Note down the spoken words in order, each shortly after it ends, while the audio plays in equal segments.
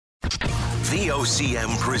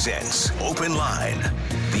VOCM presents Open Line.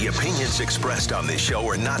 The opinions expressed on this show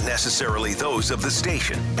are not necessarily those of the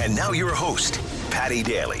station. And now your host, Paddy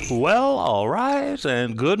Daly. Well, all right,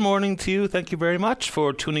 and good morning to you. Thank you very much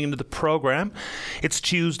for tuning into the program. It's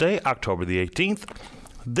Tuesday, October the 18th.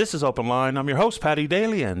 This is Open Line. I'm your host, Paddy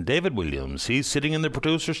Daly, and David Williams. He's sitting in the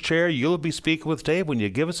producer's chair. You'll be speaking with Dave when you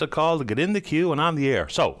give us a call to get in the queue and on the air.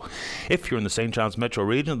 So, if you're in the St. John's metro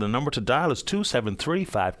region, the number to dial is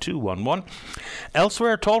 273-5211.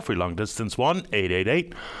 Elsewhere, toll-free long distance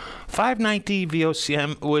 1-888-590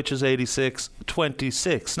 VOCM, which is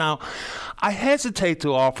 8626. Now, I hesitate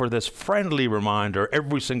to offer this friendly reminder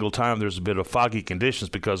every single time there's a bit of foggy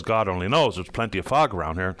conditions because God only knows there's plenty of fog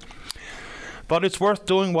around here. But it's worth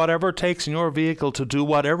doing whatever it takes in your vehicle to do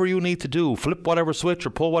whatever you need to do. Flip whatever switch or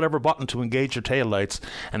pull whatever button to engage your taillights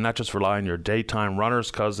and not just rely on your daytime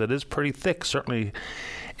runners because it is pretty thick, certainly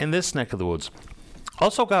in this neck of the woods.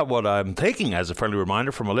 Also got what I'm taking as a friendly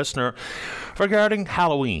reminder from a listener regarding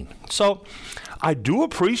Halloween. So I do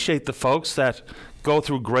appreciate the folks that go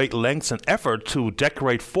through great lengths and effort to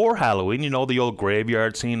decorate for Halloween. You know, the old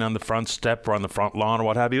graveyard scene on the front step or on the front lawn or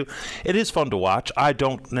what have you. It is fun to watch. I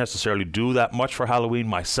don't necessarily do that much for Halloween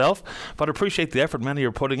myself, but I appreciate the effort many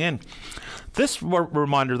are putting in. This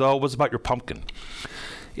reminder, though, was about your pumpkin.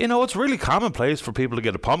 You know, it's really commonplace for people to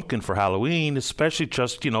get a pumpkin for Halloween, especially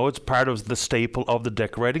just, it's part of the staple of the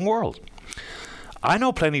decorating world. I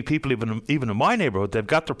know plenty of people, even in my neighborhood, they've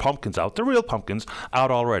got their pumpkins out, their real pumpkins,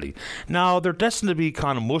 out already. Now, they're destined to be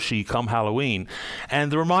kind of mushy come Halloween,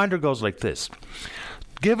 and the reminder goes like this.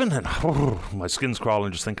 My skin's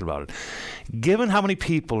crawling just thinking about it. Given how many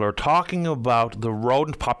people are talking about the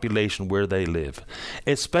rodent population where they live,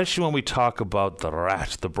 especially when we talk about the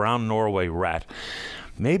rat, the brown Norway rat,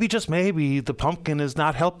 maybe, just maybe, the pumpkin is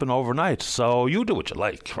not helping overnight. So you do what you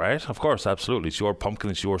like, right? Of course, absolutely. It's your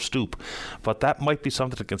pumpkin, it's your stoop. But that might be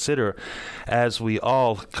something to consider as we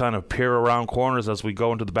all kind of peer around corners as we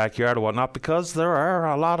go into the backyard or whatnot, because there are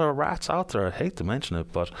a lot of rats out there. I hate to mention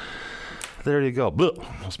it, but there you go.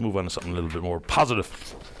 Let's move on to something a little bit more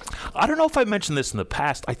positive. I don't know if I mentioned this in the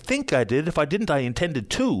past. I think I did. If I didn't, I intended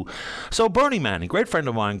to. So Bernie Manning, great friend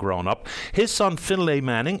of mine growing up, his son Finlay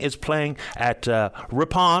Manning is playing at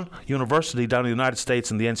Ripon University down in the United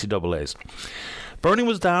States in the NCAAs. Bernie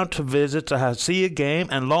was down to visit to see a game,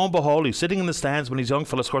 and lo and behold, he's sitting in the stands when his young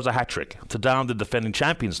fella scores a hat-trick to down the defending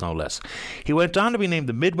champions, no less. He went on to be named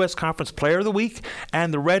the Midwest Conference Player of the Week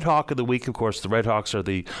and the Red Hawk of the Week. Of course, the Red Hawks are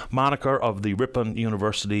the moniker of the Ripon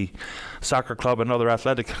University Soccer Club and other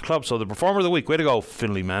athletic clubs. So the Performer of the Week, way to go,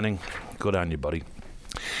 Finlay Manning. Good on you, buddy.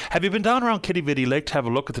 Have you been down around Kitty Vitty Lake to have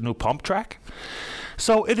a look at the new pump track?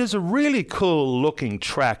 So it is a really cool looking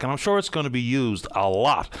track, and I'm sure it's going to be used a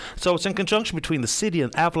lot. So it's in conjunction between the city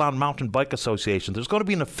and Avalon Mountain Bike Association. There's going to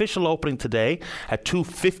be an official opening today at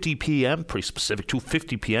 2:50 p.m., pretty specific,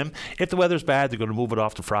 2:50 p.m. If the weather's bad, they're going to move it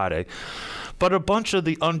off to Friday. But a bunch of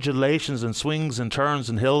the undulations and swings and turns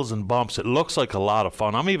and hills and bumps, it looks like a lot of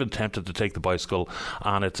fun. I'm even tempted to take the bicycle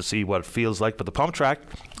on it to see what it feels like. But the pump track,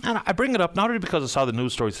 and I bring it up not only because I saw the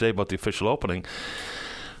news story today about the official opening,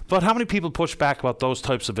 but how many people push back about those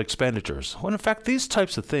types of expenditures? When in fact, these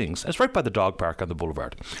types of things, it's right by the dog park on the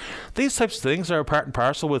boulevard. These types of things are part and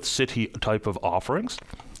parcel with city type of offerings,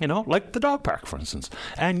 like the dog park, for instance.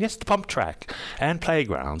 And yes, the pump track and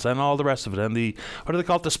playgrounds and all the rest of it. And the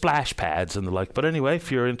splash pads and the like. But anyway,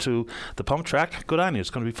 if you're into the pump track, good on you. It's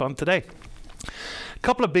going to be fun today. A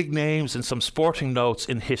couple of big names and some sporting notes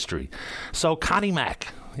in history. So Connie Mack,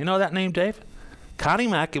 you know that name, Dave? Connie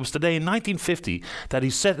Mack, it was today in 1950 that he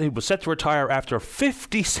was set to retire after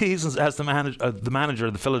 50 seasons as the manager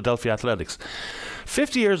of the Philadelphia Athletics.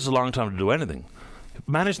 50 years is a long time to do anything.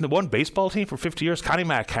 Managing the one baseball team for 50 years, Connie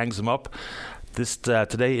Mack hangs him up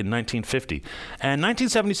today in 1950. And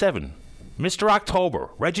 1977, Mr. October,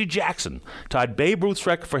 Reggie Jackson, tied Babe Ruth's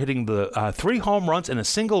record for hitting the 3 home runs in a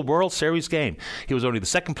single World Series game. He was only the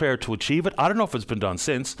second player to achieve it. I don't know if it's been done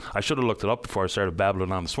since. I should have looked it up before I started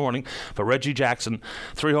babbling on this morning. But Reggie Jackson,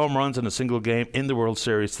 3 home runs in a single game in the World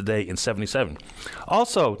Series today in 77.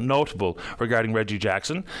 Also notable regarding Reggie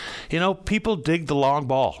Jackson, people dig the long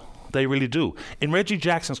ball. They really do. In Reggie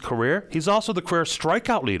Jackson's career, he's also the career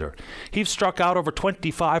strikeout leader. He's struck out over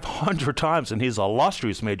 2,500 times in his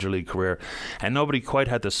illustrious Major League career, and nobody quite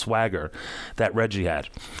had the swagger that Reggie had.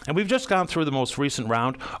 And we've just gone through the most recent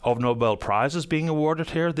round of Nobel Prizes being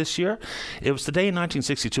awarded here this year. It was today in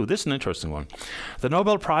 1962. This is an interesting one. The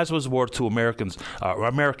Nobel Prize was awarded to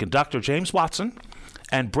American Dr. James Watson,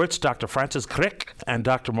 and Brits Dr. Francis Crick and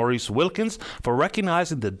Dr. Maurice Wilkins for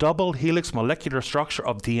recognizing the double helix molecular structure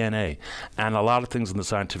of DNA. And a lot of things in the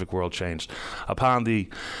scientific world changed upon the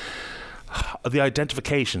the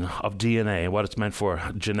identification of DNA and what it's meant for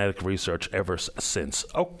genetic research ever since.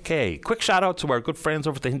 Okay, quick shout out to our good friends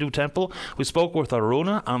over at the Hindu Temple. We spoke with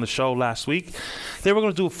Aruna on the show last week. They were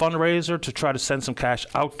going to do a fundraiser to try to send some cash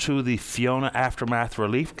out to the Fiona Aftermath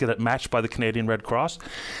Relief, get it matched by the Canadian Red Cross.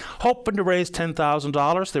 Hoping to raise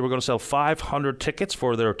 $10,000. They were going to sell 500 tickets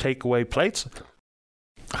for their takeaway plates.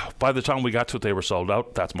 By the time we got to it, they were sold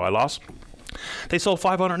out. That's my loss. They sold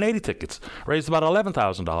 580 tickets, raised about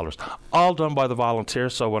 $11,000, all done by the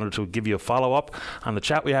volunteers. So I wanted to give you a follow-up on the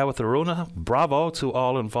chat we had with Aruna. Bravo to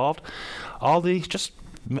all involved. All the just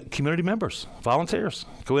community members, volunteers.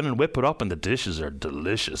 Go in and whip it up, and the dishes are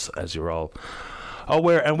delicious, as you're all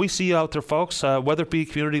aware. And we see you out there, folks, whether it be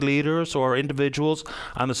community leaders or individuals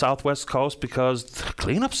on the southwest coast, because the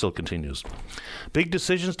cleanup still continues. Big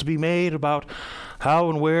decisions to be made about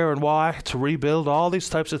how and where and why to rebuild, all these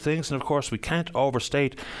types of things. And of course, we can't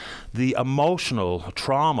overstate the emotional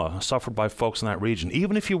trauma suffered by folks in that region.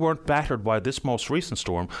 Even if you weren't battered by this most recent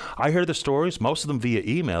storm, I hear the stories, most of them via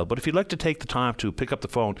email. But if you'd like to take the time to pick up the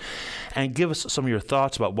phone and give us some of your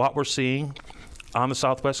thoughts about what we're seeing on the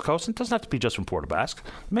southwest coast, it doesn't have to be just from Port aux Basques.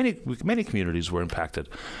 Many communities were impacted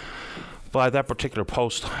by that particular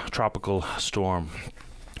post-tropical storm,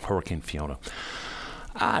 Hurricane Fiona.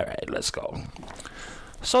 All right, let's go.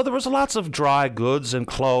 So there was lots of dry goods and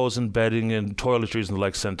clothes and bedding and toiletries and the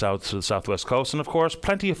like sent out to the southwest coast, and of course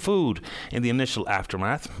plenty of food in the initial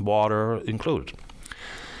aftermath, water included.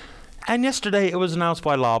 And yesterday it was announced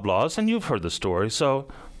by Loblaws, and you've heard the story. So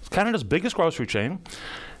Canada's biggest grocery chain,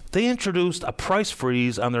 they introduced a price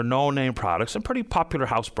freeze on their no-name products and pretty popular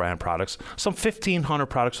house brand products. Some 1,500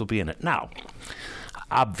 products will be in it. Now,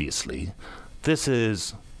 obviously, this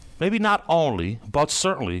is maybe not only, but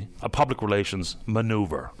certainly a public relations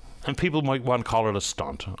maneuver. And people might want to call it a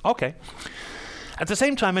stunt. Okay. At the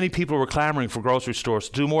same time, many people were clamoring for grocery stores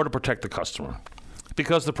to do more to protect the customer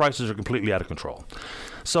because the prices are completely out of control.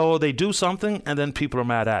 So they do something, and then people are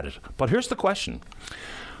mad at it. But here's the question.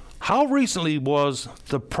 How recently was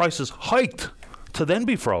the prices hiked to then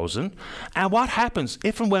be frozen? And what happens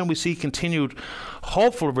if and when we see continued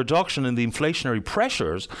hopeful reduction in the inflationary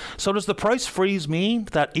pressures? So does the price freeze mean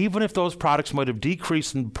that even if those products might have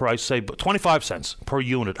decreased in price, say 25 cents per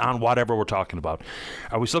unit on whatever we're talking about,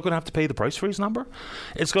 are we still going to have to pay the price freeze number?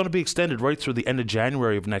 It's going to be extended right through the end of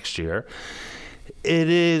January of next year. It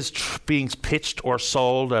is being pitched or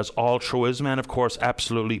sold as altruism, and of course,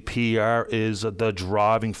 absolutely, PR is the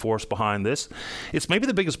driving force behind this. It's maybe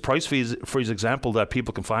the biggest price freeze example that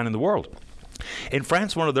people can find in the world. In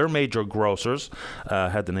France, one of their major grocers,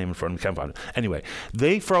 had the name in front of me, can't find it. Anyway,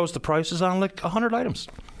 they froze the prices on like 100 items.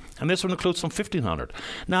 And this one includes some 1,500.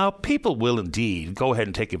 Now, people will indeed go ahead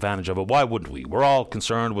and take advantage of it. Why wouldn't we? We're all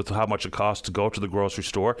concerned with how much it costs to go to the grocery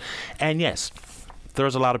store. And yes,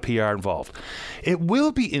 there's a lot of PR involved. It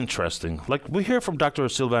will be interesting. Like we hear from Dr.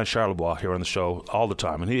 Sylvain Charlebois here on the show all the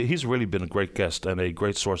time, and he's really been a great guest and a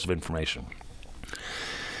great source of information.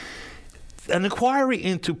 An inquiry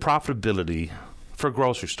into profitability for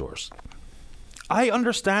grocery stores. I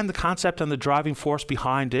understand the concept and the driving force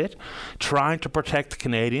behind it, trying to protect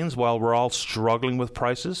Canadians while we're all struggling with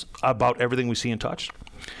prices about everything we see and touch.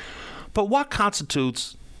 But what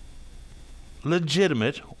constitutes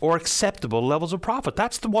legitimate or acceptable levels of profit?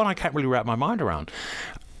 That's the one I can't really wrap my mind around.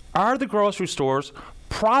 Are the grocery stores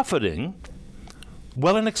profiting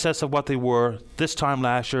well in excess of what they were this time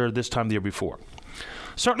last year, this time the year before?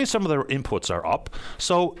 Certainly some of their inputs are up.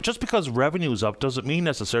 So just because revenue is up doesn't mean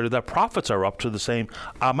necessarily that profits are up to the same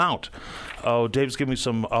amount. Oh, Dave's giving me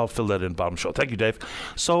some, I'll fill that in bottom show. Thank you, Dave.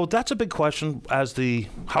 So that's a big question as the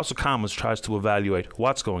House of Commons tries to evaluate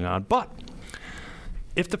what's going on. But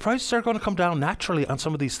if the prices are going to come down naturally on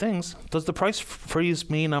some of these things, does the price freeze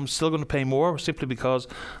mean I'm still going to pay more simply because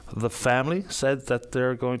the family said that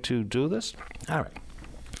they're going to do this? All right.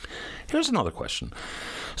 Here's another question.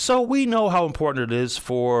 So we know how important it is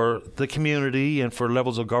for the community and for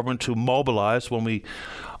levels of government to mobilize when we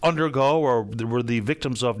undergo or we're the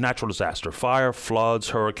victims of natural disaster, fire, floods,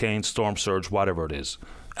 hurricanes, storm surge, whatever it is.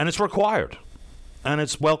 And it's required. And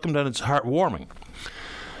it's welcomed and it's heartwarming.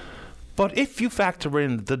 But if you factor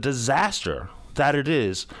in the disaster that it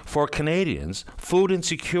is for Canadians, food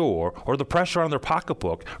insecure, or the pressure on their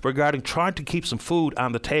pocketbook regarding trying to keep some food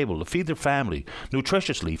on the table to feed their family,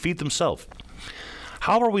 nutritiously, feed themselves,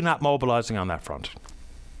 how are we not mobilizing on that front?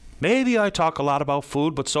 Maybe I talk a lot about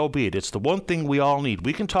food, but so be it. It's the one thing we all need.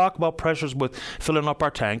 We can talk about pressures with filling up our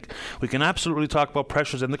tank. We can absolutely talk about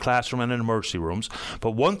pressures in the classroom and in emergency rooms.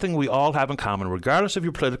 But one thing we all have in common, regardless of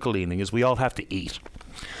your political leaning, is we all have to eat.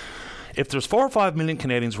 If there's 4 or 5 million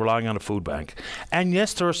Canadians relying on a food bank, and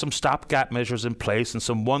yes, there are some stopgap measures in place and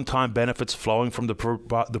some one-time benefits flowing from the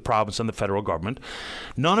province and the federal government,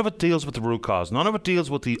 none of it deals with the root cause. None of it deals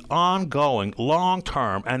with the ongoing,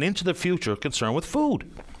 long-term, and into the future concern with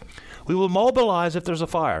food. We will mobilise if there's a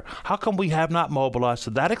fire. How come we have not mobilised to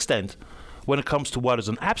that extent when it comes to what is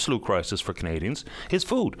an absolute crisis for Canadians, is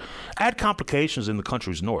food? Add complications in the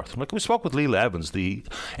country's north. Like we spoke with Leila Evans, the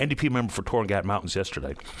NDP member for Torngat Mountains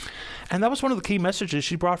yesterday. And that was one of the key messages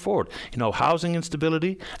she brought forward. Housing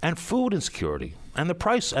instability and food insecurity and the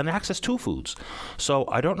price and access to foods. So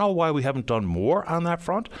I don't know why we haven't done more on that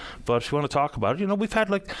front, but if you want to talk about it, we've had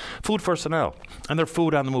like Food Personnel and their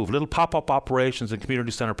food on the move, little pop-up operations in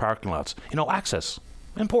community centre parking lots. Access.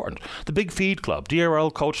 Important. The Big Feed Club,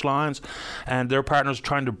 DRL Coach Lines, and their partners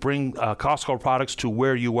trying to bring Costco products to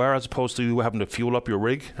where you are as opposed to you having to fuel up your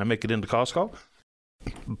rig and make it into Costco.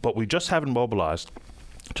 But we just haven't mobilised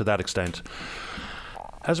to that extent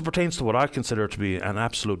as it pertains to what I consider to be an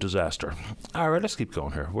absolute disaster. All right, let's keep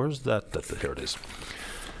going here. Where's that? Here it is.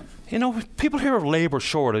 People hear of labour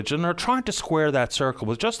shortage and are trying to square that circle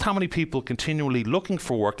with just how many people continually looking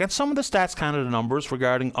for work, and some of the Stats Canada numbers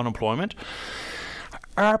regarding unemployment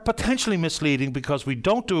are potentially misleading because we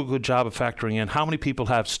don't do a good job of factoring in how many people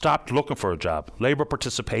have stopped looking for a job, labour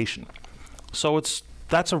participation. So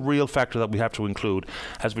that's a real factor that we have to include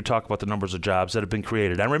as we talk about the numbers of jobs that have been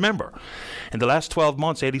created. And remember, in the last 12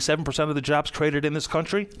 months, 87% of the jobs created in this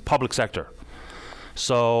country, public sector.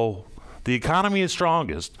 So the economy is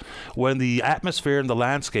strongest when the atmosphere and the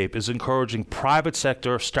landscape is encouraging private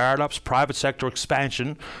sector startups, private sector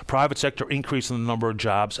expansion, private sector increase in the number of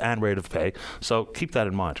jobs and rate of pay. So keep that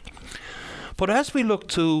in mind. But as we look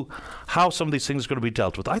to how some of these things are going to be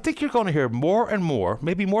dealt with, I think you're going to hear more and more,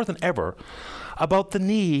 maybe more than ever, about the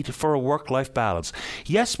need for a work-life balance.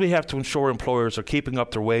 Yes, we have to ensure employers are keeping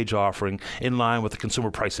up their wage offering in line with the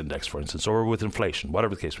consumer price index, for instance, or with inflation,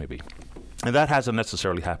 whatever the case may be. And that hasn't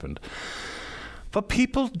necessarily happened. But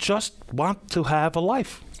people just want to have a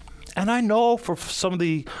life. And I know for some of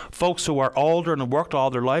the folks who are older and have worked all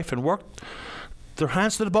their life and worked their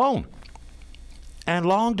hands to the bone and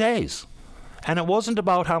long days. And it wasn't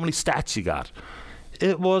about how many stats you got.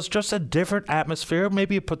 It was just a different atmosphere,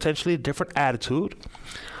 maybe potentially a different attitude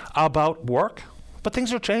about work. But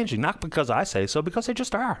things are changing, not because I say so, because they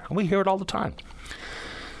just are. And we hear it all the time.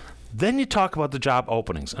 Then you talk about the job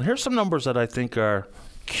openings. And here's some numbers that I think are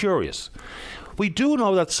curious. We do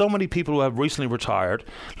know that so many people who have recently retired,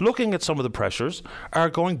 looking at some of the pressures, are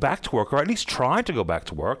going back to work, or at least trying to go back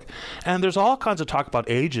to work. And there's all kinds of talk about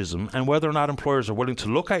ageism and whether or not employers are willing to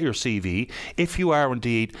look at your CV if you are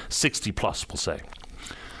indeed 60 plus, we'll say.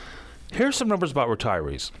 Here's some numbers about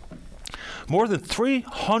retirees. More than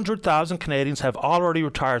 300,000 Canadians have already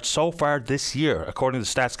retired so far this year, according to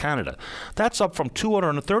Stats Canada. That's up from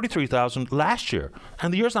 233,000 last year,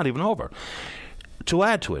 and the year's not even over. To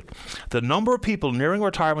add to it, the number of people nearing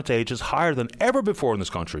retirement age is higher than ever before in this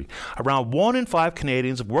country. Around 1 in 5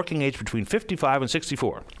 Canadians of working age between 55 and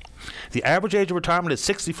 64. The average age of retirement is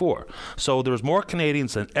 64, so there's more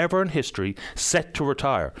Canadians than ever in history set to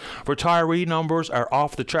retire. Retiree numbers are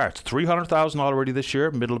off the charts. 300,000 already this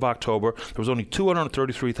year, middle of October. There was only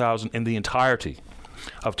 233,000 in the entirety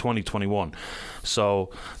of 2021. So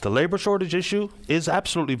the labour shortage issue is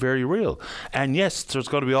absolutely very real. And yes, there's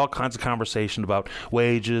going to be all kinds of conversation about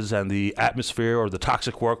wages and the atmosphere or the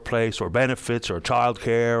toxic workplace or benefits or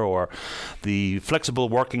childcare or the flexible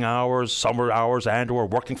working hours, summer hours and or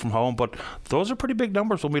working from home. But those are pretty big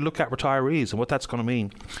numbers when we look at retirees and what that's going to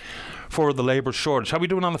mean for the labour shortage. How are we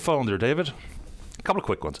doing on the phone there, David? A couple of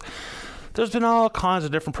quick ones. There's been all kinds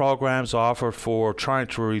of different programs offered for trying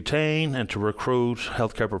to retain and to recruit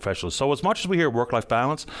healthcare professionals. So as much as we hear work-life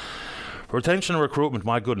balance, retention and recruitment,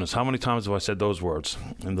 my goodness, how many times have I said those words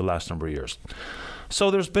in the last number of years? So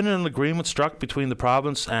there's been an agreement struck between the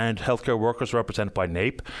province and healthcare workers represented by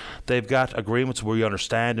NAPE. They've got agreements we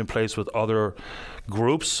understand in place with other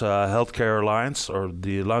groups, Healthcare Alliance or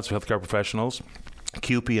the Alliance of Healthcare Professionals,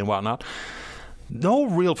 CUPE and whatnot. No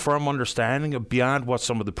real firm understanding of beyond what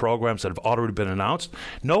some of the programs that have already been announced.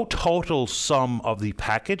 No total sum of the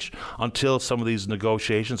package until some of these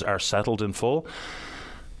negotiations are settled in full.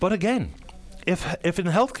 But again, if in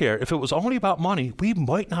healthcare, if it was only about money, we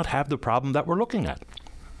might not have the problem that we're looking at.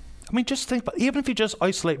 I mean, just think, even if you just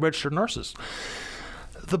isolate registered nurses,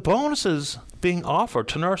 the bonuses being offered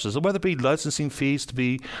to nurses, whether it be licensing fees to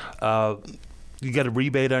be you get a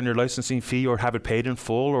rebate on your licensing fee or have it paid in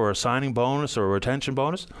full or a signing bonus or a retention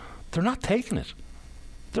bonus, they're not taking it.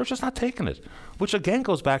 They're just not taking it, which again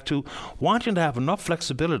goes back to wanting to have enough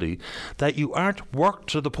flexibility that you aren't worked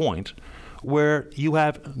to the point where you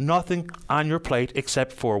have nothing on your plate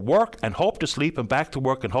except for work and hope to sleep and back to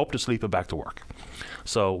work and hope to sleep and back to work.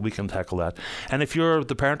 So we can tackle that. And if you're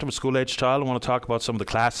the parent of a school-age child and want to talk about some of the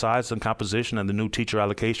class size and composition and the new teacher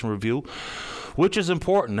allocation review, which is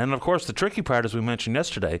important, and of course the tricky part, as we mentioned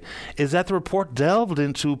yesterday, is that the report delved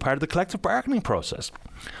into part of the collective bargaining process,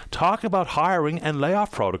 talking about hiring and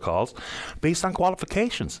layoff protocols based on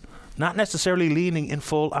qualifications, not necessarily leaning in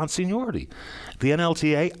full on seniority. The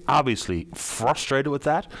NLTA obviously frustrated with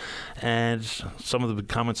that, and some of the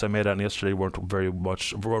comments I made on yesterday weren't very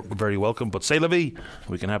welcome, but c'est la vie,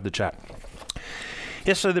 we can have the chat.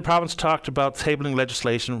 Yesterday the province talked about tabling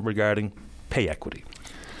legislation regarding pay equity.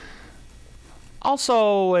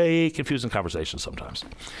 Also a confusing conversation sometimes.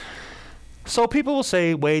 So people will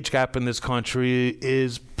say wage gap in this country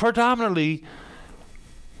is predominantly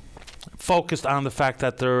focused on the fact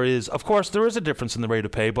that there is a difference in the rate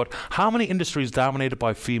of pay, but how many industries dominated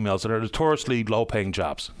by females that are notoriously low-paying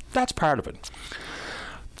jobs? That's part of it.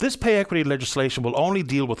 This pay equity legislation will only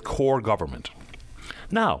deal with core government.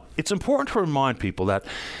 Now, it's important to remind people that,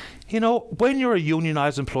 when you're a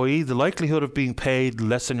unionised employee, the likelihood of being paid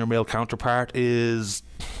less than your male counterpart is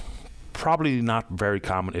probably not very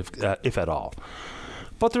common, if at all.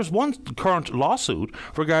 But there's one current lawsuit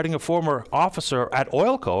regarding a former officer at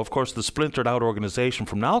Oilco, of course, the splintered out organisation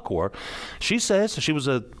from Nalcor. She says she was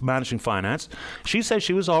managing finance. She says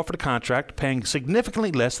she was offered a contract paying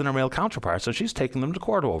significantly less than her male counterparts, and she's taken them to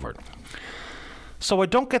court over it. So I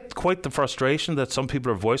don't get quite the frustration that some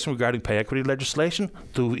people are voicing regarding pay equity legislation.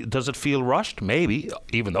 Does it feel rushed? Maybe,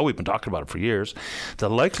 even though we've been talking about it for years. The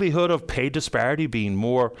likelihood of pay disparity being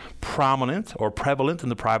more prominent or prevalent in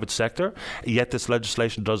the private sector, yet this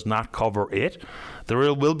legislation does not cover it.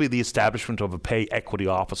 There will be the establishment of a pay equity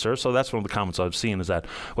officer. So that's one of the comments I've seen is that,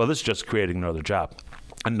 well, this is just creating another job,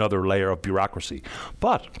 another layer of bureaucracy.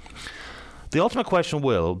 But the ultimate question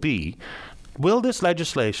will be, will this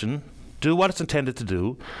legislation do what it's intended to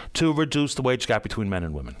do to reduce the wage gap between men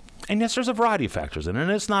and women? And yes, there's a variety of factors in it,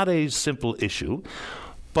 and it's not a simple issue,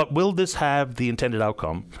 but will this have the intended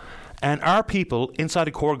outcome? And are people inside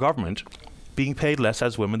a core government being paid less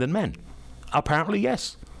as women than men? Apparently,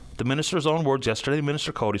 yes. The minister's own words yesterday,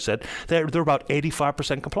 Minister Cody said they're about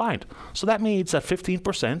 85% compliant. So that means that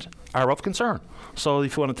 15% are of concern. So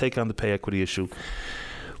if you want to take on the pay equity issue,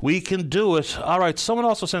 we can do it. All right, someone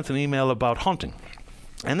also sent an email about hunting.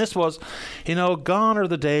 And this was, gone are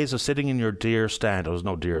the days of sitting in your deer stand. There was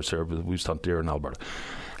no deers here, but we used to hunt deer in Alberta.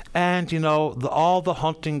 And, all the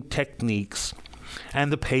hunting techniques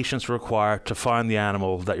and the patience required to find the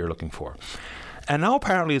animal that you're looking for. And now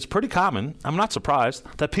apparently it's pretty common, I'm not surprised,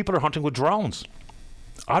 that people are hunting with drones.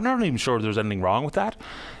 I'm not even sure there's anything wrong with that.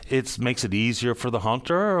 It makes it easier for the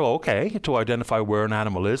hunter, to identify where an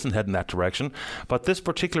animal is and head in that direction. But this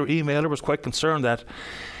particular emailer was quite concerned that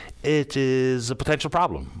it is a potential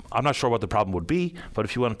problem. I'm not sure what the problem would be, but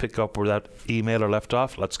if you want to pick up where that emailer left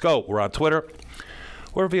off, let's go. We're on Twitter.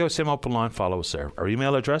 We're VOCM Open Line. Follow us there. Our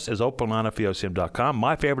email address is openline@vocm.com.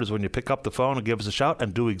 My favorite is when you pick up the phone and give us a shout,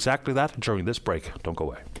 and do exactly that during this break. Don't go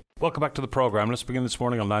away. Welcome back to the program. Let's begin this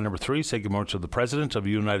morning on line number 3. Say good morning to the President of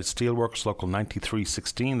United Steelworkers, Local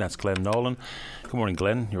 9316. That's Glenn Nolan. Good morning,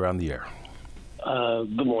 Glenn. You're on the air.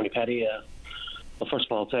 Good morning, Paddy. Well, first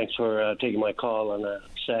of all, thanks for taking my call on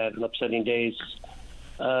sad and upsetting days.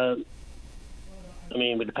 With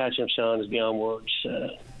the passing of Sean is beyond words.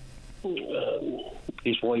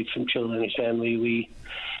 His wife and children and his family, we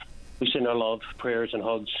send our love, prayers and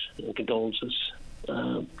hugs and condolences.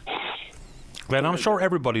 Glenn, I'm sure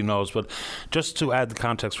everybody knows, but just to add the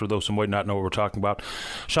context for those who might not know what we're talking about,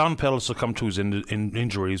 Sean Pell succumbed to his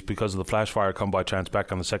injuries because of the flash fire come by chance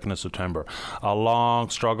back on the 2nd of September. A long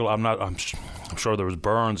struggle. I'm sure there was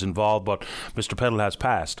burns involved, but Mr. Pell has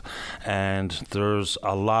passed. And there's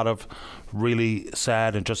a lot of really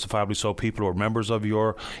sad and justifiably so people who are members of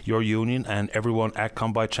your union and everyone at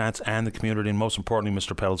Come By Chance and the community, and most importantly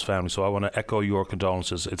Mr. Pell's family. So I want to echo your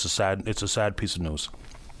condolences. It's a sad piece of news.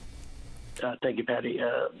 Thank you, Paddy.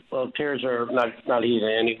 Tears are not easy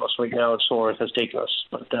on any of us right now. It's sore has taken us.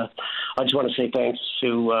 But I just want to say thanks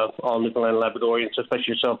to all Newfoundland Labradorians, especially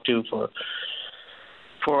yourself too,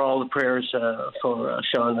 for all the prayers for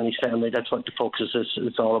Sean and his family. That's what the focus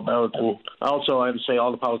is all about. And also, I would say all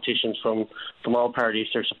the politicians from all parties,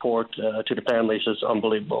 their support to the families is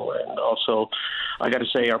unbelievable. And also, I got to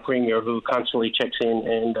say, our Premier, who constantly checks in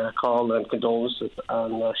and calls and condolences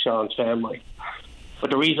on Sean's family. But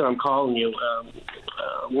the reason I'm calling you,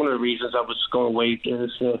 one of the reasons I was going to wait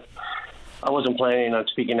is I wasn't planning on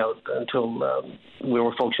speaking out until we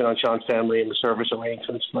were focusing on Sean's family and the service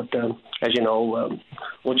arrangements. But as you know,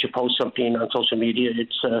 once you post something on social media,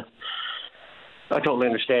 I totally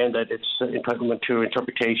understand that it's entitlement to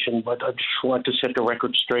interpretation, but I just want to set the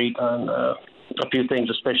record straight on a few things,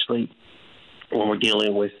 especially when we're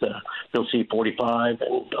dealing with Bill C-45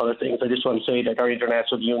 and other things. I just want to say that our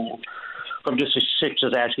international union from District 6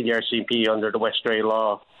 is asking the RCMP under the West Australia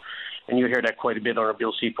law, and you hear that quite a bit on our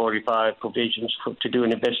Bill C-45 provisions to do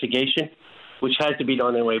an investigation, which has to be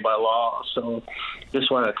done anyway by law. So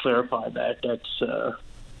just want to clarify that. That's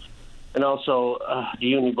and also the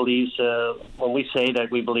union believes when we say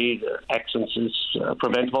that we believe accidents is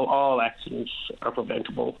preventable, all accidents are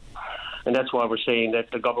preventable. And that's why we're saying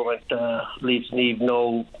that the government leave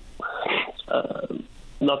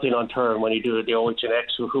nothing unturned when you do the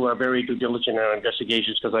OH&X, who are very due diligent in our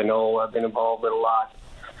investigations, because I know I've been involved with a lot.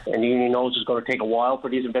 And the union knows it's going to take a while for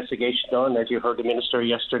these investigations done, as you heard the minister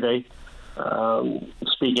yesterday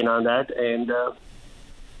speaking on that. And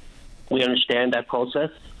we understand that process.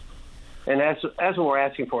 And as we're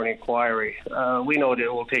asking for an inquiry, we know that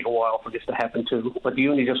it will take a while for this to happen too. But the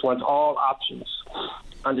union just wants all options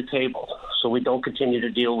on the table so we don't continue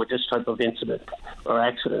to deal with this type of incident or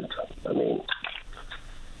accident. I mean,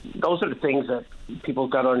 those are the things that people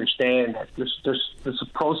got to understand. That there's a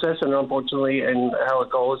process, and unfortunately, and how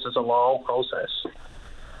it goes is a long process.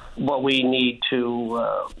 But we need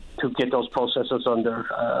to get those processes under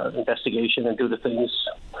investigation and do the things.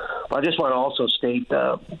 But I just want to also state,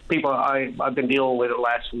 people I've been dealing with it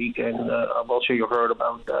last week, and I'm sure you heard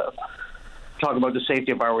about talk about the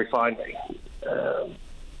safety of our refinery.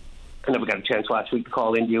 I never got a chance last week to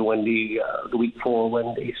call India when the week before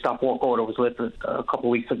when the stop work order was lifted a couple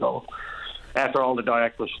of weeks ago, after all the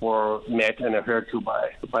directives were met and adhered to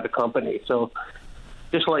by the company. So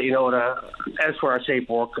just to let you know that as for our safe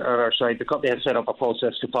work on our site, the company has set up a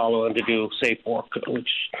process to follow and to do safe work, which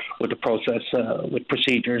with the process, with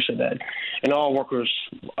procedures and that. And all workers,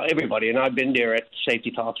 everybody, and I've been there at safety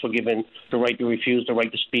talks, were given the right to refuse, the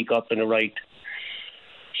right to speak up, and the right.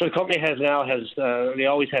 So the company they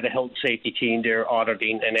always had a health safety team there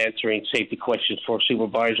auditing and answering safety questions for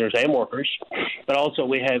supervisors and workers. But also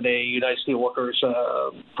we have a United Steelworkers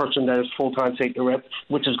person that is full-time safety rep,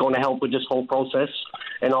 which is going to help with this whole process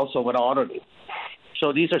and also with auditing.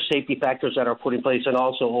 So these are safety factors that are put in place, and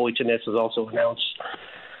also OH&S has also announced.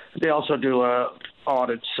 They also do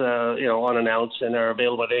audits, unannounced, and are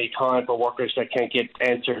available at any time for workers that can't get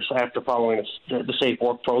answers after following the safe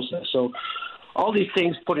work process. So all these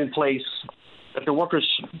things put in place that the workers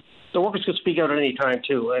can speak out at any time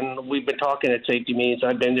too. And we've been talking at safety meetings.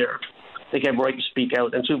 I've been there. They have a right to speak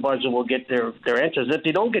out, and supervisors will get their answers. If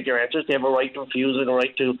they don't get their answers, they have a right to refuse and a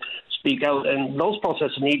right to speak out. And those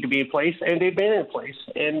processes need to be in place, and they've been in place.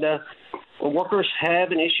 And when workers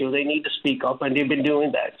have an issue, they need to speak up, and they've been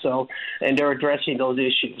doing that. So, and they're addressing those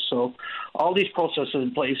issues. So all these processes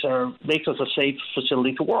in place makes us a safe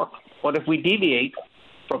facility to work. But if we deviate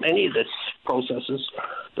from any of these processes,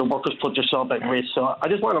 the workers put themselves at risk. So I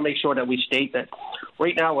just want to make sure that we state that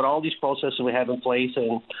right now with all these processes we have in place,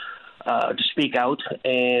 and to speak out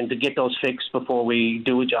and to get those fixed before we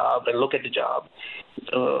do a job and look at the job.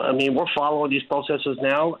 We're following these processes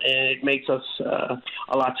now, and it makes us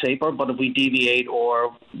a lot safer. But if we deviate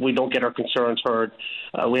or we don't get our concerns heard,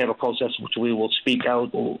 we have a process which we will speak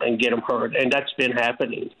out and get them heard. And that's been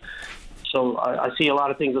happening. So I see a lot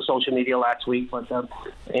of things on social media last week, but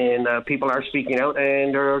people are speaking out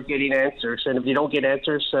and they're getting answers. And if you don't get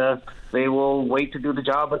answers, they will wait to do the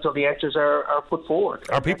job until the answers are put forward.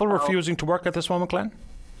 Are people refusing to work at this moment, Glenn?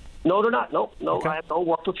 No, they're not. No, okay. I have no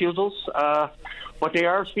work refusals. But they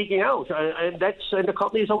are speaking out, and the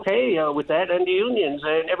company is okay with that, and the unions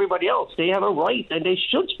and everybody else. They have a right, and they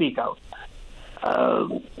should speak out.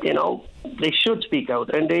 They should speak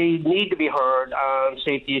out, and they need to be heard on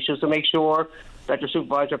safety issues to make sure that the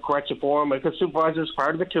supervisor corrects it for them, because supervisors are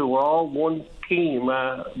part of it too. We're all one team.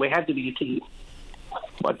 We have to be a team.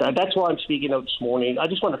 But that's why I'm speaking out this morning. I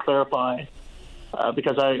just want to clarify,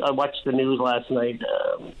 because I watched the news last night,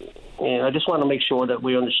 and I just want to make sure that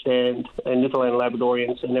we understand, and Newfoundland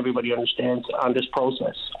Labradorians and everybody understands on this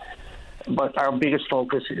process. But our biggest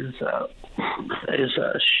focus is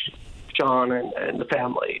Sean and the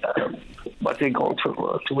family, what they're going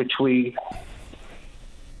through, to which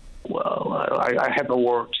I have no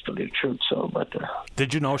words to the truth. So, but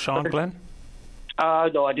did you know Sean, Glenn?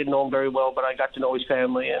 No, I didn't know him very well, but I got to know his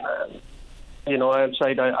family, and on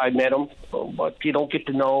site I met him, but you don't get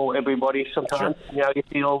to know everybody sometimes.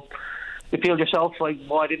 Sure. You feel yourself like,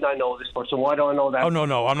 why didn't I know this person? Why don't I know that? Oh,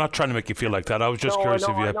 no, I'm not trying to make you feel like that. I was just curious if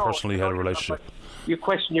you had personally had a relationship. You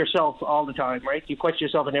question yourself all the time, right? You question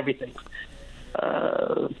yourself in everything.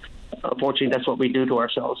 Unfortunately, that's what we do to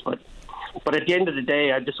ourselves. But But at the end of the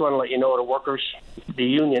day, I just want to let you know the workers, the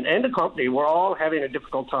union, and the company, we're all having a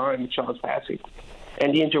difficult time with Sean's passing,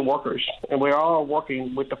 and the injured workers. And we're all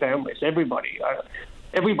working with the families, everybody.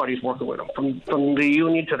 Everybody's working with them, from the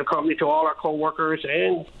union to the company to all our co-workers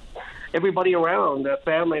and everybody around, the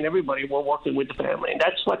family and everybody. We're working with the family. And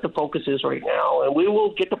that's what the focus is right now. And we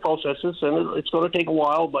will get the processes, and it's going to take a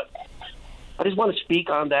while, but I just want to speak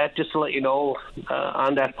on that, just to let you know,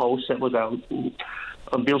 on that post that was out.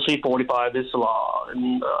 Bill C-45 is the law,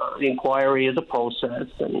 and the inquiry is a process,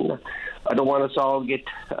 and I don't want us all to get...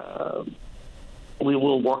 we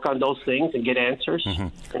will work on those things and get answers.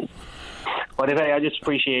 Mm-hmm. But I just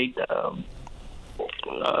appreciate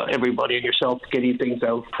everybody and yourself getting things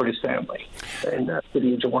out for this family and for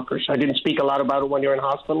the injured workers. I didn't speak a lot about it when you're in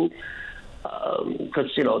hospital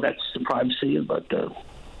because, that's the privacy, but...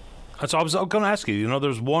 So I was going to ask you,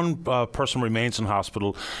 there's one person remains in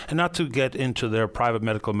hospital, and not to get into their private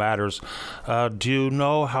medical matters, do you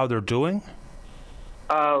know how they're doing?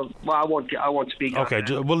 Well, I won't speak on that.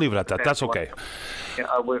 Okay, we'll leave it at that. That's okay. Yeah,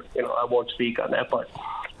 I won't speak on that, but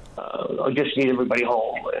I just need everybody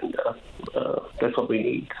home, and that's what we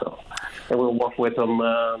need. So, and we'll work with them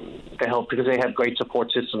to help, because they have great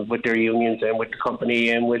support systems with their unions and with the company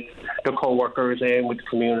and with their co-workers and with the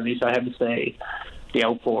communities. I have to say, the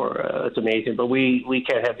outpour, it's amazing, but we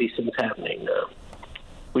can't have these things happening.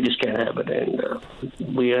 We just can't have it, and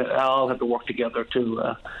we all have to work together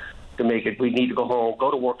to make it. We need to go home, go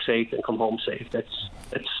to work safe, and come home safe. That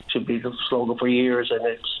should be the slogan for years, and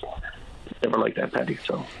it's never like that, Paddy.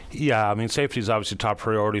 So yeah, safety is obviously top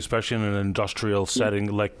priority, especially in an industrial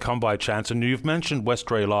setting like Come By Chance. And you've mentioned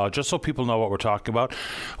Westray Law, just so people know what we're talking about.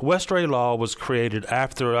 Westray Law was created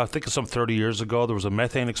after, I think, some 30 years ago. There was a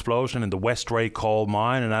methane explosion in the Westray coal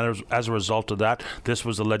mine, and as a result of that, this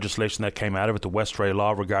was the legislation that came out of it, the Westray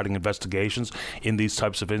Law regarding investigations in these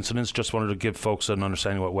types of incidents. Just wanted to give folks an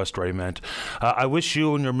understanding of what Westray meant. I wish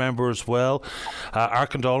you and your members well. Our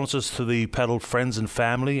condolences to the Peddle friends and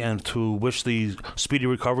family, and to wish the speedy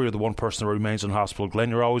recovery of the one person that remains in hospital. Glenn,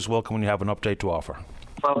 you're always welcome when you have an update to offer.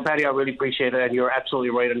 Well, Paddy, I really appreciate it, and you're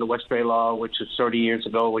absolutely right on the Westray Law, which is 30 years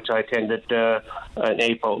ago, which I attended in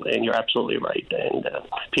April, and you're absolutely right, and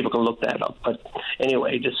people can look that up. But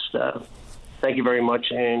anyway, just thank you very much,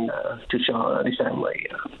 and to Sean and his family.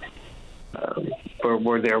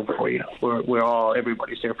 We're there for you.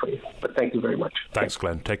 Everybody's there for you. But thank you very much. Thanks,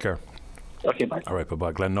 Glenn. Take care. Okay, bye. All right,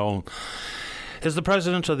 bye-bye. Glenn Nolan is the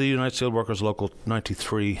president of the United Steelworkers Local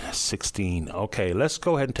 9316. Okay, let's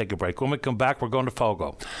go ahead and take a break. When we come back, we're going to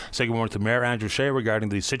Fogo. Say good morning to Mayor Andrew Shea regarding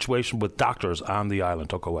the situation with doctors on the island.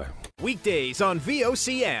 Don't go away. Weekdays on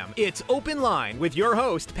VOCM, it's Open Line with your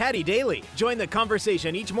host, Paddy Daly. Join the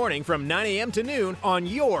conversation each morning from 9 a.m. to noon on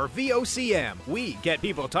your VOCM. We get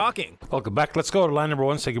people talking. Welcome back. Let's go to line number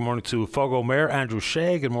one. Say good morning to Fogo Mayor Andrew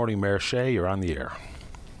Shea. Good morning, Mayor Shea. You're on the air.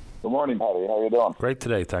 Good morning, Paddy. How you doing? Great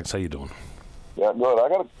today. Thanks. How you doing? Yeah, good. I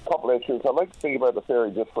got a couple of issues. I'd like to think about the ferry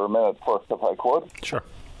just for a minute first, if I could. Sure.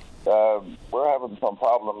 We're having some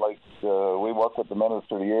problem. We worked at the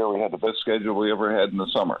Minister of the Year. We had the best schedule we ever had in the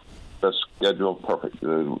summer. Best schedule, perfect.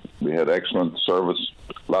 We had excellent service,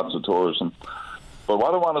 lots of tourism. But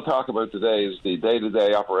what I want to talk about today is the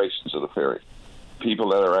day-to-day operations of the ferry.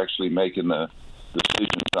 People that are actually making the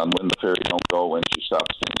decisions on when the ferry don't go, when she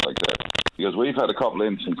stops, things like that. Because we've had a couple of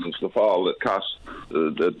instances the fall that cost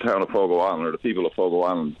the town of Fogo Island, or the people of Fogo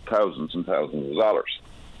Island, thousands and thousands of dollars.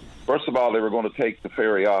 First of all, they were going to take the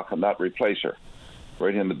ferry off and not replace her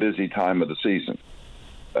right in the busy time of the season.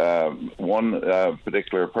 One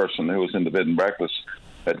particular person who was in the bed and breakfast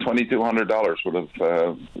had $2,200 worth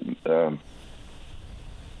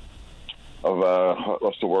of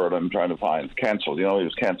what's the word I'm trying to find? Cancelled. He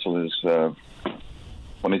was canceled. His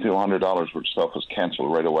 $2,200 worth of stuff was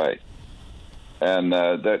canceled right away. And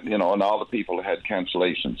and all the people had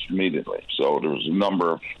cancellations immediately. So there was a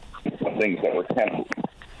number of things that were canceled.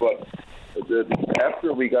 But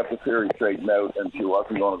after we got the ferry straightened out and she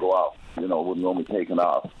wasn't going to go out, wouldn't only taken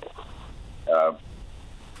off,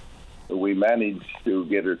 we managed to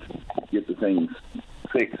get the things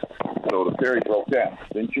fixed. So the ferry broke down.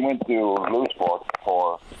 Then she went to Louisport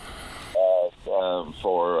for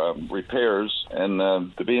repairs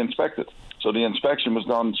and to be inspected. So the inspection was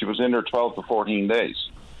done. She was in there 12 to 14 days.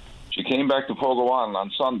 She came back to Fogo Island on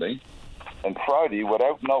Sunday, and Friday,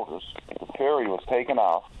 without notice, the ferry was taken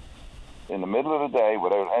off in the middle of the day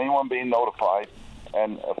without anyone being notified,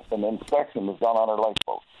 and an inspection was done on her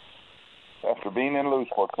lifeboat after being in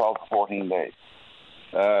Louisport 12 to 14 days.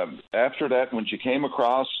 After that, when she came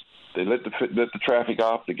across, they lit the traffic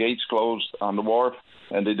off, the gates closed on the wharf,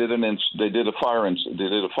 and they did a fire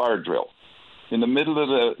drill. in the middle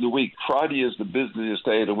of the week. Friday is the busiest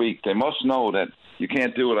day of the week. They must know that you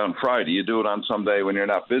can't do it on Friday. You do it on some day when you're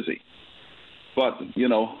not busy. But,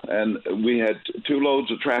 and we had 2 loads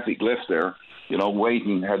of traffic left there,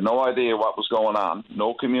 waiting, had no idea what was going on,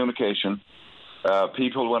 no communication.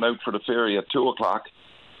 People went out for the ferry at 2 o'clock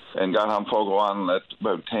and got on Fogo Island at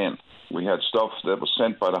about 10. We had stuff that was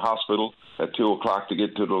sent by the hospital at 2 o'clock to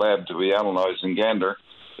get to the lab to be analysed in Gander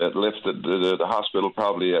that left the hospital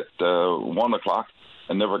probably at 1 o'clock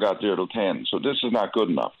and never got there till 10. So this is not good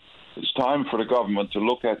enough. It's time for the government to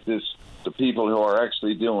look at this, the people who are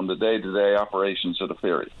actually doing the day-to-day operations of the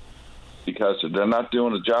ferry. Because they're not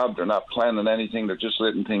doing a job, they're not planning anything, they're just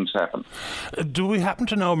letting things happen. Do we happen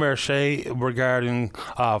to know, Mayor Shea, regarding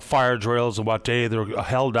fire drills and what day they're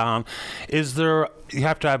held on? Is there, you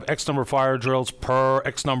have to have X number of fire drills per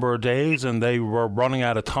X number of days and they were running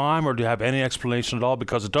out of time, or do you have any explanation at all?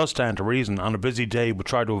 Because it does stand to reason, on a busy day, we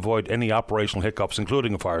try to avoid any operational hiccups,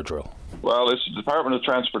 including a fire drill. Well, it's the Department of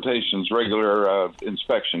Transportation's regular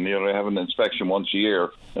inspection. They have an inspection once a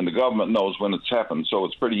year, and the government knows when it's happened. So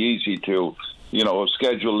it's pretty easy to,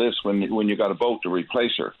 schedule this when you got a boat to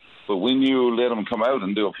replace her. But when you let them come out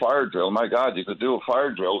and do a fire drill, my God, you could do a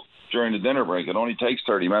fire drill during the dinner break. It only takes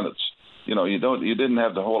 30 minutes. You didn't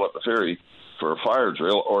have to hold up the ferry for a fire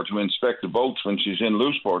drill or to inspect the boats when she's in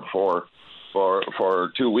Looseport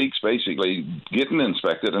for 2 weeks, basically getting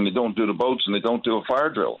inspected, and they don't do the boats and they don't do a fire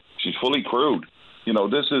drill. She's fully crewed.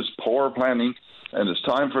 This is poor planning, and it's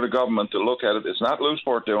time for the government to look at it. It's not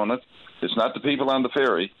Looseport doing it. It's not the people on the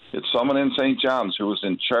ferry. It's someone in St. John's who is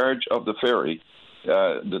in charge of the ferry.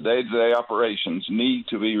 The day-to-day operations need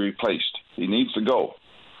to be replaced. He needs to go,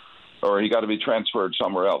 or he got to be transferred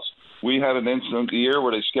somewhere else. We had an incident a year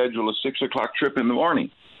where they scheduled a 6 o'clock trip in the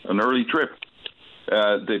morning, an early trip.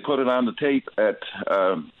 They put it on the tape at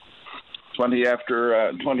 20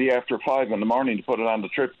 after 5 in the morning to put it on the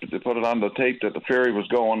trip. They put it on the tape that the ferry was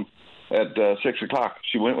going at 6 o'clock.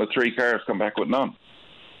 She went with 3 cars, come back with none.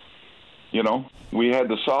 We had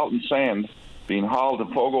the salt and sand being hauled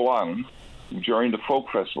to Fogo Island during the folk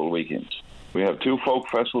festival weekends. We have 2 folk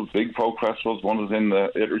festivals, big folk festivals. One is in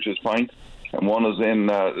Ittridge's Point and one is in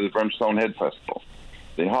the Brimstone Head Festival.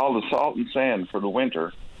 They hauled the salt and sand for the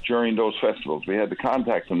winter during those festivals. We had to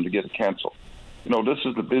contact them to get it canceled. This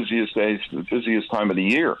is the busiest days, the busiest time of the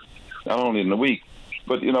year, not only in the week,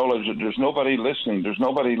 but, there's nobody listening. There's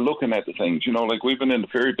nobody looking at the things. We've been in the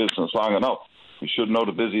ferry business long enough. We should know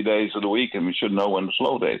the busy days of the week, and we should know when the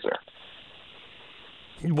slow days are.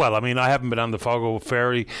 Well, I haven't been on the Fogo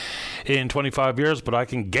ferry in 25 years, but I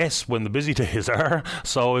can guess when the busy days are.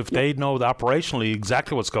 So if they know operationally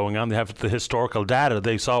exactly what's going on, they have the historical data,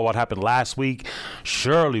 they saw what happened last week,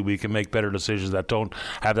 surely we can make better decisions that don't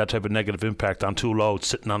have that type of negative impact on 2 loads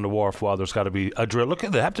sitting on the wharf while there's got to be a drill. Look,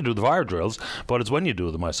 they have to do the fire drills, but it's when you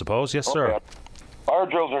do them, I suppose. Yes, sir. Fire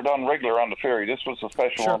drills are done regular on the ferry. This was a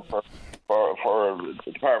special one for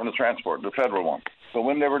the Department of Transport, the federal one. So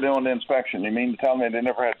when they were doing the inspection, you mean to tell me they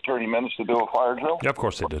never had 30 minutes to do a fire drill? Yeah, of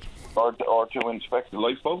course they did. Or to inspect the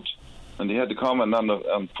lifeboats? And they had to come on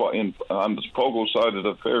the Fogo side of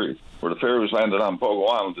the ferry, where the ferry was landed on Fogo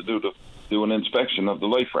Island, to do an inspection of the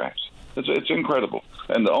life rafts. It's incredible.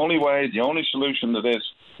 And the only solution to this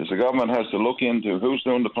is the government has to look into who's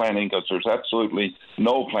doing the planning, because there's absolutely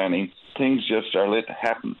no planning. Things just are let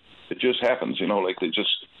happen. It just happens,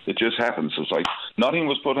 it just happens. It's like nothing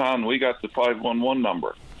was put on. We got the 511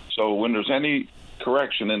 number. So when there's any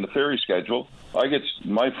correction in the ferry schedule,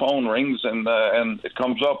 my phone rings and it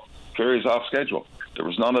comes up, ferry's off schedule. There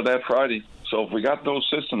was none of that Friday. So if we got those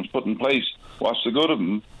systems put in place, what's the good of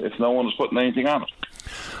them if no one is putting anything on it?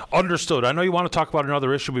 Understood. I know you want to talk about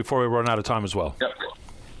another issue before we run out of time as well. Yep.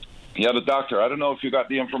 Yeah, the doctor. I don't know if you got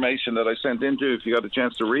the information that I sent into, if you got a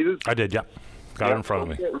chance to read it. I did, yeah. Got it in front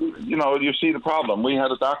of me. You see the problem. We had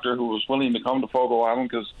a doctor who was willing to come to Fogo Island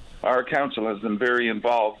because our council has been very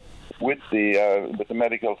involved with the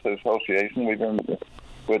Medical Association. We've been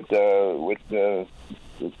with the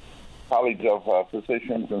College of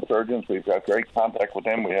Physicians and Surgeons. We've got great contact with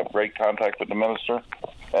them. We have great contact with the minister,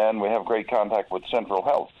 and we have great contact with Central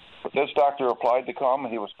Health. But this doctor applied to come.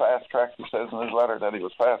 He was fast-tracked. He says in his letter that he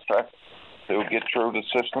was fast-tracked to get through the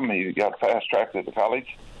system. He got fast-tracked at the college,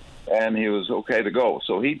 and he was okay to go.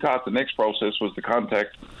 So he thought the next process was to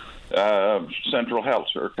contact Central Health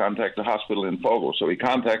or contact the hospital in Fogo. So he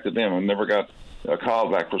contacted them and never got a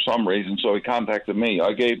call back for some reason. So he contacted me.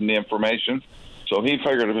 I gave him the information. So he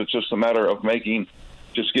figured it was just a matter of making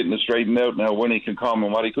just getting it straightened out now when he can come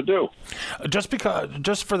and what he could do. Just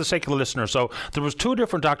for the sake of the listener, so there was 2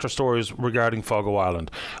 different doctor stories regarding Fogo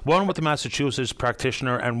Island. One with the Massachusetts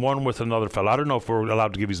practitioner and one with another fellow. I don't know if we're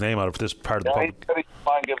allowed to give his name out of this part of the public. He said he didn't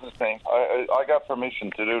mind giving his name. I got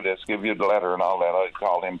permission to do this, give you the letter and all that. I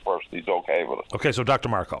called him first. He's okay with it. Okay, so Dr.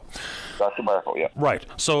 Marco. Dr. Marco, yeah. Right.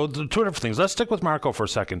 So the 2 different things. Let's stick with Marco for a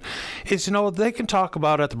second. Is, they can talk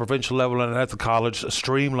about at the provincial level and at the college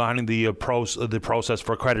streamlining the process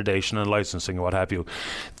for accreditation and licensing and what have you.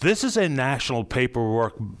 This is a national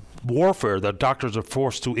paperwork warfare that doctors are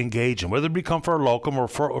forced to engage in, whether it become for a locum or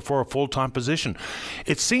for a full-time position.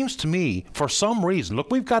 It seems to me, for some reason,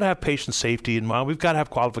 look, we've got to have patient safety in mind. We've got to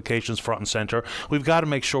have qualifications front and center. We've got to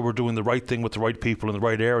make sure we're doing the right thing with the right people in the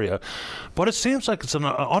right area. But it seems like it's an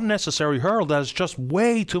unnecessary hurdle that is just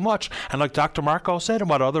way too much. And like Dr. Marco said,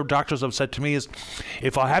 and what other doctors have said to me is,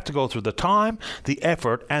 if I have to go through the time, the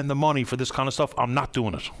effort, and the money for this kind of stuff, I'm not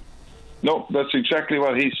doing it. No, that's exactly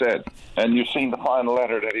what he said. And you've seen the final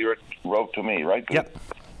letter that he wrote to me, right? Yep.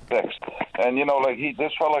 Text. And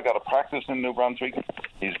this fellow got a practice in New Brunswick.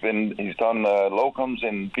 He's done locums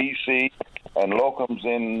in BC and locums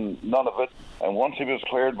in Nunavut. And once he was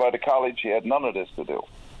cleared by the college, he had none of this to do.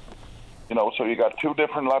 So you got 2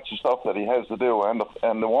 different lots of stuff that he has to do,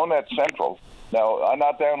 and the one at Central. Now, I'm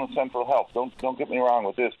not down on Central Health. Don't get me wrong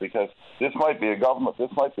with this, because this might be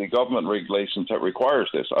government regulations that requires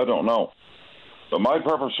this. I don't know. But my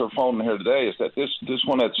purpose for phoning here today is that this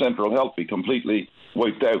one at Central Health be completely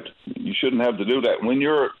wiped out. You shouldn't have to do that.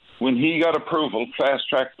 When he got approval,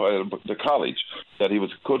 fast-tracked by the college, that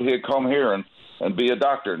could he come here and be a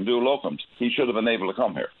doctor and do locums, he should have been able to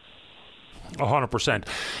come here. 100%.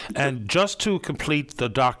 And just to complete the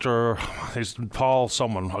doctor, he's Paul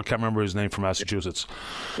someone, I can't remember his name, from Massachusetts.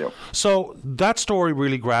 Yep. So that story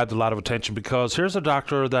really grabbed a lot of attention, because here's a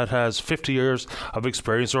doctor that has 50 years of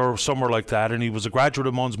experience or somewhere like that, and he was a graduate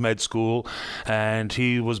of Mons Med School, and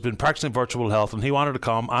he was been practicing virtual health, and he wanted to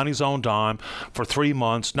come on his own dime for 3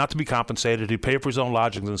 months, not to be compensated. He'd pay for his own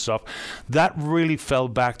lodgings and stuff. That really fell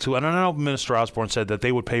back to, and I know Minister Osborne said that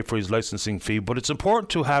they would pay for his licensing fee, but it's important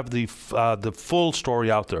to have the full story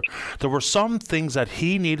out there. There were some things that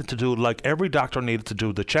he needed to do, like every doctor needed to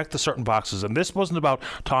do, to check the certain boxes. And this wasn't about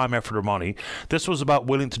time, effort, or money. This was about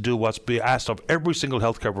willing to do what's be asked of every single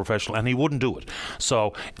healthcare professional, and he wouldn't do it.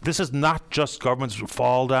 So this is not just government's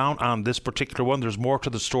fall down on this particular one. There's more to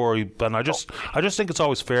the story, and I just think it's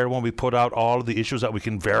always fair when we put out all of the issues that we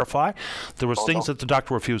can verify. There was things that the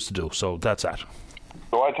doctor refused to do. So that's that.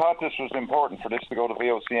 So I thought this was important for this to go to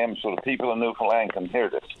VOCM so the people in Newfoundland can hear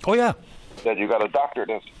this. Oh, yeah. That you got a doctor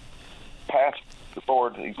that's passed the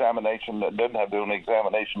board examination, that didn't have to do an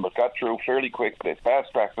examination, but got through fairly quick. They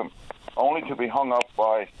fast-tracked him, only to be hung up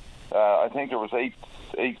by, I think there was eight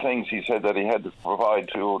things he said that he had to provide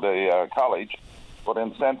to the college. But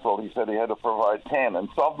in Central, he said he had to provide 10, and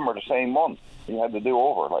some of them are the same ones. He had to do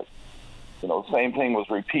over, same thing was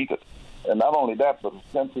repeated. And not only that, but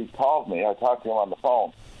since he called me, I talked to him on the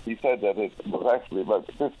phone, he said that it was actually about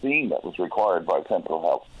 15 that was required by Central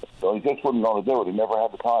Health. So he just wasn't going to do it. He never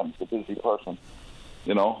had the time. He's a busy person,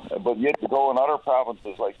 But yet to go in other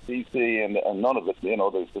provinces like BC and none of it,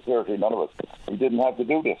 the territory, none of it. He didn't have to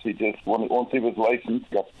do this. He just, once he was licensed,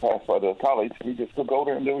 got passed by the college, he just could go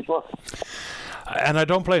there and do his work. And I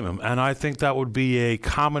don't blame him. And I think that would be a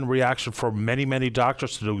common reaction for many, many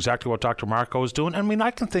doctors to do exactly what Dr. Marco is doing. I mean,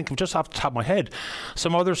 I can think of, just off the top of my head,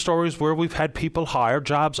 some other stories where we've had people hired,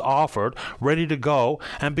 jobs offered, ready to go,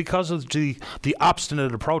 and because of the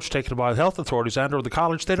obstinate approach taken by the health authorities and or the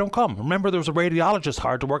college, they don't come. Remember, there was a radiologist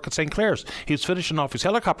hired to work at St. Clair's. He was finishing off his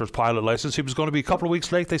helicopter's pilot license. He was going to be a couple of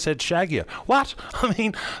weeks late. They said, shag you. What? I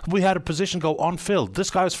mean, we had a position go unfilled. This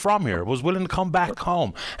guy's from here, was willing to come back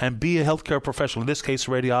home and be a healthcare professional, in this case,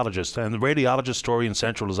 a radiologist. And the radiologist story in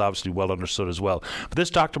Central is obviously well understood as well. But this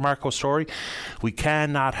Dr. Marco story, we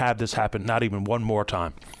cannot have this happen, not even one more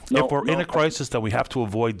time. If we're in a crisis, then we have to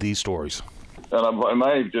avoid these stories. And I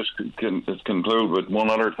might just conclude with one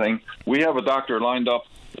other thing. We have a doctor lined up,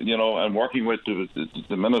 and working with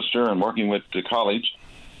the minister and working with the college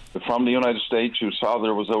from the United States, whose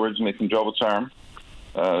father was originally from Jobbits Arm,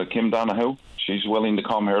 Kim Donahue. She's willing to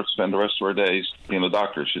come here to spend the rest of her days being a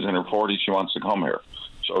doctor. She's in her 40s. She wants to come here.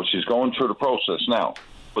 So she's going through the process now.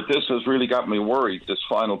 But this has really got me worried, this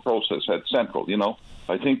final process at Central,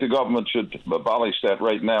 I think the government should abolish that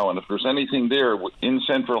right now. And if there's anything there in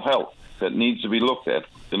Central Health that needs to be looked at,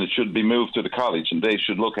 then it should be moved to the college, and they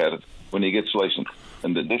should look at it when he gets licensed.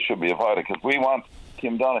 And this should be avoided, because we want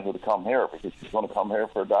Kim Donahue to come here, because she's going to come here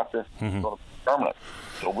for a doctor. Mm-hmm. permanent.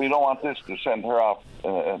 So we don't want this to send her off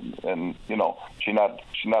and she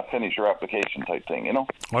not finish her application type thing,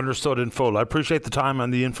 Understood in full. I appreciate the time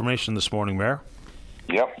and the information this morning, Mayor.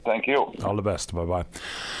 Yep, thank you. All the best. Bye-bye.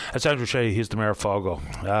 It's Andrew Shea. He's the Mayor of Fogo.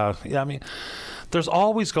 There's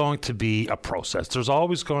always going to be a process. There's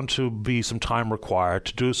always going to be some time required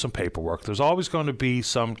to do some paperwork. There's always going to be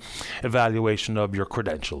some evaluation of your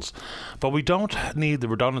credentials. But we don't need the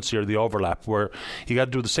redundancy or the overlap where you got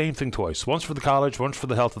to do the same thing twice. Once for the college, once for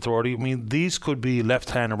the health authority. These could be left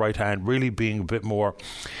hand and right hand really being a bit more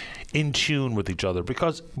in tune with each other,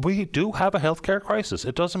 because we do have a healthcare crisis.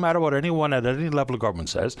 It doesn't matter what anyone at any level of government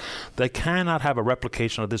says. They cannot have a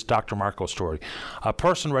replication of this Dr. Marco story. A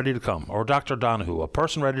person ready to come, or Dr. Donahue, a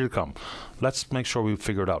person ready to come. Let's make sure we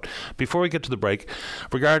figure it out. Before we get to the break,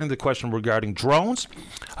 regarding the question regarding drones,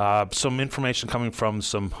 some information coming from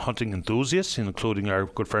some hunting enthusiasts, including our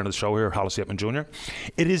good friend of the show here, Hollis Yetman Jr.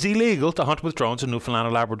 It is illegal to hunt with drones in Newfoundland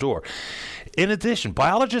and Labrador. In addition,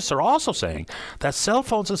 biologists are also saying that cell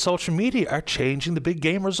phones and social media are changing the big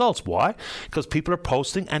game results. Why? Because people are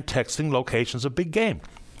posting and texting locations of big game.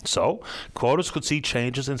 So, quotas could see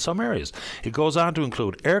changes in some areas. It goes on to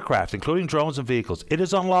include aircraft, including drones and vehicles. It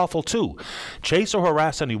is unlawful to chase or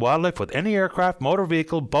harass any wildlife with any aircraft, motor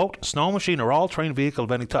vehicle, boat, snow machine, or all-terrain vehicle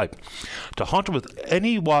of any type. To hunt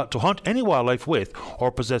any wildlife with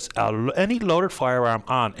or possess any loaded firearm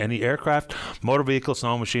on any aircraft, motor vehicle,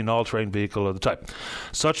 snow machine, all-terrain vehicle of the type.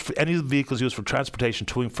 Such any vehicles used for transportation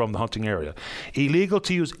to and from the hunting area. Illegal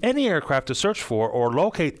to use any aircraft to search for or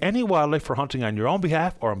locate any wildlife for hunting on your own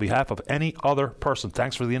behalf or on behalf of any other person.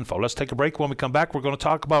 Thanks for the info. Let's take a break. When we come back, we're going to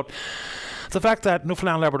talk about the fact that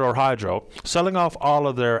Newfoundland Labrador Hydro selling off all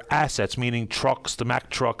of their assets, meaning trucks, the Mack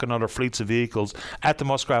truck and other fleets of vehicles at the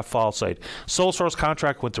Muskrat Falls site. Sole source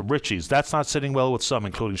contract went to Ritchie's. That's not sitting well with some,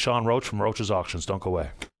 including Sean Roach from Roach's Auctions. Don't go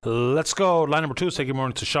away. Let's go. Line number 2. Say good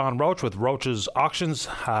morning to Sean Roach with Roach's Auctions.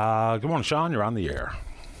 Good morning, Sean. You're on the air.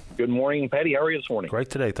 Good morning, Patty. How are you this morning? Great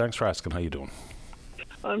today. Thanks for asking. How you doing?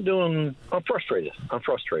 I'm frustrated.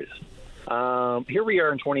 Here we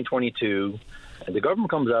are in 2022, and the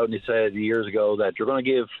government comes out and they said years ago that you're going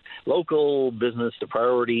to give local business the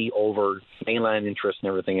priority over mainland interests and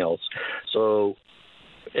everything else. So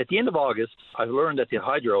at the end of August, I learned that the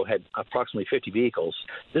Hydro had approximately 50 vehicles.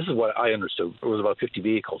 This is what I understood. It was about 50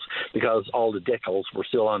 vehicles because all the decals were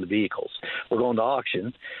still on the vehicles. We're going to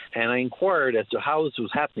auction, and I inquired as to how this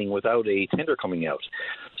was happening without a tender coming out.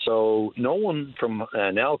 So no one from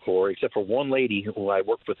Nalcor, except for one lady who I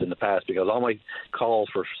worked with in the past, because all my calls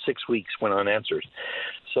for 6 weeks went unanswered.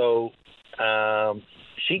 So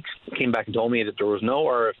she came back and told me that there was no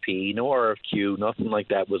RFP, no RFQ, nothing like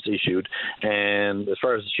that was issued. And as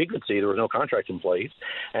far as she could see, there was no contract in place,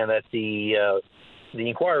 and that the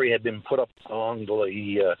inquiry had been put up along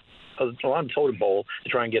the totem pole to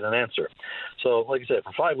try and get an answer. So, like I said,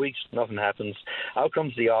 for 5 weeks, nothing happens. Out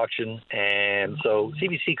comes the auction, and so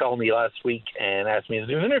CBC called me last week and asked me to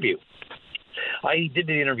do an interview. I did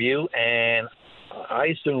the interview, and I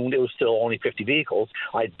assumed it was still only 50 vehicles.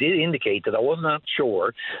 I did indicate that I was not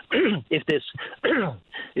sure if this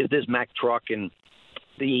Mack truck and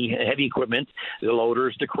the heavy equipment, the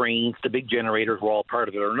loaders, the cranes, the big generators were all part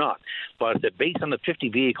of it or not. But that based on the 50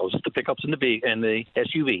 vehicles, the pickups and the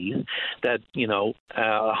SUVs, that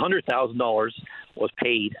 $100,000 was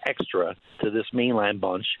paid extra to this mainland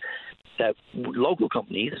bunch that local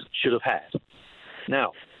companies should have had.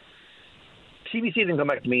 Now, CBC didn't come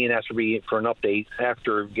back to me and ask for an update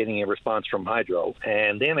after getting a response from Hydro.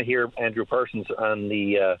 And then I hear Andrew Parsons on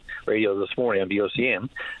the radio this morning on VOCM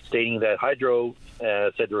stating that Hydro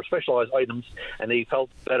said there were specialized items and they felt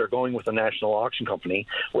better going with a national auction company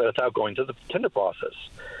without going to the tender process.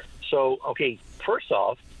 So, okay, first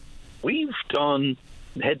off, we've done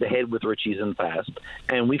head-to-head with Ritchie's in the past,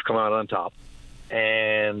 and we've come out on top.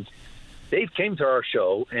 And they came to our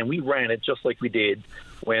show, and we ran it just like we did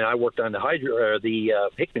when I worked on the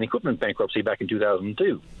Hickman Equipment bankruptcy back in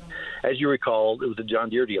 2002. As you recall, it was a John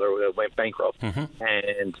Deere dealer that went bankrupt,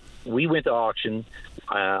 and we went to auction.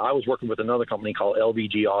 I was working with another company called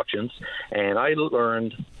LVG Auctions, and I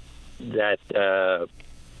learned that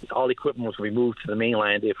all the equipment was going to be moved to the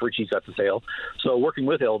mainland if Ritchie's got the sale. So working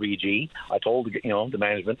with LVG, I told the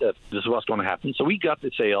management that this is what's going to happen. So we got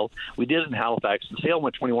the sale. We did it in Halifax. The sale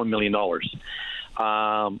went $21 million.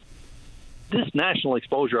 This national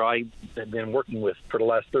exposure I have been working with for the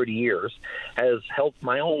last 30 years has helped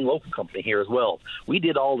my own local company here as well. We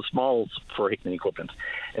did all the smalls for Hickman Equipment.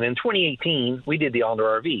 And in 2018, we did the Allender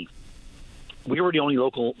RV. we were the only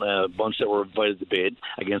local bunch that were invited to bid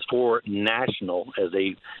against 4 national, as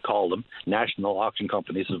they call them, national auction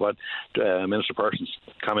companies, is what Minister Parsons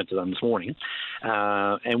commented on this morning.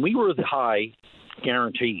 And we were the high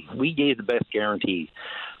guarantee. We gave the best guarantee.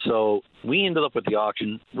 So we ended up with the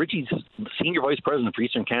auction. Richie's senior vice president for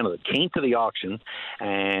Eastern Canada came to the auction,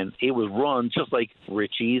 and it was run just like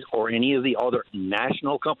Richie's or any of the other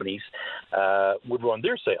national companies would run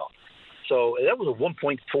their sale. So that was a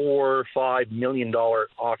 $1.45 million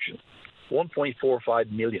auction.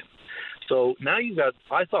 $1.45 million. So now you've got,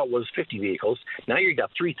 I thought it was 50 vehicles. Now you've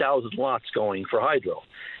got 3,000 lots going for hydro.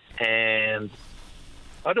 And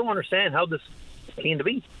I don't understand how this came to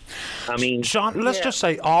be. I mean, Sean, let's just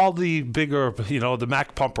say all the bigger, the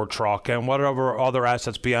Mack pumper truck and whatever other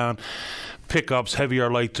assets beyond pickups, heavy or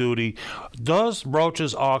light duty, does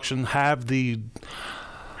Roche's auction have the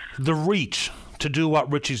reach to do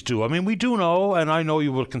what Richie's do? I mean, we do know, and I know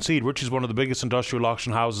you will concede, Richie's one of the biggest industrial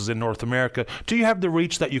auction houses in North America. Do you have the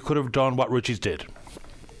reach that you could have done what Richie's did?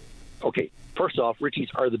 Okay, first off, Richie's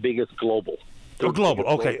are the biggest global. Global.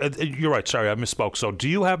 Okay, you're right. Sorry, I misspoke. So do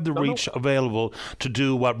you have the reach available to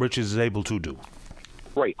do what Richie's is able to do?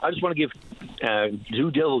 Right. I just want to give due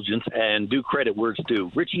diligence and due credit where it's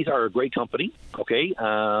due. Richie's are a great company, okay?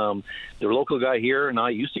 Their local guy here and I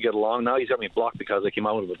used to get along. Now he's got me blocked because I came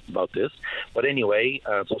out about this. But anyway,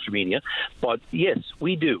 social media. But yes,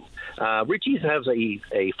 we do. Richie's has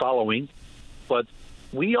a following, but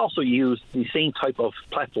we also use the same type of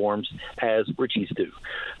platforms as Richie's do.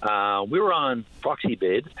 We were on Proxy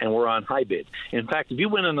Bid and we're on High Bid. In fact, if you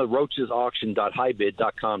went on the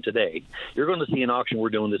rochesauction.highbid.com today, you're going to see an auction we're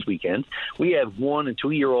doing this weekend. We have 1- and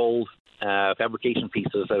 2-year-old fabrication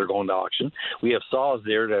pieces that are going to auction. We have saws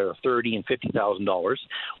there that are $30,000 and $50,000.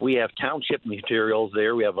 We have township materials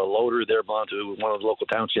there. We have a loader there belonging to one of the local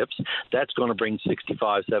townships. That's going to bring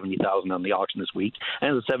 $65,000, $70,000 on the auction this week.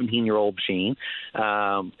 And it's a 17-year-old machine.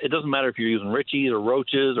 It doesn't matter if you're using Richie's or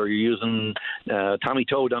Roche's or you're using Tommy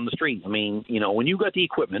Toe down the street. I mean, when you've got the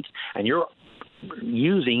equipment and you're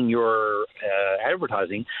using your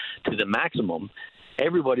advertising to the maximum,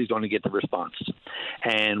 everybody's going to get the response.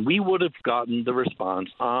 And we would have gotten the response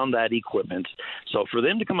on that equipment. So for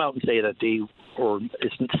them to come out and say that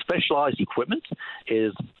it's specialized equipment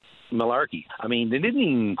is malarkey. I mean, they didn't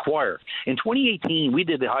even inquire. In 2018, we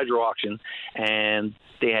did the hydro auction, and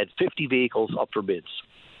they had 50 vehicles up for bids.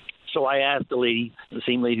 So I asked the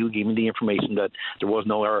same lady who gave me the information that there was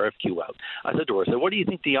no RFQ out. I said to her, what do you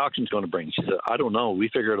think the auction's going to bring? She said, I don't know. We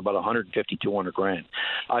figured about $150,000, $200,000.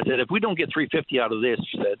 I said, if we don't get $350,000 out of this,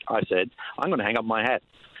 I said, I'm going to hang up my hat.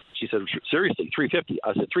 She said, seriously, $350,000?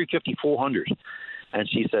 I said, $350,000, $400,000. And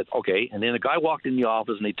she said, okay. And then a guy walked in the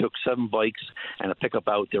office, and they took 7 bikes and a pickup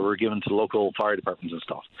out that were given to local fire departments and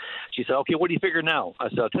stuff. She said, okay, what do you figure now? I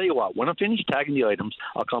said, I'll tell you what. When I'm finished tagging the items,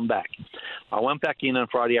 I'll come back. I went back in on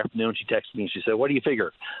Friday afternoon. She texted me, and she said, what do you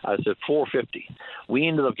figure? I said, $450,000. We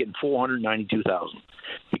ended up getting $492,000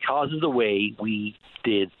 because of the way we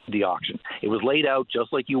did the auction. It was laid out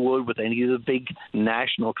just like you would with any of the big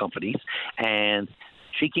national companies. And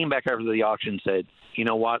she came back after the auction and said, you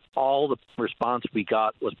know what? All the response we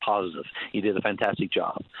got was positive. You did a fantastic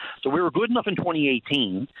job. So we were good enough in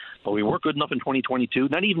 2018, but we weren't good enough in 2022,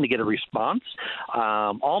 not even to get a response.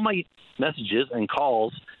 All my messages and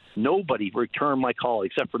calls, nobody returned my call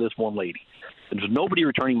except for this one lady. There's nobody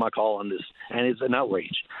returning my call on this, and it's an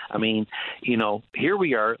outrage. I mean, here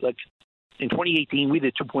we are. Like in 2018, we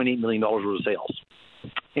did $2.8 million worth of sales.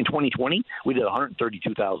 In 2020, we did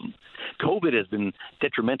 $132,000. COVID has been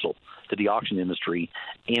detrimental to the auction industry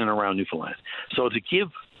in and around Newfoundland. So to give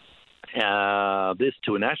this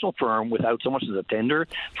to a national firm without so much as a tender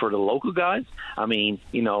for the local guys, I mean,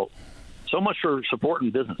 so much for supporting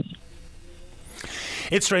business.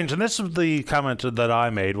 It's strange, and this is the comment that I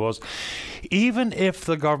made, was even if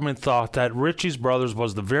the government thought that Ritchie's Brothers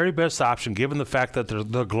was the very best option, given the fact that they're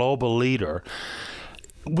the global leader,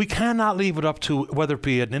 we cannot leave it up to whether it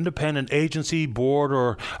be an independent agency, board,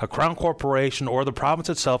 or a crown corporation, or the province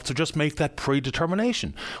itself to just make that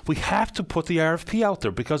predetermination. We have to put the RFP out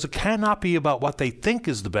there because it cannot be about what they think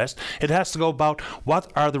is the best. It has to go about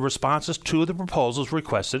what are the responses to the proposals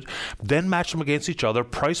requested, then match them against each other,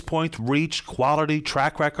 price point, reach, quality,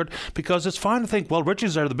 track record, because it's fine to think, well,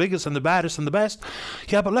 Ritchie's are the biggest and the baddest and the best.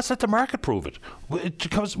 Yeah, but let's let the market prove it.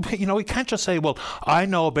 Because, we can't just say, well, I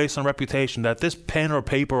know based on reputation that this pen or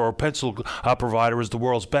paper or pencil provider is the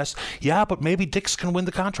world's best. Yeah, but maybe Dick's can win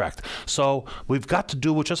the contract. So we've got to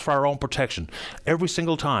do it just for our own protection. Every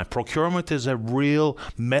single time. Procurement is a real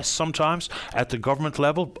mess sometimes at the government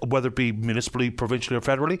level, whether it be municipally, provincially or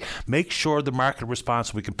federally. Make sure the market responds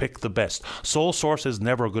so we can pick the best. Sole source is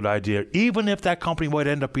never a good idea, even if that company might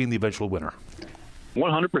end up being the eventual winner.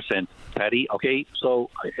 100%, Patty. Okay, so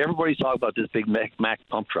everybody's talking about this big Mack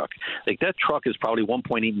pump truck. Like, that truck is probably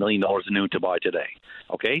 $1.8 million new to buy today.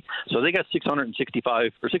 Okay, so they got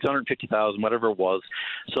 665 or 650,000, whatever it was.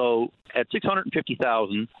 So at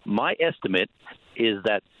 650,000, my estimate is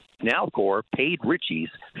that Nalcor paid Ritchie's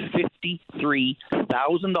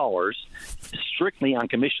 $53,000 strictly on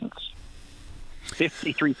commissions.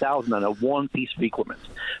 $53,000 on a one piece of equipment.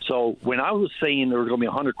 So when I was saying there was going to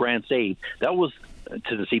be $100,000 saved, that was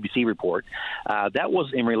to the CBC report. That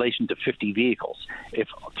was in relation to 50 vehicles. If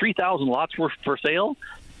 3,000 lots were for sale,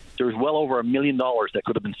 there was well over $1 million that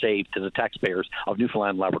could have been saved to the taxpayers of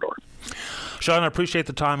Newfoundland and Labrador. Sean, I appreciate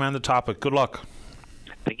the time and the topic. Good luck.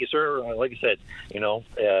 Thank you, sir. Like I said,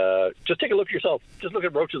 just take a look yourself. Just look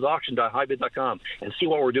at roachesauction.highbid.com and see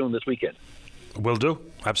what we're doing this weekend. Will do.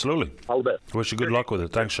 Absolutely. All the best. Wish you good luck with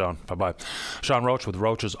it. Thanks, Sean. Bye-bye. Sean Roach with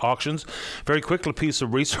Roach's Auctions. Very quick little piece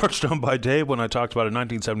of research done by Dave when I talked about in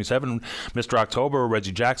 1977, Mr. October,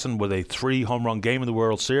 Reggie Jackson with a 3-home run game in the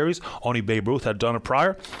World Series. Only Babe Ruth had done it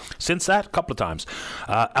prior. Since that, a couple of times.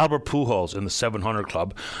 Albert Pujols in the 700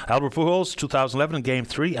 Club. Albert Pujols, 2011 in Game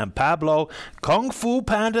 3, and Pablo Kung Fu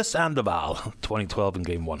Panda Sandoval, 2012 in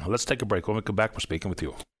Game 1. Let's take a break. When we come back, we're speaking with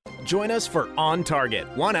you. Join us for On Target,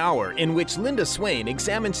 1 hour in which Linda Swain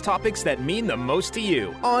examines topics that mean the most to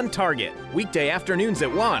you. On Target, weekday afternoons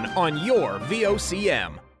at 1 on your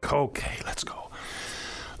VOCM. Okay, let's go.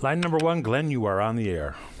 Line number 1, Glenn, you are on the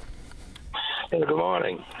air. Hey, good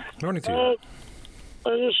morning. Morning to you.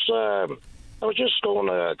 I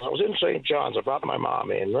was in St. John's. I brought my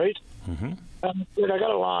mom in, right? Mm-hmm. I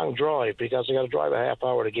got a long drive because I got to drive a half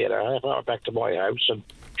hour to get her, a half hour back to my house, and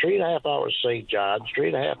 3.5 hours St. John's,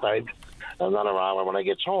 3.5 hours, another hour when I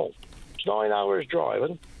get home. It's 9 hours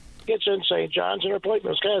driving. Gets in St. John's and her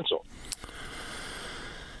appointment's cancelled.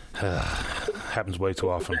 Happens way too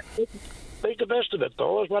often. Make the best of it,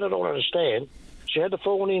 though. Is what I don't understand. She had to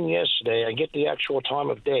phone in yesterday and get the actual time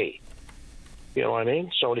of day. You know what I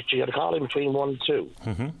mean? So she had to call in between 1 and 2.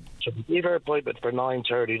 Mm-hmm. So we gave her appointment for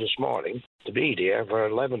 9:30 this morning to be there for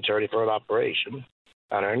 11:30 for an operation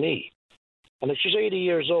on her knee. And she's 80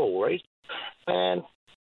 years old, right? And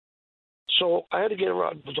so I had to get her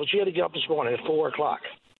up. So she had to get up this morning at 4 o'clock.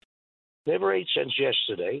 Never ate since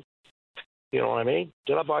yesterday. You know what I mean?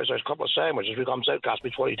 Then I buy her a couple of sandwiches. It comes out, cost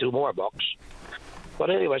me $22 more bucks.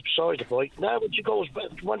 But anyway, besides the point, now when she goes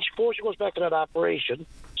back, before she goes back to that operation,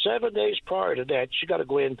 7 days prior to that, she got to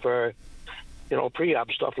go in for,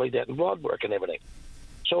 pre-op stuff like that and blood work and everything.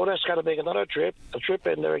 So that's got to make another trip, a trip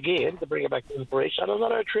in there again to bring her back to the operation, and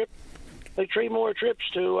another trip, like 3 more trips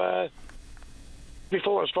to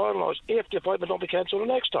before it's finalized if the appointment don't be cancelled the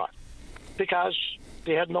next time because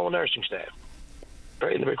they had no nursing staff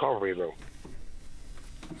in the recovery room.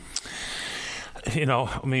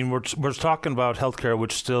 We're talking about healthcare,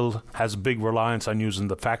 which still has a big reliance on using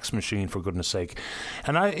the fax machine, for goodness sake.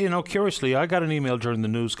 And curiously, I got an email during the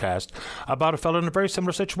newscast about a fellow in a very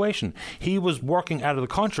similar situation. He was working out of the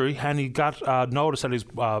country, and he got notice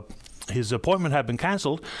that his appointment had been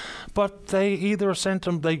cancelled, but they either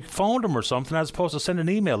they phoned him or something as opposed to send an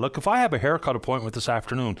email. Look, if I have a haircut appointment this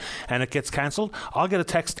afternoon and it gets cancelled, I'll get a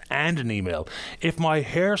text and an email. If my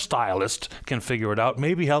hairstylist can figure it out,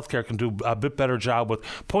 maybe healthcare can do a bit better job with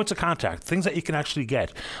points of contact, things that you can actually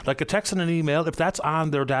get. Like a text and an email, if that's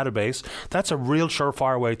on their database, that's a real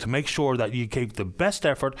surefire way to make sure that you give the best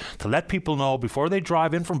effort to let people know before they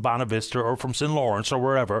drive in from Bonavista or from St. Lawrence or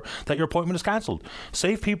wherever that your appointment is cancelled.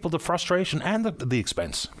 Save people the frustration and the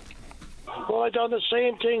expense. Well, I done the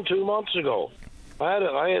same thing 2 months ago. I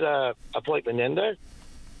had a appointment in there,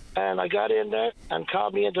 and I got in there and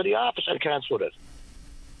called me into the office and cancelled it.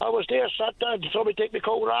 I was there, sat down, told me to take my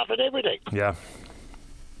coat off and everything. Yeah.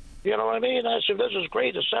 You know what I mean? I said, this is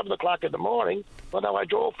great. It's 7 o'clock in the morning, but now I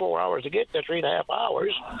drove 4 hours to get there, 3.5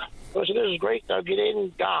 hours. I said, this is great. I'll get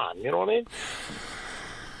in, gone. You know what I mean?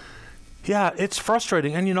 Yeah, it's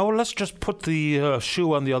frustrating. And, let's just put the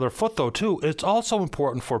shoe on the other foot, though, too. It's also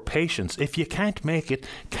important for patients. If you can't make it,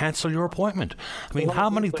 cancel your appointment. I mean,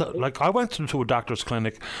 how many... I went to a doctor's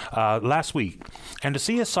clinic last week, and to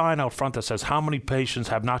see a sign out front that says how many patients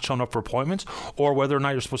have not shown up for appointments, or whether or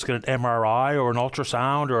not you're supposed to get an MRI or an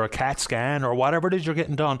ultrasound or a CAT scan or whatever it is you're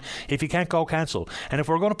getting done, if you can't go, cancel. And if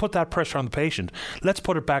we're going to put that pressure on the patient, let's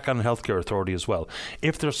put it back on the healthcare authority as well.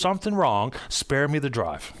 If there's something wrong, spare me the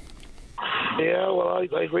drive. Yeah, well,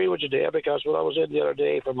 I agree with you there, because when I was in the other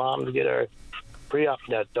day for Mom to get her pre-op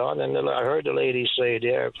net done, and then I heard the lady say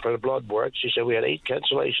there for the blood work, she said we had 8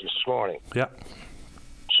 cancellations this morning. Yeah.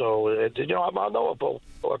 So, I know it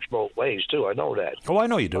works both ways, too. I know that. Oh, I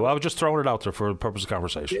know you do. I was just throwing it out there for the purpose of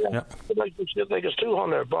conversation. Yeah. Like it's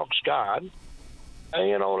 $200 gone,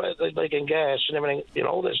 and, like in gas and everything,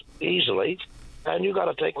 this easily, and you got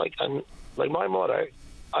to take, like my mother,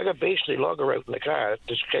 I got basically lug her out in the car.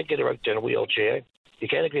 Just can't get her out in a wheelchair. You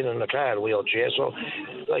can't get her in the car in a wheelchair. So,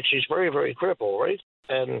 she's very, very crippled, right?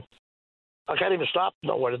 And I can't even stop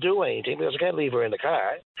nowhere to do anything because I can't leave her in the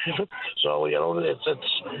car. So, it's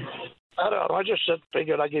I don't know. I just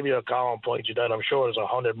figured I'd give you a call and point you down. I'm sure there's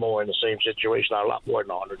 100 more in the same situation, a lot more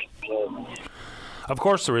than 100. So. Of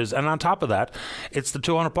course there is. And on top of that, it's the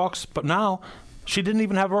 $200. But now... she didn't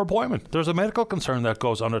even have her appointment. There's a medical concern that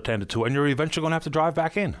goes unattended to, and you're eventually going to have to drive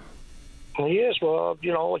back in. Yes, well,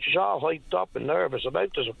 she's all hyped up and nervous about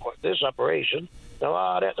this operation.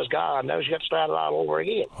 Now, that is gone. Now she got to start it all over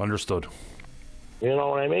again. Understood. You know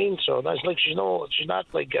what I mean? So that's like she's not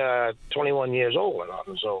like 21 years old or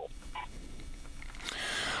nothing. So.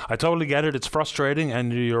 I totally get it. It's frustrating,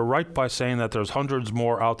 and you're right by saying that there's hundreds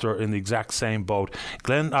more out there in the exact same boat.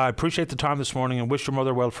 Glenn, I appreciate the time this morning and wish your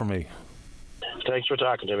mother well for me. Thanks for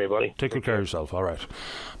talking to me, buddy. Take good care of yourself. All right.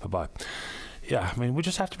 Bye-bye. Yeah, I mean, we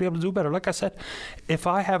just have to be able to do better. Like I said, if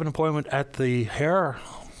I have an appointment at the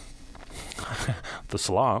the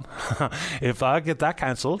salon, if I get that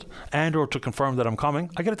cancelled and or to confirm that I'm coming,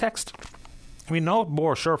 I get a text. I mean, no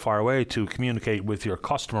more surefire way to communicate with your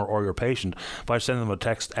customer or your patient by sending them a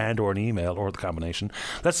text and or an email or the combination.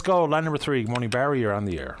 Let's go. Line number 3. Good morning, Barry. You're on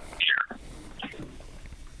the air.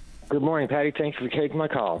 Good morning, Patty. Thanks for taking my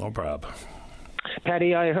call. No problem.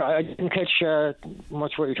 Patty, I didn't catch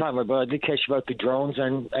much what you're talking about, but I did catch about the drones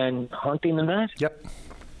and hunting and that. Yep.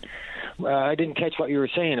 I didn't catch what you were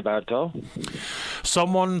saying about it, though.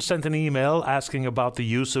 Someone sent an email asking about the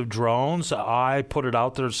use of drones. I put it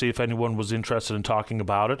out there to see if anyone was interested in talking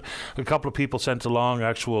about it. A couple of people sent along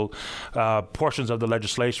actual portions of the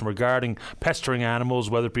legislation regarding pestering animals,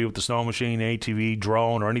 whether it be with the snow machine, ATV,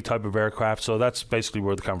 drone, or any type of aircraft. So that's basically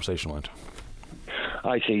where the conversation went.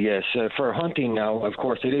 I see, yes. For hunting now, of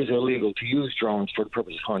course, it is illegal to use drones for the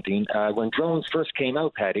purpose of hunting. When drones first came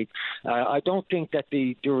out, Patty, I don't think that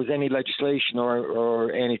there was any legislation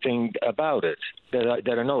or anything about it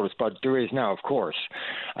that I noticed, but there is now, of course.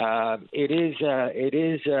 It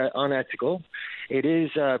is unethical. It is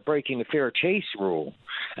breaking the fair chase rule,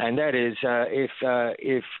 and that is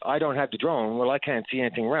if I don't have the drone, well, I can't see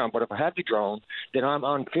anything around. But if I have the drone, then I'm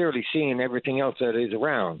unfairly seeing everything else that is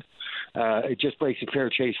around. It just breaks the fair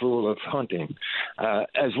chase rule of hunting,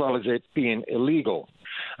 as well as it being illegal.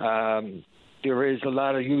 There is a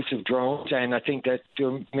lot of use of drones, and I think that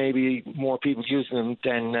there may be more people using them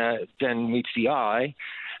than meets the eye.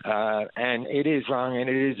 And it is wrong and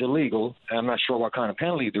it is illegal. I'm not sure what kind of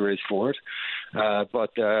penalty there is for it,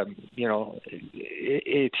 but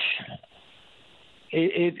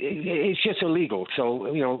it's just illegal. So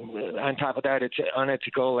on top of that, it's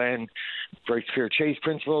unethical and breaks fair chase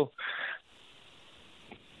principle.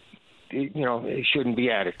 It shouldn't be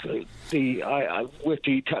added.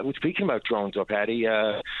 Speaking about drones, Patty,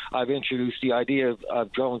 I've introduced the idea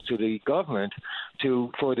of drones to the government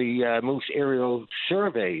for the moose aerial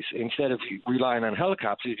surveys. Instead of relying on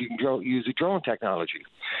helicopters, you can use the drone technology.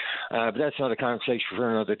 But that's not a conversation for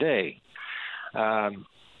another day.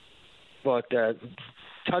 But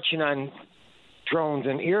touching on drones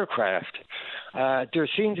and aircraft, there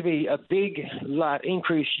seems to be a lot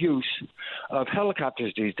increased use of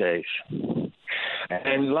helicopters these days.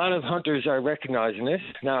 And a lot of hunters are recognizing this.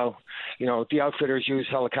 Now, the outfitters use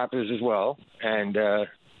helicopters as well. And,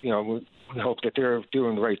 we hope that they're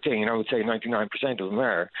doing the right thing. And I would say 99% of them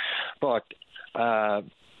are. But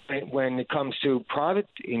when it comes to private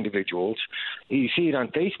individuals, you see it on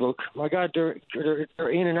Facebook. My God, they're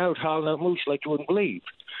in and out, hauling out moose like you wouldn't believe.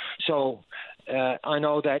 So I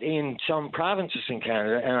know that in some provinces in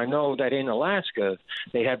Canada, and I know that in Alaska,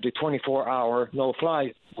 they have the 24-hour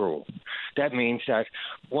no-fly rule. That means that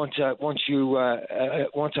once a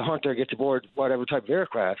hunter gets aboard whatever type of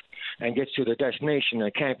aircraft and gets to their destination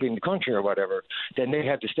and can't be in the country or whatever, then they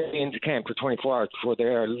have to stay in the camp for 24 hours before they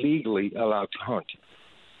are legally allowed to hunt.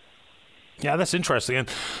 Yeah, that's interesting. And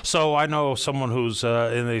so I know someone who's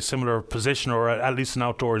in a similar position, or at least an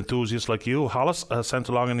outdoor enthusiast like you. Hollis sent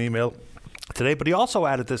along an email today, but he also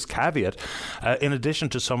added this caveat, in addition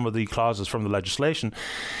to some of the clauses from the legislation,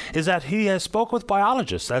 is that he has spoke with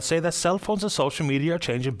biologists that say that cell phones and social media are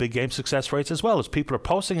changing big game success rates as well, as people are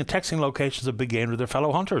posting and texting locations of big game to their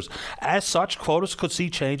fellow hunters. As such, quotas could see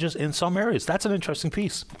changes in some areas. That's an interesting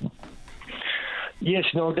piece. Yes,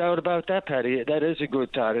 no doubt about that, Paddy. That is a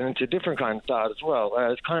good thought, and it's a different kind of thought as well.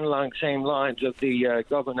 It's kind of along the same lines of the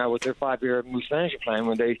government now with their 5-year moose management plan.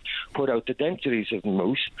 When they put out the densities of the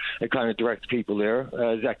moose, it kind of directs people there.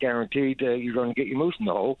 Is that guaranteed you're going to get your moose?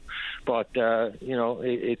 No, but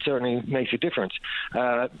it certainly makes a difference.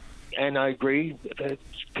 And I agree.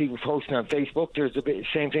 People posting on Facebook, there's a bit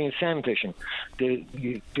same thing as salmon fishing.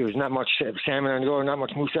 There's not much salmon on the go, not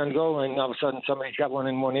much moose on the go, and all of a sudden somebody's got one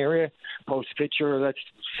in one area, posts a picture that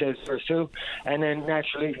says first two, and then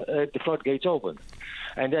naturally the floodgates open.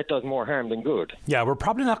 And that does more harm than good. Yeah, we're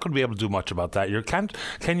probably not going to be able to do much about that.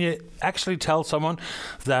 Can you actually tell someone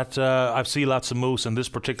that I've seen lots of moose in this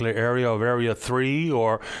particular area of Area 3,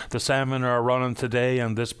 or the salmon are running today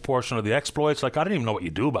and this portion of the exploits? Like, I don't even know what you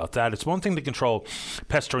do about that. It's one thing to control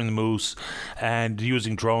pestering the moose and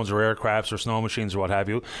using drones or aircrafts or snow machines or what have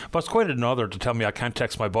you, but it's quite another to tell me I can't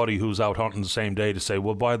text my buddy who's out hunting the same day to say,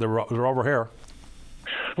 well, boy, they're over here.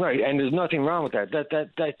 Right, and there's nothing wrong with that.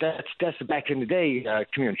 That's the back in the day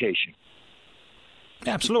communication.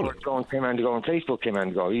 Absolutely. Came on to go on Facebook, came on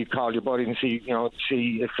to go. You call your buddy and see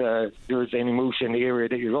if there's any moose in the area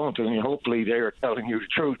that you're going to, and hopefully they're telling you the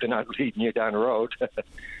truth and not leading you down the road.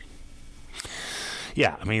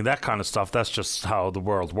 Yeah, I mean, that kind of stuff, that's just how the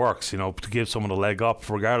world works, to give someone a leg up,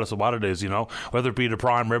 regardless of what it is, whether it be the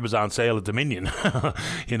prime rib is on sale at Dominion.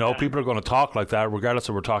 People are going to talk like that, regardless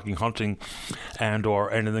if we're talking hunting and or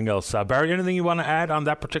anything else. Barry, anything you want to add on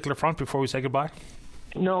that particular front before we say goodbye?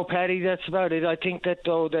 No, Paddy, that's about it. I think that,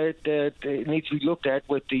 though, that it needs to be looked at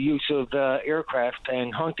with the use of aircraft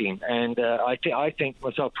and hunting. And I think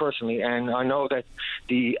myself personally, and I know that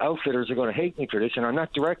the outfitters are going to hate me for this, and I'm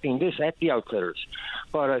not directing this at the outfitters,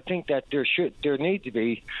 but I think that there needs to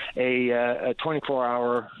be a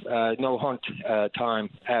 24-hour no-hunt time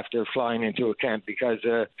after flying into a camp, because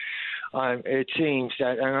it seems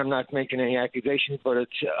that, and I'm not making any accusations, but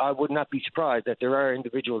I would not be surprised that there are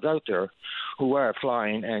individuals out there who are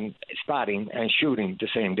flying and spotting and shooting the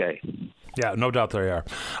same day. Yeah, no doubt they are.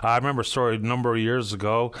 I remember a story a number of years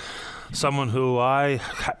ago. Someone who I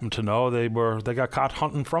happen to know, they got caught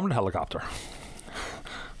hunting from the helicopter.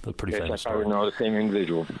 That's pretty famous story. I know the same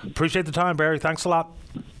individual. Appreciate the time, Barry. Thanks a lot.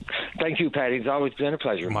 Thank you, Paddy. It's always been a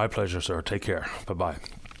pleasure. My pleasure, sir. Take care. Bye-bye.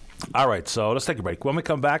 All right, so let's take a break. When we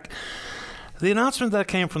come back, the announcement that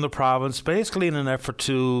came from the province, basically in an effort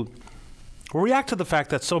to react to the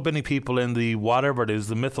fact that so many people in the whatever it is,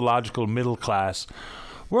 the mythological middle class,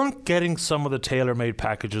 weren't getting some of the tailor-made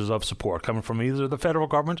packages of support coming from either the federal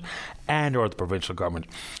government and or the provincial government.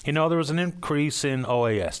 There was an increase in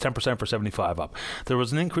OAS, 10% for 75 up. There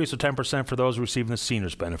was an increase of 10% for those receiving the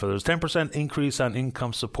seniors benefit. There was 10% increase on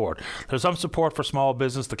income support. There's some support for small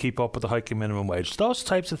business to keep up with the hiking minimum wage. Those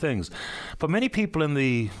types of things. But many people in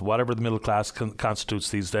the whatever the middle class constitutes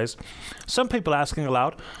these days, some people asking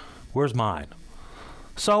aloud, where's mine?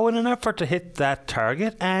 So in an effort to hit that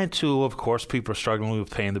target, and to, of course, people are struggling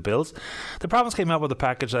with paying the bills, the province came out with a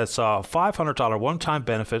package that saw a $500 one-time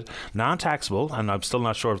benefit, non-taxable, and I'm still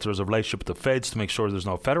not sure if there's a relationship with the feds to make sure there's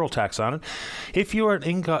no federal tax on it. If you're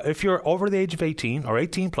over the age of 18 or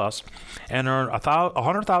 18 plus and earn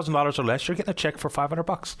 $100,000 or less, you're getting a check for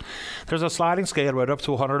 $500. There's a sliding scale right up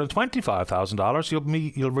to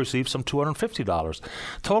 $125,000. You'll receive some $250.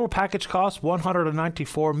 Total package cost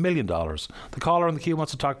 $194 million. The caller on the queue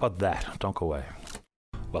wants to talk about that. Don't go away.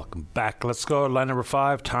 Welcome back. Let's go to line number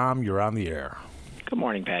 5. Tom, you're on the air. Good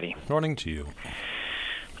morning, Patty. Morning to you.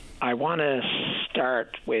 I want to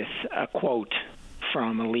start with a quote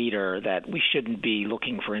from a leader that we shouldn't be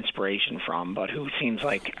looking for inspiration from, but who seems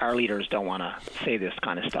like our leaders don't want to say this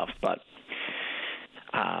kind of stuff. But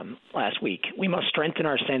last week, we must strengthen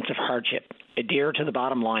our sense of hardship, adhere to the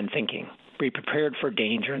bottom line thinking, be prepared for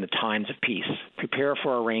danger in the times of peace, prepare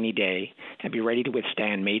for a rainy day, and be ready to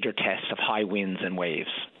withstand major tests of high winds and waves.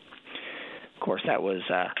 Of course, that was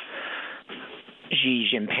Xi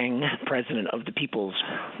Jinping, president of the People's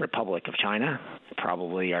Republic of China,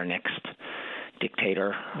 probably our next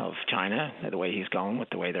dictator of China, the way he's going, with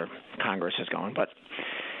the way their Congress is going. But,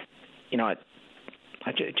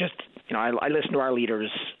 I listen to our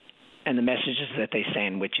leaders and the messages that they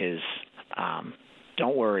send, which is,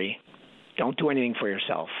 don't worry, don't do anything for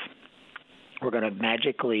yourself. We're going to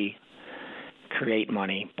magically create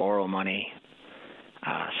money, borrow money,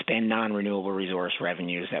 spend non-renewable resource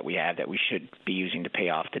revenues that we have that we should be using to pay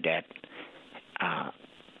off the debt,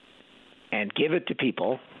 and give it to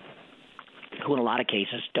people who in a lot of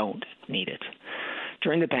cases don't need it.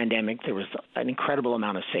 During the pandemic, there was an incredible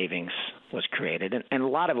amount of savings was created, and a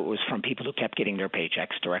lot of it was from people who kept getting their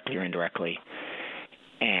paychecks directly or indirectly,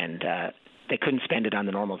 and they couldn't spend it on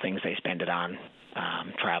the normal things they spend it on,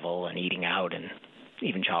 travel and eating out and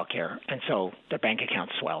even childcare, and so their bank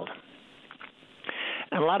accounts swelled.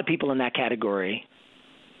 And a lot of people in that category,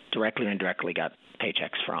 directly or indirectly, got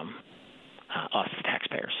paychecks from us, the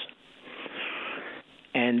taxpayers.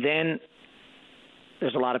 And then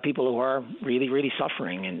there's a lot of people who are really, really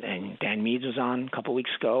suffering. And Dan Meads was on a couple weeks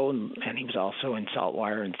ago, and he was also in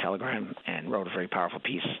Saltwire and Telegram and wrote a very powerful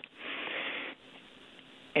piece.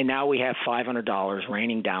 And now we have $500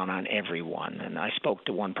 raining down on everyone. And I spoke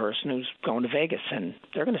to one person who's going to Vegas, and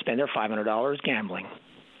they're going to spend their $500 gambling.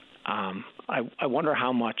 I wonder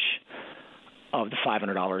how much of the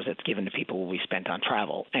 $500 that's given to people will be spent on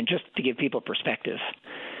travel. And just to give people perspective,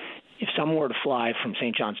 if someone were to fly from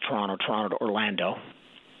St. John's, Toronto to Orlando,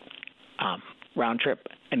 round-trip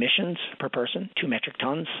emissions per person, 2 metric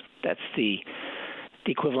tons, that's the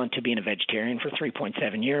equivalent to being a vegetarian for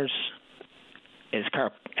 3.7 years,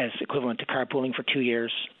 as equivalent to carpooling for 2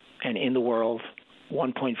 years. And in the world,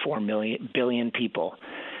 1.4 billion people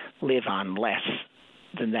live on less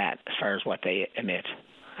than that as far as what they emit.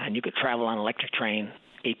 And you could travel on an electric train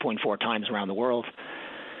 8.4 times around the world,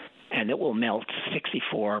 and it will melt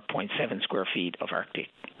 64.7 square feet of Arctic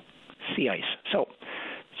sea ice.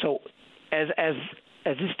 So as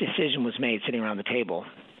this decision was made sitting around the table,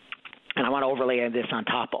 and I want to overlay this on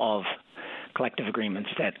top of collective agreements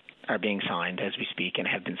that are being signed as we speak and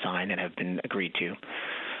have been signed and have been agreed to,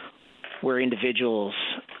 where individuals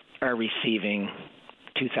are receiving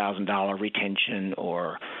 $2,000 retention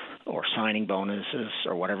or signing bonuses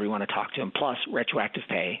or whatever you want to talk to them, plus retroactive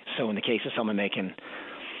pay. So in the case of someone making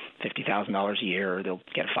 $50,000 a year, they'll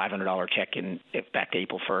get a $500 check back to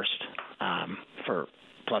April 1st.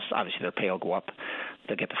 Plus obviously their pay will go up.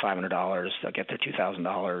 They'll get the $500. They'll get their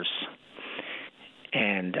 $2,000.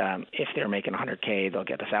 And if they're making $100K, they'll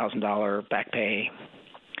get $1,000 back pay.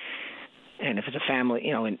 And if it's a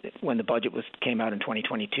family, when the budget came out in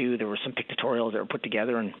 2022, there were some pictorials that were put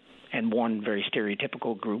together, and one very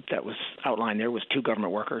stereotypical group that was outlined there was 2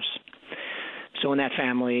 government workers. So in that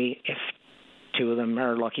family, if 2 of them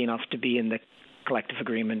are lucky enough to be in the collective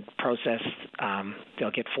agreement process, they'll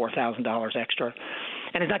get $4,000 extra.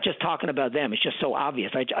 And it's not just talking about them. It's just so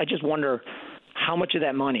obvious. I just wonder how much of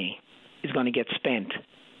that money is going to get spent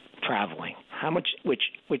traveling, how much, which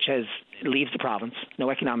leaves the province, no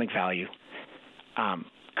economic value,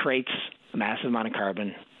 creates a massive amount of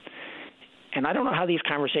carbon. And I don't know how these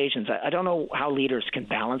conversations, I don't know how leaders can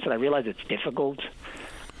balance it. I realize it's difficult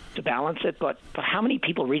to balance it, but how many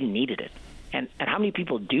people really needed it? And how many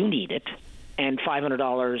people do need it? And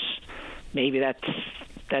 $500, maybe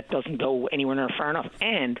that doesn't go anywhere near far enough.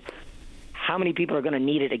 And how many people are going to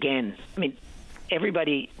need it again? I mean,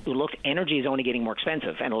 everybody who looks, energy is only getting more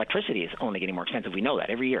expensive, and electricity is only getting more expensive. We know that.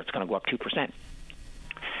 Every year it's going to go up 2%.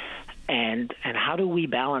 And how do we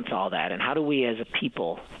balance all that? And how do we as a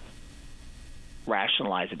people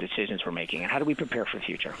rationalize the decisions we're making? And how do we prepare for the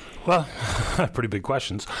future? Well, pretty big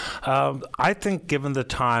questions. I think given the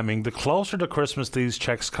timing, the closer to Christmas these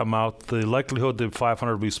checks come out, the likelihood that $500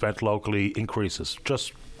 will be spent locally increases,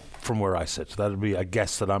 just from where I sit. That would be a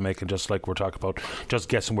guess that I'm making, just like we're talking about, just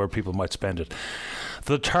guessing where people might spend it.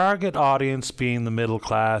 The target audience being the middle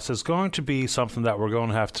class is going to be something that we're going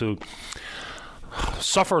to have to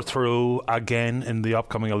suffer through again in the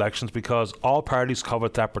upcoming elections, because all parties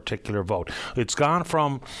covered that particular vote. It's gone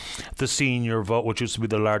from the senior vote, which used to be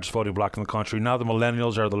the largest voting bloc in the country. Now the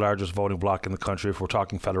millennials are the largest voting bloc in the country if we're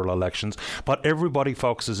talking federal elections. But everybody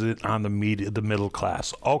focuses it on the middle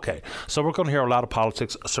class. Okay, so we're going to hear a lot of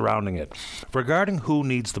politics surrounding it. Regarding who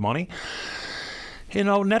needs the money,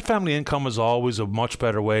 net family income is always a much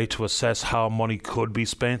better way to assess how money could be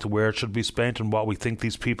spent, where it should be spent, and what we think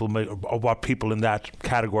these people may, or what people in that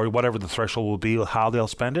category, whatever the threshold will be, how they'll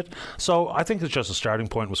spend it. So I think it's just a starting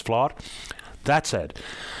point was flawed. That said,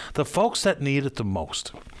 the folks that need it the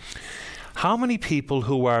most, how many people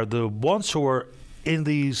who are the ones who are in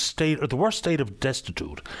the state, or the worst state of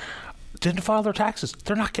destitute, didn't file their taxes.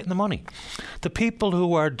 They're not getting the money. The people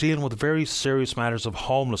who are dealing with very serious matters of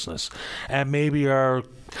homelessness and maybe are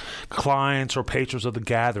clients or patrons of the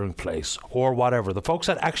gathering place or whatever, the folks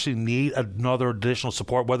that actually need another additional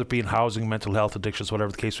support, whether it be in housing, mental health, addictions,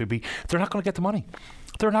 whatever the case may be, they're not going to get the money.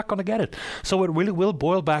 They're not going to get it. So it really will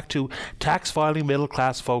boil back to tax filing middle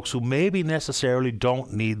class folks who maybe necessarily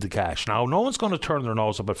don't need the cash. Now, no one's going to turn their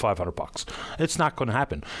nose up at $500. It's not going to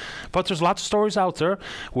happen. But there's lots of stories out there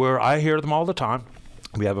where I hear them all the time.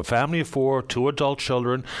 We have a family of 4, 2 adult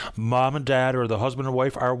children. Mom and dad or the husband and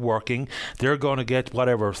wife are working. They're going to get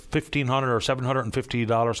whatever, $1,500 or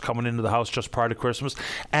 $750 coming into the house just prior to Christmas.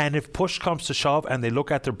 And if push comes to shove and they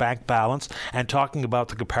look at their bank balance and talking about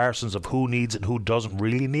the comparisons of who needs it and who doesn't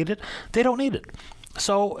really need it, they don't need it.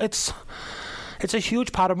 So it's a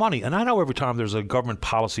huge pot of money. And I know every time there's a government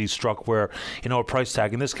policy struck where, a price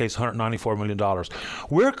tag, in this case, $194 million,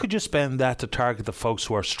 where could you spend that to target the folks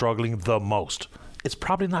who are struggling the most? It's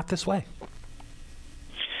probably not this way.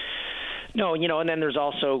 No, and then there's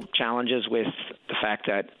also challenges with the fact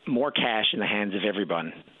that more cash in the hands of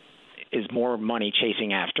everyone is more money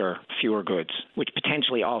chasing after fewer goods, which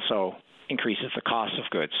potentially also increases the cost of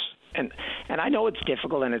goods. And I know it's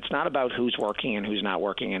difficult, and it's not about who's working and who's not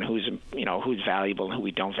working and who's valuable and who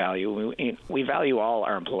we don't value. We value all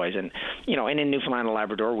our employees, and in Newfoundland and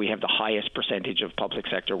Labrador we have the highest percentage of public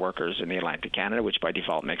sector workers in the Atlantic Canada, which by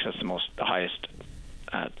default makes us the highest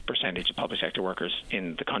percentage of public sector workers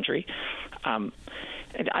in the country. And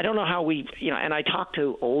I don't know how we, and I talk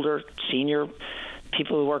to older, senior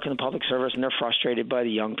people who work in the public service, and they're frustrated by the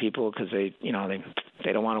young people because they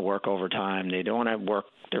don't want to work overtime. They don't want to work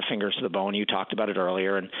their fingers to the bone. You talked about it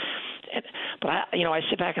earlier, but I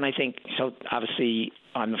sit back and I think, so obviously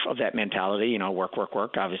I'm of that mentality, work,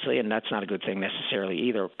 obviously, and that's not a good thing necessarily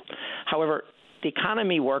either. However, the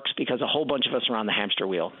economy works because a whole bunch of us are on the hamster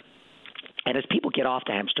wheel. And as people get off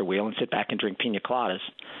the hamster wheel and sit back and drink pina coladas,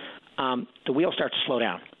 the wheel starts to slow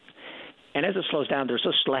down. And as it slows down, there's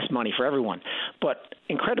just less money for everyone. But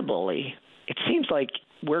incredibly, it seems like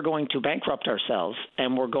we're going to bankrupt ourselves,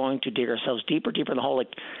 and we're going to dig ourselves deeper in the hole,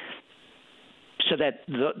 so that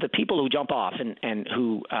the people who jump off and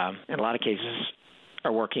who, in a lot of cases,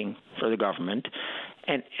 are working for the government.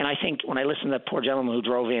 And I think when I listen to that poor gentleman who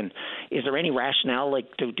drove in, is there any rationale?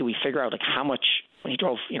 Do we figure out how much? When he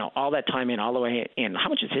drove, all that time in, all the way in, how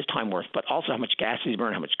much is his time worth? But also, how much gas did he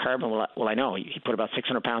burn? How much carbon? Well, I know he put about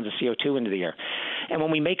 600 pounds of CO2 into the air. And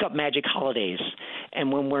when we make up magic holidays,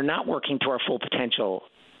 and when we're not working to our full potential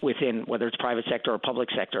within, whether it's private sector or public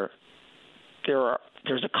sector,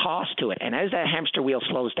 there's a cost to it. And as that hamster wheel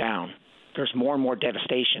slows down, there's more and more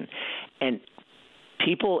devastation. And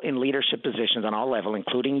people in leadership positions on all levels,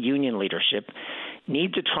 including union leadership,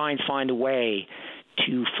 need to try and find a way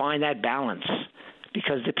to find that balance,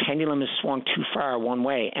 because the pendulum has swung too far one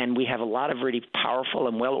way, and we have a lot of really powerful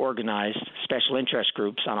and well-organized special interest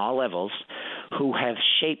groups on all levels who have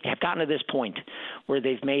gotten to this point where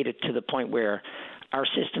they've made it to the point where our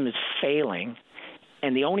system is failing,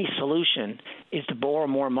 and the only solution is to borrow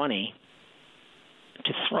more money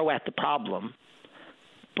to throw at the problem.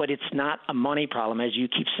 But it's not a money problem, as you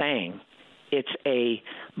keep saying. It's a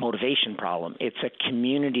motivation problem. It's a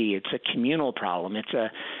community. It's a communal problem. It's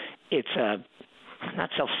a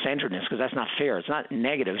not self-centeredness, because that's not fair. It's not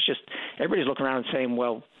negative. It's just everybody's looking around and saying,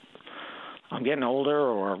 well, I'm getting older,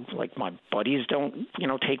 or like my buddies don't,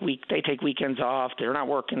 they take weekends off. They're not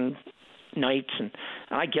working nights, and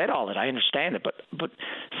I get all that. I understand it, but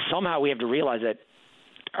somehow we have to realize that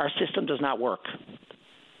our system does not work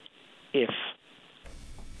if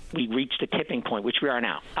we reach the tipping point, which we are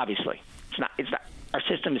now. Obviously, it's not. Our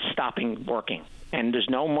system is stopping working, and there's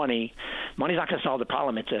no money. Money's not going to solve the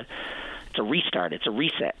problem. It's a restart. It's a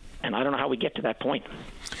reset, and I don't know how we get to that point.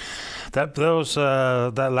 That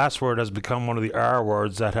last word has become one of the R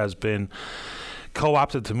words that has been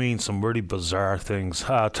co-opted to mean some really bizarre things.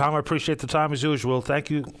 Tom, I appreciate the time as usual. Thank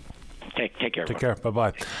you. Take care. Take care.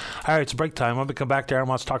 Bye-bye. All right, it's break time. When we come back, Darren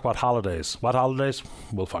wants to talk about holidays. What holidays?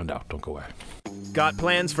 We'll find out. Don't go away. Got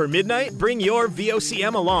plans for midnight? Bring your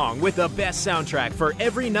VOCM along with the best soundtrack for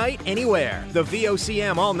every night, anywhere. The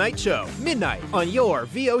VOCM All Night Show, midnight on your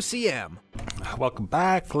VOCM. Welcome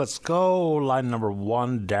back. Let's go. Line number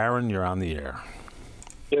 1, Darren, you're on the air.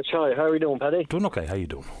 Yes, hi. How are you doing, Paddy? Doing okay. How you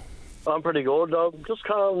doing? I'm pretty good. I'm just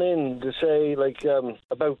calling in to say,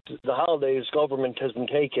 about the holidays government has been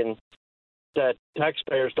taking that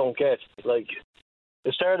taxpayers don't get.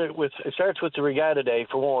 It starts with the Regatta Day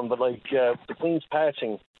for one, but the Queen's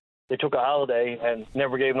passing, they took a holiday and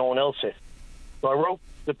never gave no one else it. So I wrote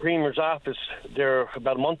the Premier's office there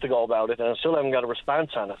about a month ago about it, and I still haven't got a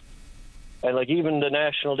response on it. And like even the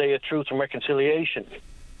National Day of Truth and Reconciliation,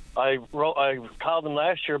 I called them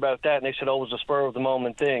last year about that, and they said, oh, it was a spur of the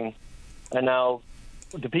moment thing. And now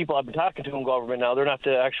the people I've been talking to in government now, they're not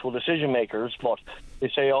the actual decision makers, but they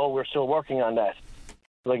say, oh, we're still working on that.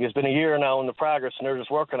 Like it's been a year now in the progress, and they're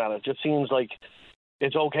just working on it. It just seems like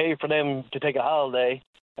it's okay for them to take a holiday,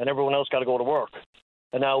 and everyone else got to go to work.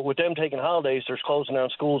 And now with them taking holidays, there's closing down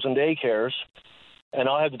schools and daycares, and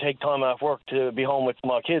I have to take time off work to be home with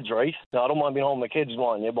my kids, right? Now, I don't want to be home with my kids,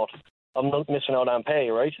 but I'm not missing out on pay,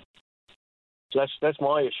 right? So that's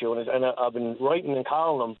my issue, and I've been writing and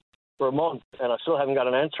calling them for a month, and I still haven't got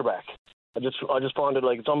an answer back. I just find it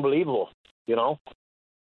like it's unbelievable, you know?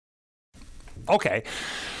 Okay.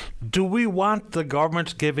 Do we want the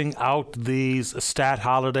government giving out these stat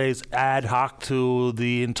holidays ad hoc to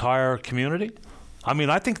the entire community? I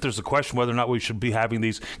mean, I think there's a question whether or not we should be having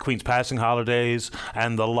these Queen's Passing holidays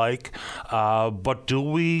and the like. But do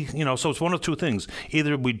we, so it's one of two things.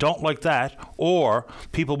 Either we don't like that, or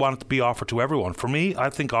people want it to be offered to everyone. For me,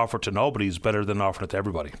 I think offered to nobody is better than offering it to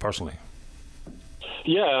everybody, personally.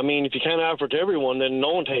 Yeah, I mean, if you can't offer it to everyone, then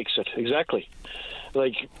no one takes it. Exactly.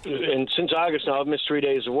 Like, and since August now, I've missed 3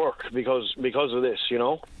 days of work because of this,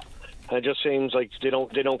 And it just seems like they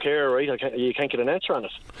don't care, right? You can't get an answer on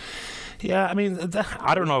it. Yeah, I mean,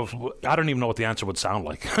 I don't know. I don't even know what the answer would sound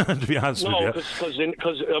like, to be honest with you. No,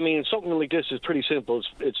 because I mean, something like this is pretty simple.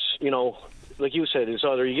 It's like you said, it's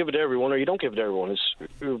either you give it to everyone or you don't give it to everyone. It's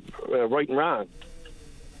right and wrong,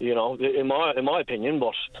 in my opinion.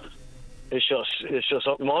 But it's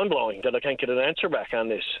just mind blowing that I can't get an answer back on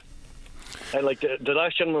this. And like the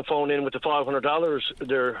last gentleman phoned in with the $500,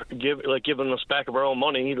 they're giving us back of our own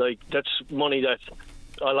money. Like that's money that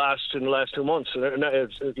I lost in the last 2 months.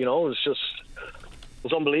 It's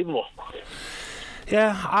unbelievable.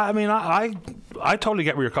 Yeah, I mean, I totally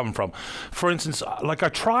get where you're coming from. For instance, like I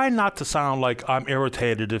try not to sound like I'm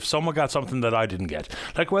irritated if someone got something that I didn't get.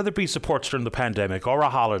 Like whether it be supports during the pandemic or a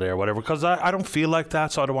holiday or whatever, because I don't feel like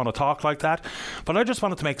that, so I don't want to talk like that. But I just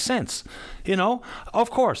want it to make sense. Of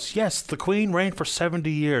course, yes, the Queen reigned for 70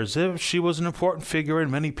 years. She was an important figure in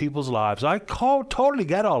many people's lives. I totally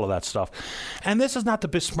get all of that stuff. And this is not to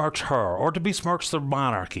besmirch her or to besmirch the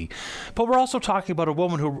monarchy. But we're also talking about a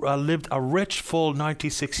woman who lived a rich, full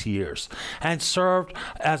 96 years and served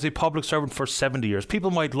as a public servant for 70 years.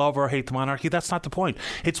 People might love or hate the monarchy. That's not the point.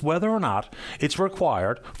 It's whether or not it's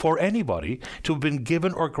required for anybody to have been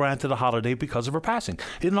given or granted a holiday because of her passing.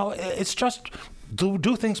 It's just...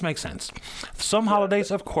 Do things make sense? Some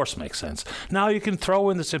holidays, of course, make sense. Now you can throw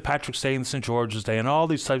in the St. Patrick's Day and St. George's Day and all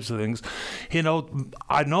these types of things.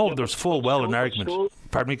 I know there's full well an argument.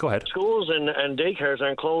 Pardon me, go ahead. Schools and daycares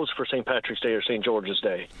aren't closed for St. Patrick's Day or St. George's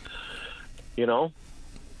Day.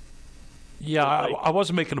 Yeah, I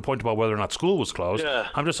wasn't making a point about whether or not school was closed. Yeah.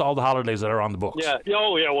 I'm just all the holidays that are on the books. Yeah.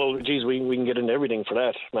 Oh, yeah. Well, geez, we can get into everything for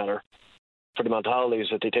that matter. For the amount of holidays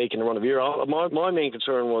that they take in the run of a year. My main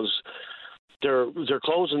concern was they're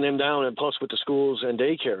closing them down, and plus with the schools and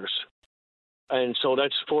daycares, and so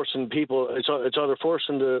that's forcing people. It's either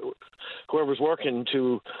forcing whoever's working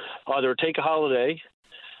to either take a holiday,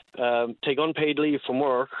 take unpaid leave from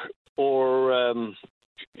work, or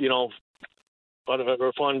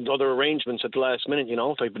or find other arrangements at the last minute,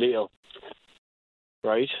 type of deal.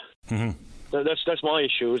 Right. Mm-hmm. That's my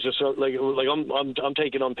issue. It's just like I'm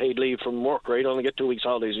taking unpaid leave from work. Right. I only get 2 weeks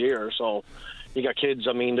holidays a year, so you got kids.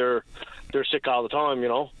 I mean, they're sick all the time,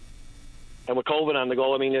 And with COVID on the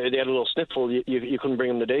go, I mean, they had a little sniffle. You couldn't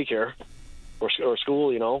bring them to daycare or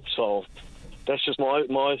school, So that's just my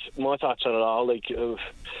thoughts on it all. Like,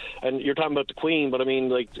 and you're talking about the Queen, but I mean,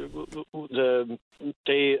 like the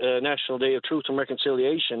National Day of Truth and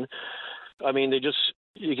Reconciliation. I mean,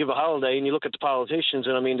 you give a holiday and you look at the politicians,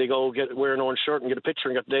 and I mean, they go wear an orange shirt and get a picture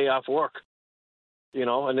and get the day off of work.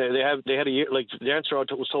 And they had a year, like the answer I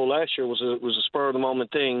was told last year was a spur of the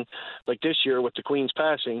moment thing, like this year with the Queen's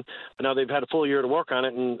passing. But now they've had a full year to work on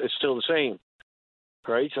it, and it's still the same,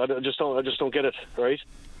 right? I just don't get it, right?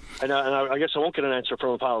 And I guess I won't get an answer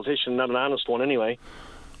from a politician, not an honest one, anyway.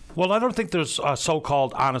 Well, I don't think there's a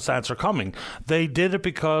so-called honest answer coming. They did it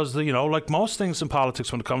because, like most things in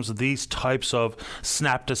politics when it comes to these types of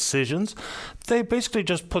snap decisions, they basically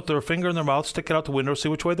just put their finger in their mouth, stick it out the window, see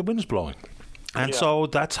which way the wind is blowing. And so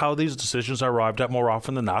that's how these decisions are arrived at more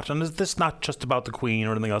often than not. And this is not just about the Queen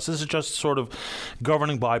or anything else. This is just sort of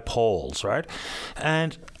governing by polls, right?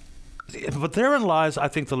 And But therein lies, I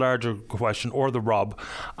think, the larger question or the rub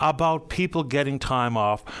about people getting time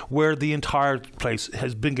off where the entire place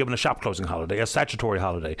has been given a shop closing holiday, a statutory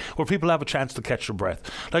holiday, where people have a chance to catch their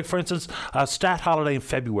breath. Like, for instance, a stat holiday in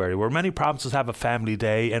February, where many provinces have a family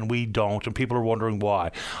day and we don't, and people are wondering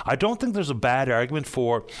why. I don't think there's a bad argument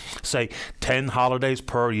for, say, 10 holidays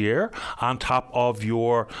per year on top of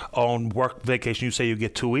your own work vacation. You say you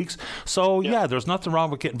get 2 weeks. So, yeah, there's nothing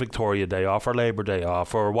wrong with getting Victoria Day off or Labour Day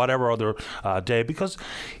off or whatever other day, because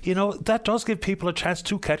that does give people a chance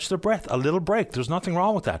to catch their breath, a little break. There's nothing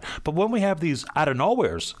wrong with that. But when we have these out of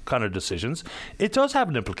nowheres kind of decisions, it does have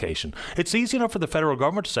an implication. It's easy enough for the federal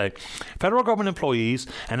government to say, federal government employees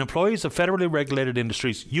and employees of federally regulated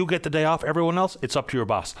industries, you get the day off, everyone else, it's up to your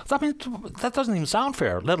boss. That doesn't even sound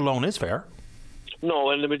fair, let alone is fair.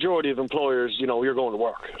 No, and the majority of employers, you're going to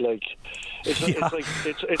work. Like,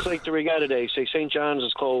 it's like the Regatta Day. Say St. John's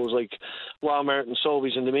is closed, like Walmart and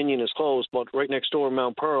Sobeys and Dominion is closed, but right next door,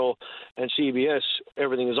 Mount Pearl and CBS,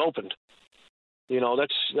 everything is opened.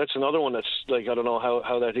 That's another one that's like, I don't know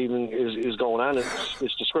how that even is going on.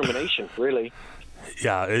 It's discrimination, really.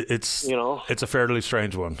 Yeah, it's a fairly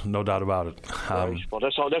strange one, no doubt about it. Right. Well,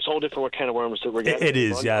 that's all different. What kind of worms that we're getting? It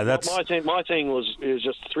is, yeah. That's my thing is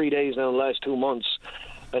just 3 days now in the last 2 months,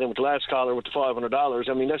 and then with the last caller with the $500.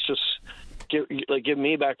 I mean, that's just give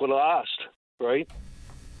me back what I lost, right?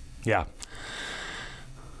 Yeah.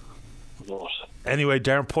 What? Anyway,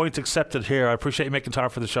 Darren, point accepted here. I appreciate you making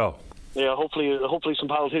time for the show. Yeah, hopefully some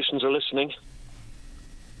politicians are listening.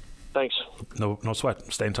 Thanks. No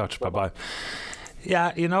sweat. Stay in touch. Bye-bye.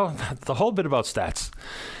 Yeah, the whole bit about stats,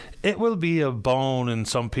 it will be a bone in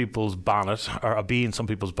some people's bonnet, or a bee in some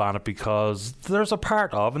people's bonnet, because there's a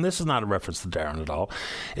part of, and this is not a reference to Darren at all,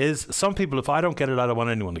 is some people, if I don't get it, I don't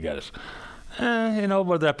want anyone to get it.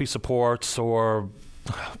 Whether that be supports or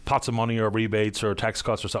pots of money or rebates or tax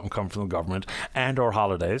cuts or something coming from the government and or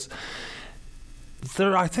holidays.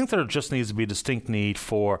 I think there just needs to be a distinct need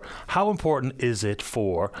for how important is it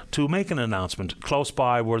to make an announcement close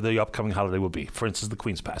by where the upcoming holiday will be. For instance, the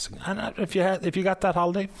Queen's passing. And if you got that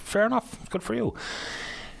holiday, fair enough, good for you.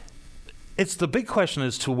 It's the big question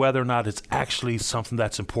as to whether or not it's actually something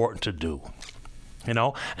that's important to do, and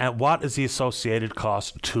what is the associated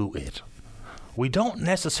cost to it. We don't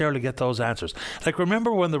necessarily get those answers. Like,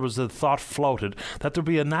 remember when there was the thought floated that there'd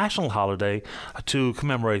be a national holiday to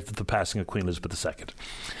commemorate the passing of Queen Elizabeth II.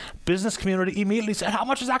 Business community immediately said, how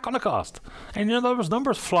much is that going to cost? And there was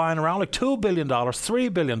numbers flying around like $2 billion,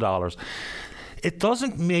 $3 billion. It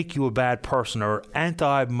doesn't make you a bad person or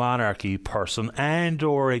anti-monarchy person and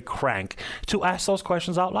or a crank to ask those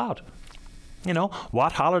questions out loud.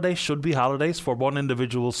 What holidays should be holidays for one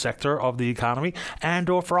individual sector of the economy and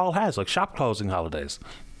or for all hands, like shop closing holidays.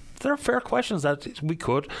 There are fair questions that we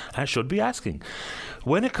could and should be asking.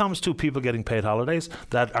 When it comes to people getting paid holidays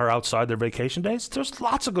that are outside their vacation days, there's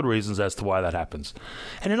lots of good reasons as to why that happens.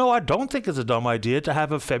 And I don't think it's a dumb idea to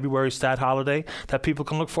have a February stat holiday that people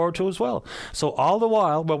can look forward to as well. So all the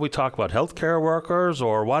while, when we talk about healthcare workers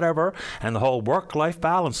or whatever, and the whole work-life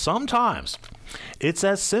balance, sometimes it's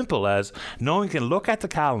as simple as knowing you can look at the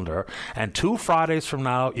calendar and 2 Fridays from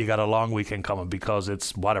now, you got a long weekend coming because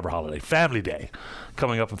it's whatever holiday, Family Day,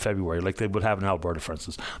 coming up in February, like they would have in Alberta, for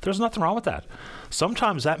instance. There's nothing wrong with that.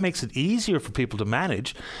 Sometimes that makes it easier for people to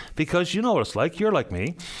manage because you know what it's like. You're like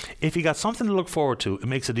me. If you got something to look forward to, it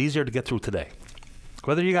makes it easier to get through today.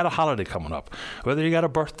 Whether you got a holiday coming up, whether you got a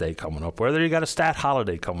birthday coming up, whether you got a stat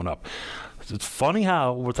holiday coming up. It's funny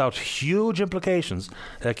how, without huge implications,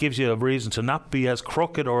 that gives you a reason to not be as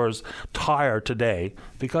crooked or as tired today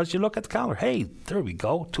because you look at the calendar. Hey, there we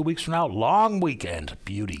go. 2 weeks from now, long weekend.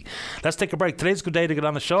 Beauty. Let's take a break. Today's a good day to get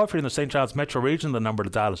on the show. If you're in the St. John's metro region, the number to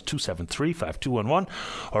dial is 273-5211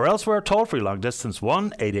 or elsewhere, toll-free long distance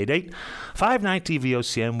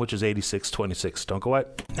 1-888-590-VOCM, which is 8626. Don't go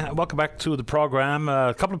out. Welcome back to the program.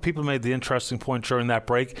 A couple of people made the interesting point during that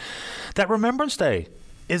break that Remembrance Day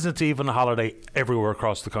isn't even a holiday everywhere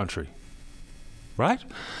across the country, right?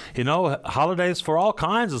 Holidays for all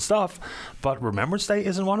kinds of stuff, but Remembrance Day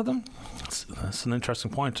isn't one of them. That's an interesting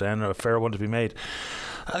point and a fair one to be made.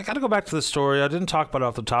 I got to go back to the story. I didn't talk about it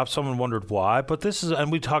off the top. Someone wondered why, but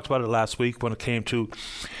and we talked about it last week when it came to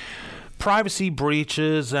privacy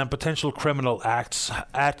breaches and potential criminal acts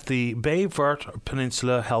at the Baie Verte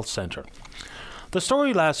Peninsula Health Centre. The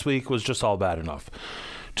story last week was just all bad enough.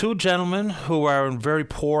 2 gentlemen who are in very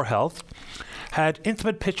poor health had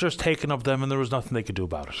intimate pictures taken of them and there was nothing they could do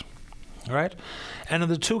about it. All right? And in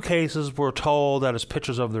the 2 cases, we're told that it's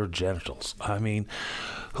pictures of their genitals. I mean,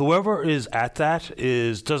 whoever is at that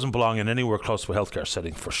doesn't belong in anywhere close to a healthcare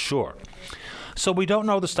setting for sure. So we don't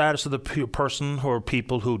know the status of the person or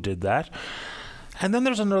people who did that. And then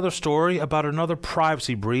there's another story about another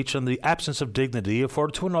privacy breach and the absence of dignity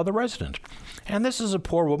afforded to another resident. And this is a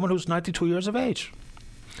poor woman who's 92 years of age.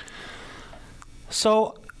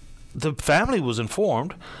 So the family was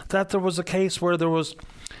informed that there was a case where there was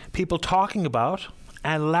people talking about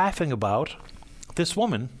and laughing about this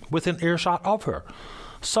woman within earshot of her.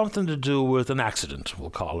 Something to do with an accident, we'll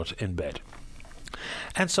call it, in bed.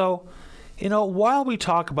 And so, while we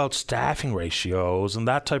talk about staffing ratios and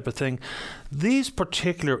that type of thing, these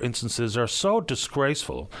particular instances are so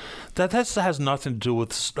disgraceful that this has nothing to do with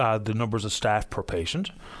the numbers of staff per patient.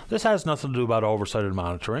 This has nothing to do about oversight and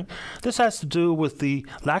monitoring. This has to do with the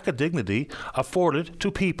lack of dignity afforded to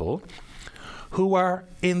people who are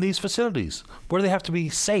in these facilities, where they have to be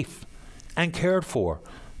safe and cared for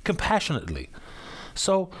compassionately.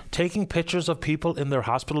 So taking pictures of people in their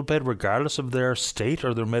hospital bed, regardless of their state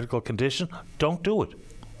or their medical condition, don't do it.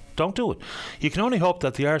 Don't do it. You can only hope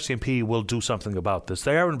that the RCMP will do something about this.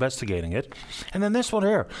 They are investigating it. And then this one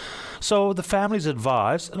here. So the family's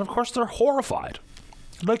advised, and of course they're horrified,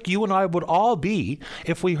 like you and I would all be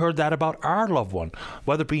if we heard that about our loved one,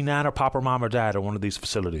 whether it be Nan or Pop or Mom or Dad or one of these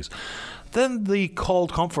facilities. Then the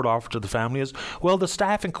cold comfort offered to the family is, well, the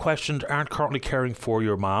staff in question aren't currently caring for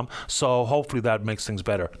your mom, so hopefully that makes things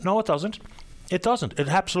better. No, it doesn't. It doesn't. It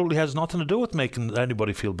absolutely has nothing to do with making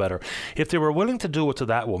anybody feel better. If they were willing to do it to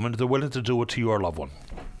that woman, they're willing to do it to your loved one.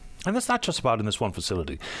 And it's not just about in this one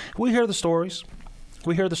facility. We hear the stories.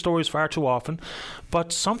 We hear the stories far too often,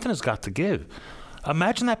 but something has got to give.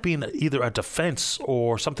 Imagine that being either a defense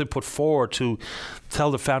or something put forward to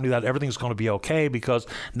tell the family that everything's going to be okay, because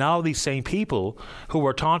now these same people who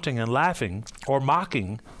were taunting and laughing or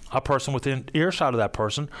mocking a person within earshot of that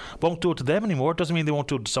person won't do it to them anymore. It doesn't mean they won't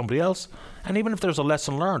do it to somebody else. And even if there's a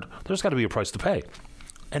lesson learned, there's got to be a price to pay.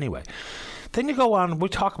 Anyway, then you go on, we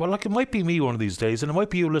talk about, like, it might be me one of these days, and it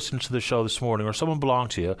might be you listening to the show this morning, or someone belong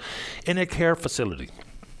to you in a care facility.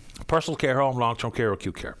 Personal care home, long-term care,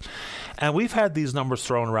 acute care. And we've had these numbers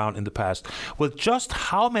thrown around in the past with just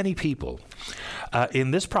how many people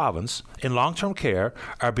in this province in long-term care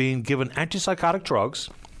are being given antipsychotic drugs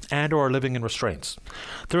and or living in restraints.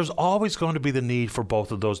 There's always going to be the need for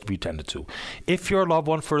both of those to be tended to. If your loved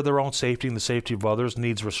one, for their own safety and the safety of others,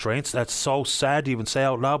 needs restraints, that's so sad to even say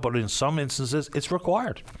out loud, but in some instances it's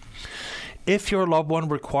required. If your loved one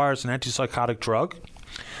requires an antipsychotic drug,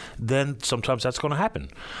 then sometimes that's going to happen.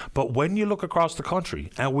 But when you look across the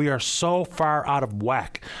country, and we are so far out of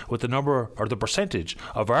whack with the number or the percentage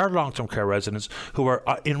of our long-term care residents who are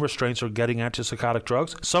in restraints or getting antipsychotic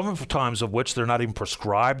drugs, sometimes of which they're not even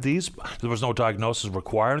prescribed these, there was no diagnosis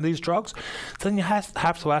requiring these drugs, then you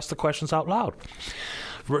have to ask the questions out loud.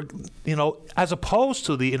 As opposed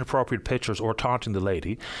to the inappropriate pictures or taunting the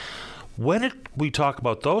lady, when we talk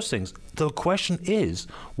about those things, the question is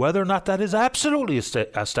whether or not that is absolutely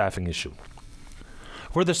a staffing issue.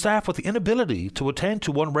 Where the staff, with the inability to attend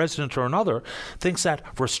to one resident or another, thinks that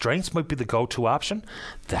restraints might be the go-to option,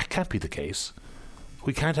 that can't be the case.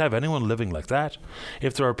 We can't have anyone living like that.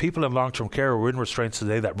 If there are people in long-term care who are in restraints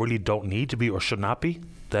today that really don't need to be or should not be,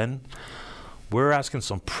 then we're asking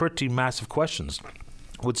some pretty massive questions.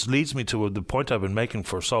 Which leads me to the point I've been making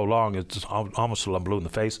for so long, it's almost till I'm blue in the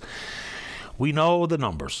face. We know the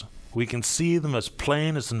numbers. We can see them as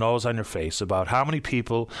plain as the nose on your face about how many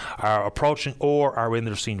people are approaching or are in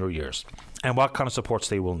their senior years and what kind of supports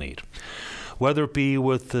they will need. Whether it be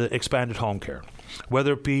with the expanded home care,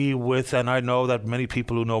 whether it be with, and I know that many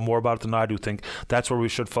people who know more about it than I do think that's where we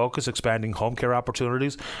should focus, expanding home care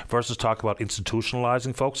opportunities versus talk about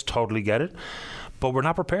institutionalizing folks, totally get it. But we're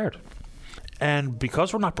not prepared. And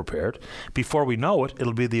because we're not prepared, before we know it,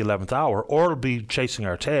 it'll be the 11th hour, or it'll be chasing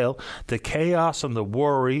our tail. The chaos and the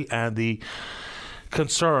worry and the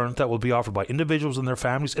concern that will be offered by individuals and their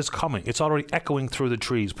families is coming. It's already echoing through the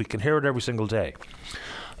trees. We can hear it every single day.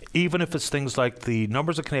 Even if it's things like the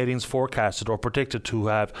numbers of Canadians forecasted or predicted to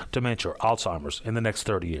have dementia, Alzheimer's, in the next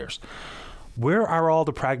 30 years. Where are all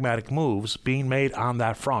the pragmatic moves being made on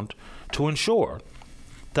that front to ensure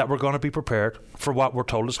that we're going to be prepared for what we're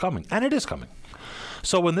told is coming? And it is coming.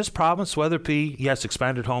 So in this province, whether it be, yes,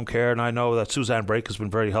 expanded home care, and I know that Suzanne Brake has been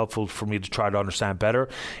very helpful for me to try to understand better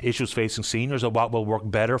issues facing seniors and what will work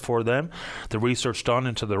better for them, the research done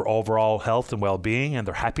into their overall health and well-being and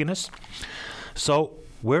their happiness. So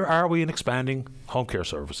where are we in expanding home care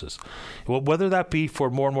services? Well, whether that be for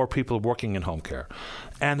more and more people working in home care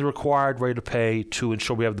and the required rate of pay to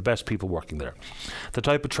ensure we have the best people working there, the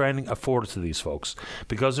type of training afforded to these folks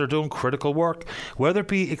because they're doing critical work, whether it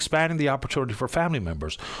be expanding the opportunity for family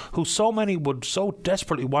members who so many would so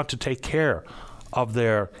desperately want to take care of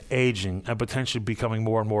their aging and potentially becoming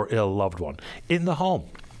more and more ill loved one in the home,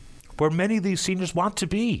 where many of these seniors want to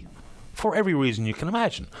be for every reason you can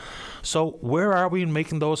imagine. So where are we in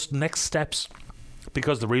making those next steps?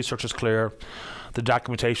 Because the research is clear, the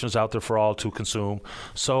documentation is out there for all to consume.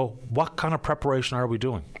 So what kind of preparation are we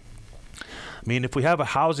doing? I mean, if we have a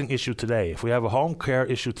housing issue today, if we have a home care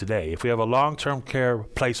issue today, if we have a long-term care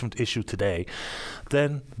placement issue today,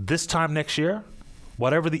 then this time next year,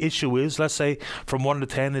 whatever the issue is, let's say from 1 to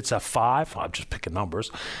 10, it's a 5. I'm just picking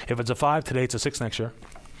numbers. If it's a 5 today, it's a 6 next year.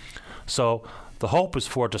 So the hope is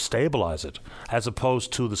for it to stabilize it, as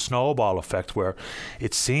opposed to the snowball effect where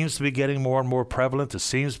it seems to be getting more and more prevalent. It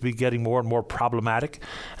seems to be getting more and more problematic.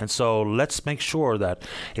 And so let's make sure that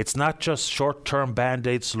it's not just short-term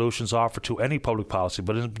Band-Aid solutions offered to any public policy,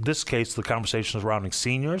 but in this case, the conversation is surrounding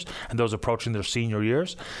seniors and those approaching their senior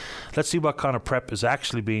years. Let's see what kind of prep is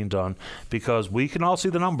actually being done, because we can all see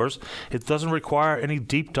the numbers. It doesn't require any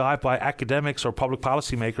deep dive by academics or public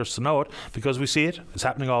policy makers to know it, because we see it. It's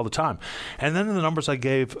happening all the time. And then the numbers I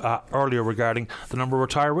gave earlier regarding the number of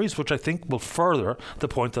retirees, which I think will further the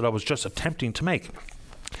point that I was just attempting to make.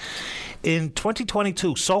 In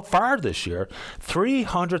 2022, so far this year,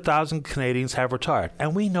 300,000 Canadians have retired.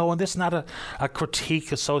 And we know, and this is not a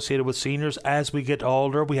critique associated with seniors, as we get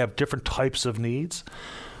older, we have different types of needs,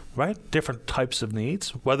 right? Different types of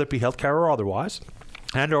needs, whether it be healthcare or otherwise,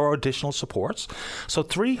 and or additional supports. So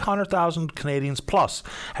 300,000 Canadians plus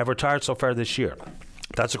have retired so far this year.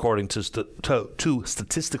 That's according to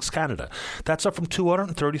Statistics Canada. That's up from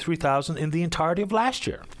 233,000 in the entirety of last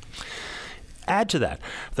year. Add to that,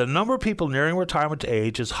 the number of people nearing retirement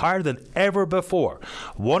age is higher than ever before.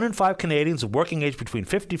 1 in 5 Canadians of working age between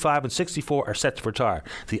 55 and 64 are set to retire.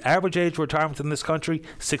 The average age of retirement in this country,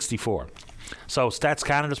 64. So Stats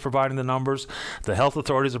Canada is providing the numbers. The health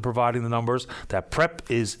authorities are providing the numbers. That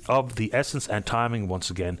prep is of the essence, and timing, once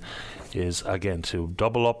again, is, again, to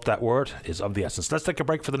double up that word, is of the essence. Let's take a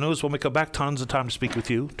break for the news. When we come back, tons of time to speak with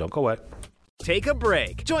you. Don't go away. Take a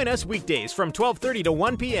break. Join us weekdays from 12:30 to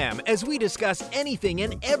 1 p.m. as we discuss anything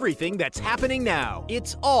and everything that's happening now.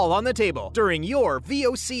 It's all on the table during your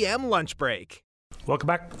VOCM lunch break. Welcome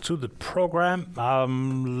back to the program.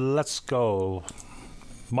 Let's go.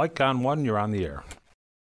 Mike on 1, you're on the air.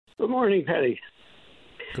 Good morning, Paddy.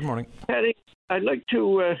 Good morning. Paddy, I'd like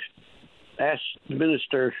to ask the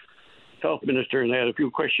Minister, Health Minister, and I had a few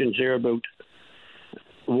questions there about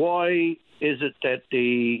why is it that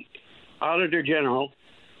the Auditor General,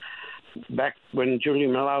 back when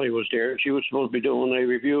Julian Mullally was there, she was supposed to be doing a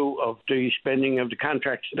review of the spending of the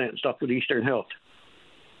contracts and that stuff with Eastern Health.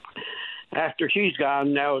 After she's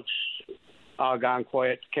gone, now it's all gone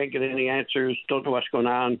quiet, can't get any answers, don't know what's going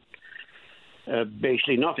on,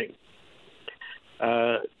 basically nothing.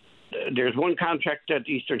 There's one contract that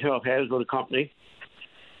Eastern Health has with a company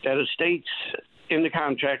that it states in the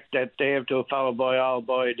contract that they have to follow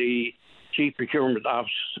by the Chief Procurement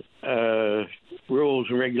Office rules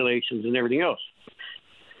and regulations and everything else.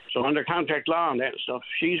 So under contract law and that stuff,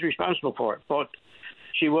 she's responsible for it. But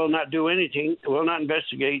she will not do anything, will not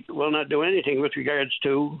investigate, will not do anything with regards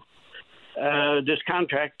to this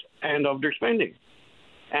contract and of their spending.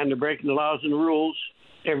 And they're breaking the laws and the rules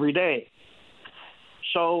every day.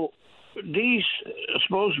 So these are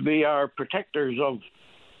supposed to be our protectors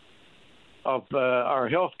of our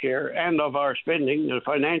health care and of our spending, the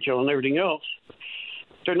financial and everything else.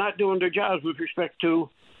 They're not doing their jobs with respect to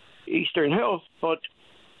Eastern Health, but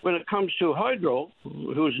when it comes to Hydro,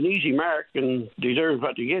 who's an easy mark and deserves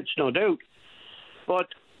what he gets, no doubt, but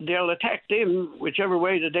they'll attack them whichever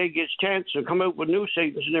way that they get a chance and come out with new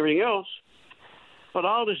statements and everything else. But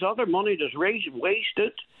all this other money that's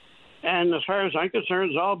wasted, and as far as I'm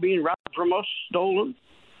concerned, it's all being robbed from us, stolen.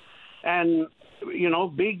 And, you know,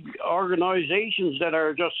 big organizations that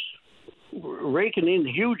are just raking in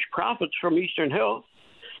huge profits from Eastern Health.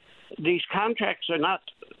 These contracts are not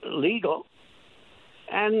legal.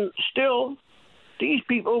 And still, these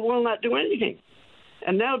people will not do anything.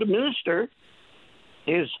 And now the minister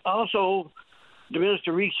is also the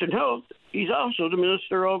Minister of Eastern Health. He's also the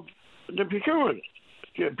Minister of the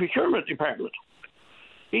Procurement Department.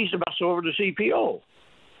 He's the boss over the CPO.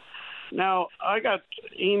 Now, I got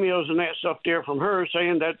emails and that stuff there from her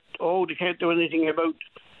saying that, they can't do anything about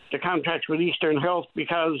the contracts with Eastern Health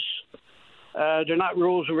because they're not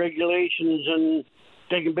rules and regulations and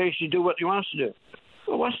they can basically do what they want to do.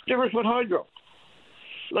 Well, what's the difference with Hydro?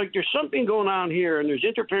 Like, there's something going on here, and there's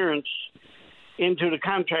interference into the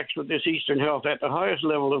contracts with this Eastern Health at the highest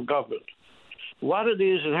level of government. What it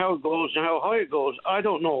is and how it goes and how high it goes, I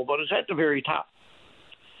don't know, but it's at the very top.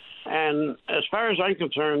 And as far as I'm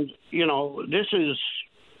concerned, you know, this is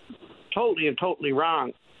totally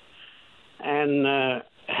wrong. And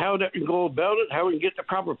how that can go about it, how we can get the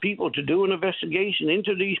proper people to do an investigation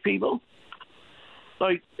into these people.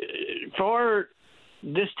 Like, for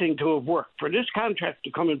this thing to have worked, for this contract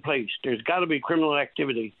to come in place, there's got to be criminal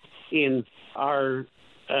activity in our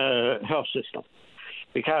health system,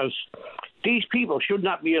 because these people should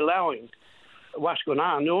not be allowing what's going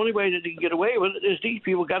on. The only way that they can get away with it is these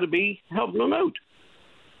people got to be helping them out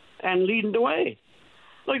and leading the way.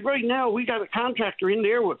 Like right now, we got a contractor in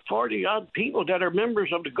there with 40-odd people that are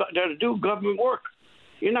members of that do government work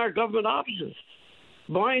in our government offices,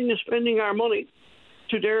 buying and spending our money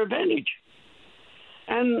to their advantage.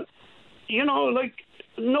 And, you know, like,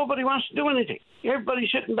 nobody wants to do anything.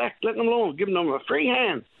 Everybody's sitting back, letting them alone, giving them a free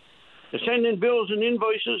hand to send in bills and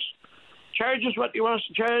invoices, charge us what they want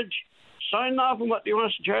to charge, sign off on what they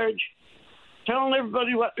want to charge, telling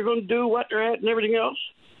everybody what they're going to do, what they're at, and everything else.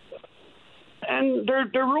 And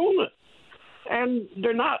they're ruling it. And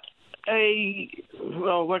they're not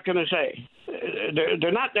what can I say?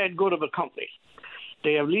 They're not that good of a company.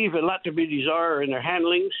 They leave a lot to be desired in their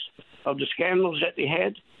handlings of the scandals that they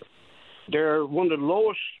had. They're one of the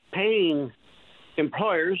lowest paying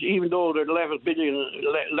employers, even though they're the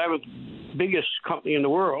 11th biggest company in the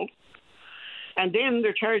world. And then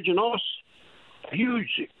they're charging us a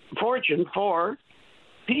huge fortune for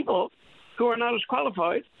people who are not as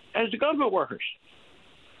qualified as the government workers.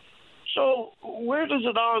 So where does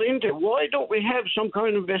it all end? Why don't we have some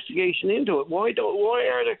kind of investigation into it? Why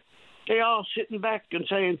are they all sitting back and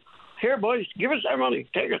saying, "Here, boys, give us our money.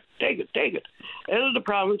 Take it. Out of the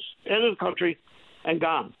province, out of the country, and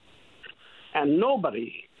gone." And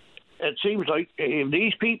nobody, it seems like,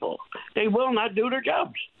 these people, they will not do their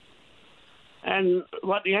jobs. And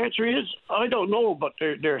what the answer is, I don't know, but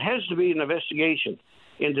there has to be an investigation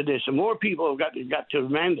into this, and more people have got to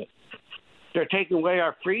demand it. They're taking away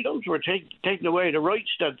our freedoms. We're taking away the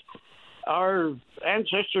rights that our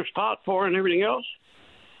ancestors fought for and everything else.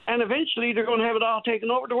 And eventually they're going to have it all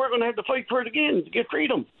taken over. We're going to have to fight for it again to get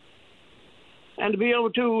freedom and to be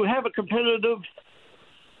able to have a competitive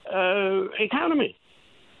economy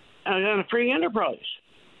and a free enterprise.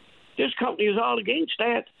 This company is all against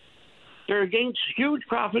that. They're against huge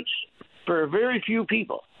profits for very few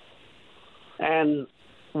people. And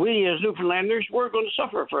we as Newfoundlanders, we're going to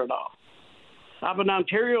suffer for it all. Up in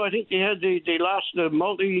Ontario, I think they lost a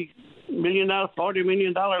multi-million dollar, $40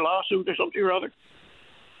 million lawsuit or something or other.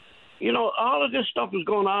 You know, all of this stuff is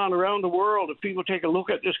going on around the world. If people take a look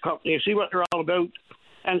at this company and see what they're all about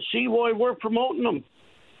and see why we're promoting them,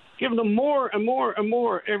 giving them more and more and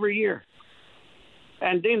more every year.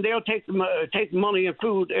 And then they'll take money and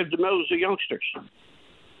food out of the mouths of youngsters.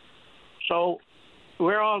 So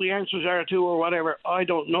where all the answers are to or whatever, I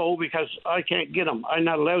don't know, because I can't get them. I'm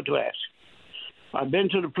not allowed to ask. I've been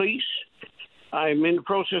to the police. I'm in the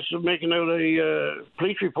process of making out a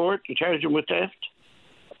police report to charge them with theft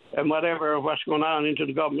and whatever of what's going on into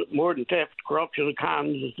the government, more than theft, corruption,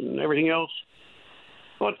 cons, and everything else.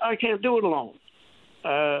 But I can't do it alone.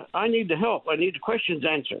 I need the help. I need the questions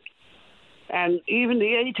answered. And even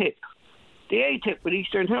the ATIP with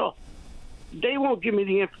Eastern Health, they won't give me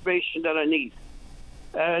the information that I need.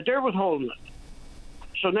 They're withholding it.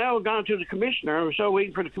 So now I've gone to the commissioner, and I'm still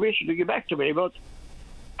waiting for the commissioner to get back to me about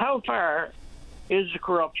how far is the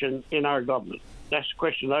corruption in our government. That's the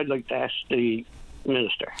question I'd like to ask the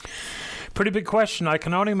minister. Pretty big question. I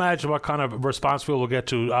can only imagine what kind of response we'll get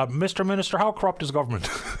to. Mr. Minister, how corrupt is government?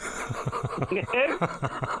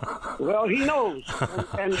 Well, he knows.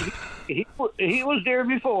 And he was there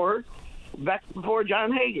before, back before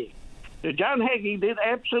John Hagee. John Hagee did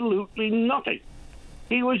absolutely nothing.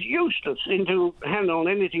 He was useless into handling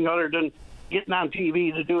anything other than getting on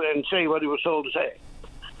TV to do it and say what he was told to say.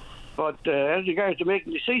 But as regards to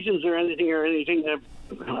making decisions or anything,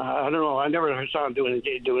 I don't know. I never saw him do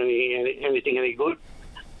anything any good.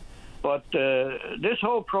 But this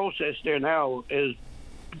whole process there now is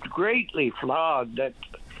greatly flawed. That,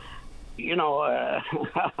 you know,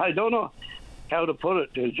 I don't know how to put it.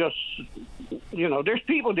 There's just, you know, there's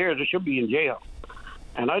people there that should be in jail,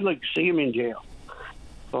 and I'd like to see them in jail.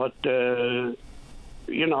 But, you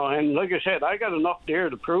know, and like I said, I got enough there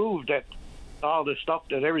to prove that all this stuff,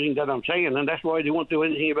 that everything that I'm saying, and that's why they won't do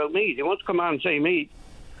anything about me. They won't come out and say me.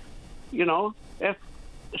 You know, if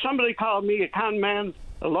somebody called me a con man,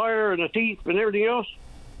 a liar, and a thief, and everything else,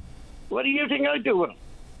 what do you think I'd do with them?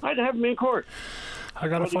 I'd have them in court. I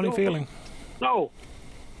got a funny feeling. No.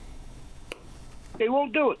 They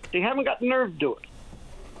won't do it. They haven't got the nerve to do it.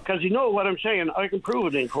 Because you know what I'm saying, I can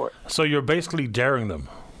prove it in court. So you're basically daring them?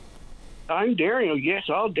 I'm daring them, yes,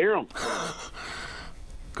 I'll dare them.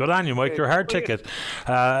 Good on you, Mike. You're a hard ticket.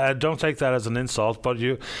 Don't take that as an insult,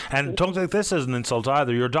 and don't take this as an insult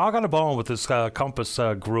either. You're dog on a bone with this Compass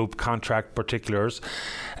Group contract particulars,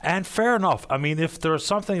 and fair enough. I mean, if there's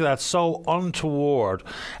something that's so untoward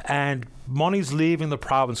and money's leaving the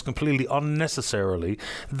province completely unnecessarily,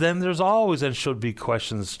 then there's always and should be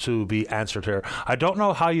questions to be answered here. I don't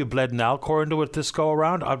know how you bled Nalcor into it this go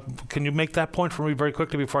around. Can you make that point for me very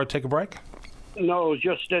quickly before I take a break? No,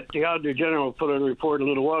 just that the Auditor General put a report a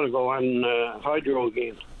little while ago on hydro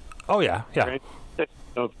again. Oh, yeah. Right?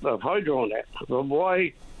 Of hydro and that. But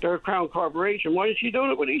why they're a Crown Corporation? Why is she doing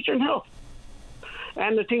it with Eastern Health?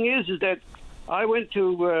 And the thing is that I went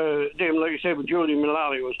to them, like I said, when Julie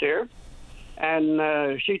Mullally was there,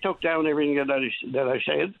 and she took down everything that I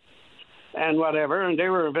said and whatever, and they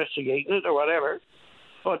were investigating it or whatever.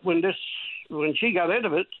 But when she got out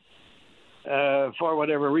of it, for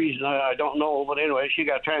whatever reason, I don't know, but anyway, she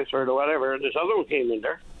got transferred or whatever, and this other one came in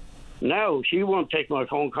there. Now she won't take my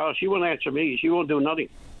phone call. She won't answer me. She won't do nothing.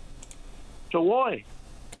 So why?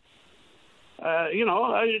 I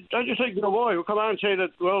just think, why? Well, come on and say that,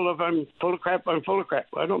 well, if I'm full of crap, I'm full of crap.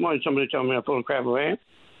 I don't mind somebody telling me I'm full of crap, I am.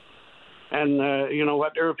 And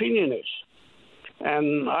what their opinion is.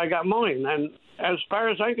 And I got mine. And as far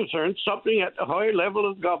as I'm concerned, something at the high level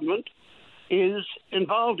of government is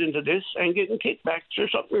involved into this and getting kickbacks or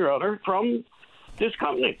something or other from this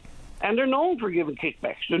company. And they're known for giving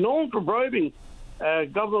kickbacks. They're known for bribing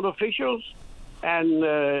government officials and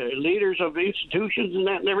leaders of institutions and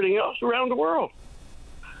that and everything else around the world.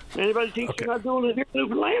 Anybody thinks they're not doing it here in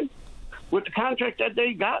Newfoundland? With the contract that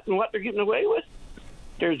they got and what they're getting away with?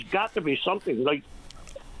 There's got to be something. Like,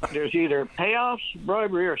 there's either payoffs,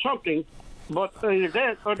 bribery, or something, but either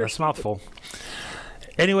that or... That's a mouthful.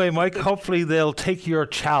 Anyway, Mike, hopefully they'll take your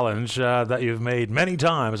challenge that you've made many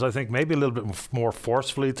times, I think maybe a little bit more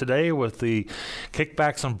forcefully today with the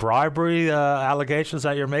kickbacks and bribery allegations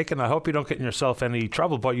that you're making. I hope you don't get in yourself any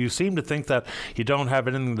trouble, but you seem to think that you don't have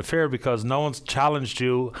anything to fear because no one's challenged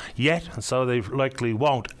you yet, and so they likely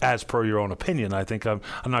won't, as per your own opinion. I think I'm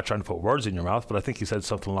not trying to put words in your mouth, but I think you said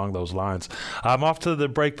something along those lines. I'm off to the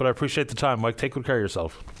break, but I appreciate the time. Mike, take good care of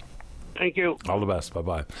yourself. Thank you. All the best.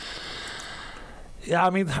 Bye-bye. Yeah,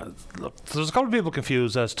 I mean, look, there's a couple of people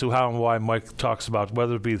confused as to how and why Mike talks about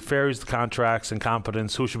whether it be the ferries, the contracts,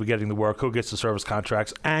 incompetence, who should be getting the work, who gets the service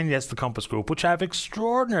contracts, and yes, the Compass Group, which have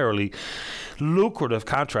extraordinarily lucrative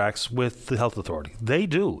contracts with the health authority. They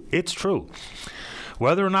do. It's true.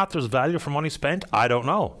 Whether or not there's value for money spent, I don't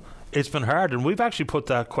know. It's been hard, and we've actually put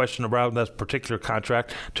that question around that particular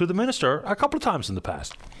contract to the minister a couple of times in the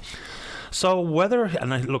past. So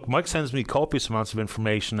look, Mike sends me copious amounts of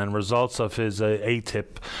information and results of his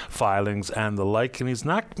ATIP filings and the like, and he's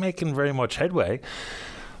not making very much headway.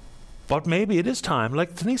 But maybe it is time,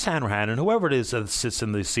 like Denise Hanrahan and whoever it is that sits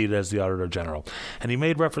in the seat as the Auditor General. And he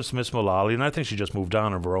made reference to Miss Mullally, and I think she just moved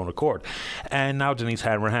on of her own accord. And now Denise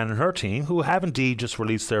Hanrahan and her team, who have indeed just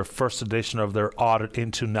released their first edition of their audit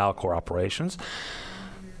into Nalcor operations.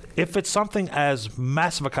 If it's something as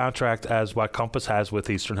massive a contract as what Compass has with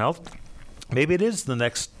Eastern Health, maybe it is the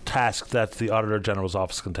next task that the Auditor General's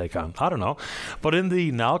office can take on. I don't know. But in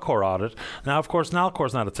the Nalcor audit, now, of course,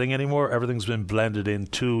 Nalcor's not a thing anymore. Everything's been blended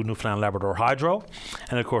into Newfoundland Labrador Hydro.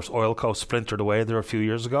 And, of course, Oilco splintered away there a few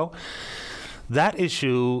years ago. That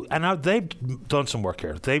issue, and now they've done some work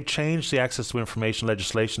here. They've changed the access to information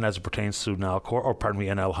legislation as it pertains to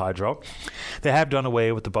NL Hydro. They have done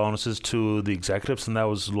away with the bonuses to the executives, and that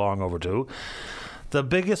was long overdue. The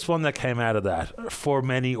biggest one that came out of that, for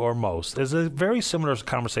many or most, is a very similar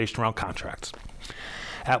conversation around contracts.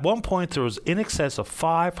 At one point, there was in excess of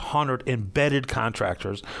 500 embedded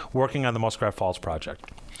contractors working on the Muskrat Falls project.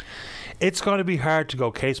 It's going to be hard to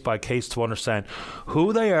go case by case to understand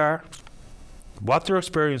who they are, what their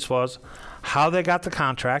experience was, how they got the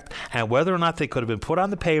contract, and whether or not they could have been put on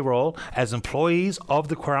the payroll as employees of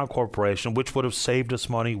the Crown Corporation, which would have saved us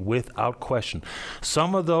money without question.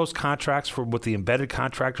 Some of those contracts with the embedded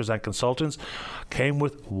contractors and consultants came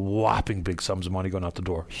with whopping big sums of money going out the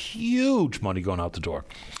door. Huge money going out the door.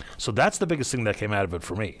 So that's the biggest thing that came out of it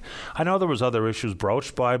for me. I know there was other issues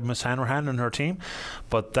broached by Ms. Hanrahan and her team,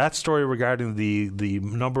 but that story regarding the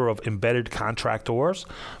number of embedded contractors,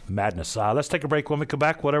 madness. Let's take a break. When we come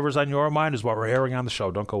back, whatever's on your mind is what we're airing on the show.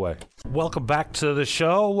 Don't go away. Welcome back to the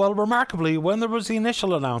show. Well, remarkably, when there was the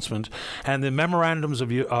initial announcement and the memorandums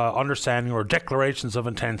of understanding or declarations of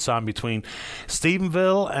intent signed between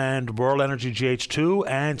Stephenville and World Energy GH2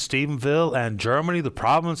 and Stephenville and Germany, the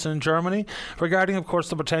province in Germany, regarding, of course,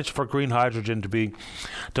 the potential for green hydrogen to be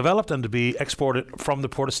developed and to be exported from the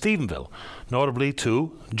port of Stephenville, notably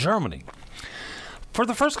to Germany. For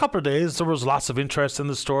the first couple of days, there was lots of interest in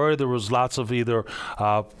the story. There was lots of either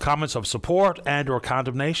comments of support and or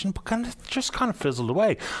condemnation, but just kind of fizzled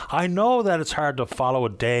away. I know that it's hard to follow a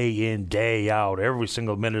day in, day out, every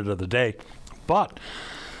single minute of the day, but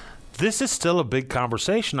this is still a big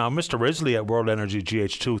conversation. Now, Mr. Risley at World Energy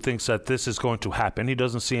GH2 thinks that this is going to happen. He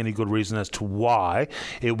doesn't see any good reason as to why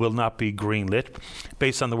it will not be greenlit,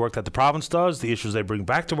 based on the work that the province does, the issues they bring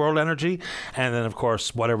back to World Energy, and then, of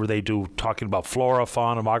course, whatever they do, talking about flora,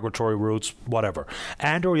 fauna, migratory routes, whatever.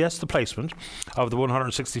 And, or yes, the placement of the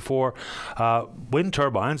 164 wind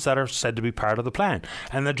turbines that are said to be part of the plan.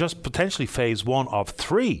 And they're just potentially phase 1 of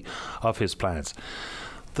 3 of his plans.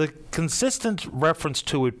 The consistent reference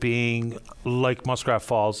to it being like Muskrat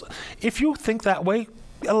Falls, if you think that way,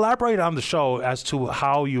 elaborate on the show as to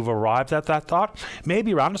how you've arrived at that thought.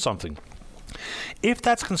 Maybe you're onto something. If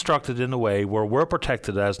that's constructed in a way where we're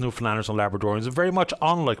protected as Newfoundlanders and Labradorians, very much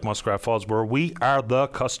unlike Muskrat Falls, where we are the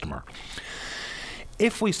customer.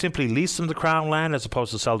 If we simply lease them the Crown land as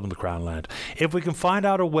opposed to sell them the Crown land, if we can find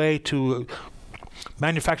out a way to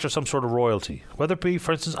manufacture some sort of royalty, whether it be,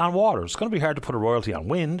 for instance, on water. It's going to be hard to put a royalty on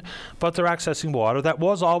wind, but they're accessing water that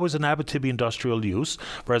was always an Abitibi industrial use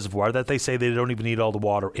reservoir that they say they don't even need all the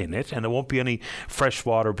water in it, and there won't be any fresh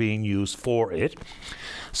water being used for it.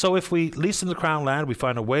 So if we lease in the Crown land, we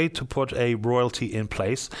find a way to put a royalty in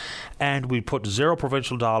place, and we put 0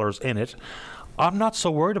 provincial dollars in it, I'm not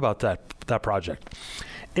so worried about that project.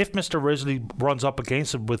 If Mr. Risley runs up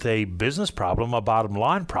against it with a business problem, a bottom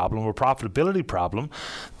line problem, a profitability problem,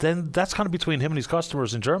 then that's kind of between him and his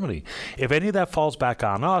customers in Germany. If any of that falls back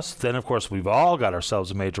on us, then of course we've all got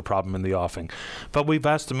ourselves a major problem in the offing. But we've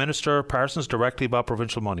asked the Minister Parsons directly about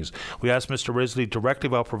provincial monies. We asked Mr. Risley directly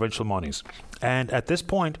about provincial monies. And at this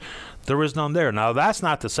point, there is none there. Now, that's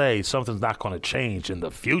not to say something's not going to change in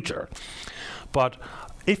the future. But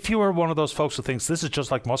if you are one of those folks who thinks this is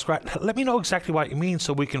just like Muskrat, let me know exactly what you mean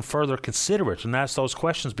so we can further consider it and ask those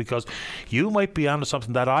questions, because you might be onto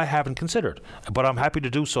something that I haven't considered. But I'm happy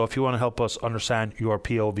to do so if you want to help us understand your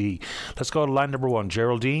POV. Let's go to line number 1.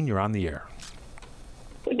 Geraldine, you're on the air.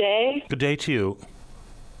 Good day. Good day to you.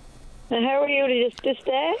 And how are you this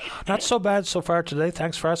day? Not so bad so far today.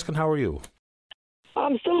 Thanks for asking. How are you?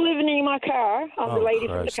 I'm still living in my car. I'm the lady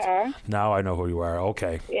from the car. Now I know who you are.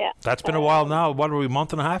 Okay. Yeah. That's been a while now. What are we, a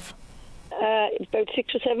month and a half? It's about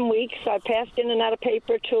 6 or 7 weeks. I passed in another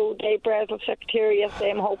paper to Dave Brazel's secretary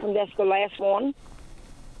yesterday. I'm hoping that's the last one.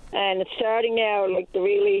 And it's starting now, like, the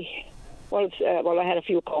really... Well, I had a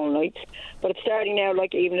few cold nights. But it's starting now,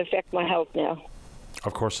 like, to even affect my health now.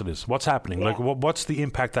 Of course it is. What's happening? Yeah. Like, what's the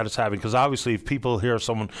impact that it's having? Because obviously, if people hear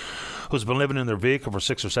someone who's been living in their vehicle for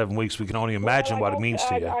 6 or 7 weeks, we can only imagine what it means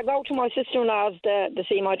to you. I go to my sister-in-law's to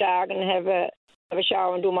see my dog and have a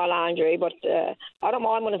shower and do my laundry, but I don't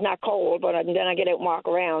mind when it's not cold. But then I get out and walk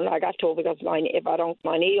around. I got to because my knee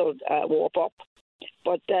will warp up.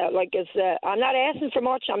 But I'm not asking for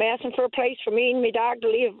much. I'm asking for a place for me and my dog to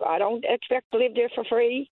live. I don't expect to live there for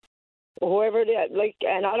free. Whoever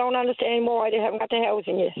and I don't understand why they haven't got the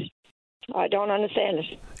housing yet. I don't understand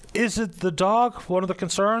it. Is it the dog one of the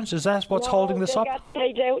concerns? Is that what's holding this up?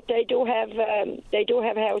 They do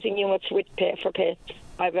have housing units for pets.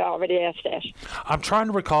 I've already asked that. I'm trying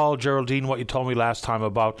to recall, Geraldine, what you told me last time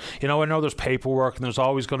about, I know there's paperwork and there's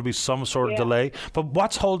always going to be some sort of delay, but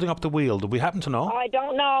what's holding up the wheel? Do we happen to know? I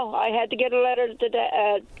don't know. I had to get a letter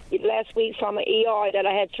last week from an EI that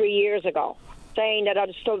I had 3 years ago, saying that I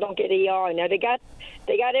still don't get EI. Now, they got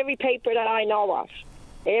every paper that I know of.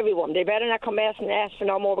 Everyone. They better not come back and ask for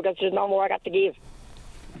no more because there's no more I got to give.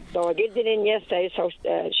 So I did it in yesterday, so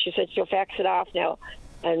she said she'll fax it off now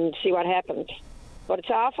and see what happens. But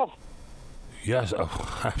it's awful. Yes,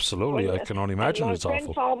 absolutely. I can only imagine it's awful. My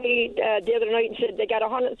friend called me the other night and said they got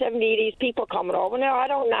 170 of these people coming over. Now, I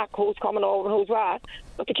don't knock who's coming over and who's what,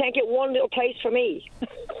 but they can't get one little place for me.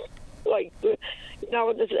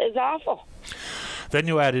 It's awful. Then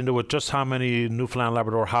you add into it just how many Newfoundland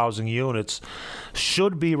Labrador housing units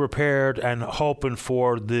should be repaired and hoping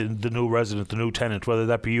for the new resident, the new tenant, whether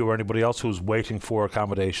that be you or anybody else who's waiting for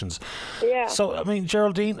accommodations. Yeah. So,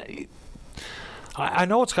 Geraldine, I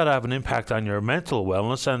know it's got to have an impact on your mental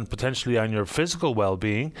wellness and potentially on your physical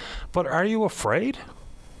well-being, but are you afraid?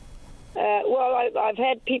 Well, I've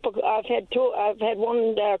had people. I've had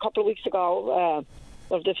one a couple of weeks ago.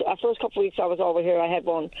 The first couple of weeks I was over here, I had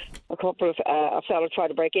a fellow tried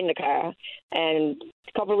to break in the car, and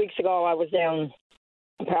a couple of weeks ago I was down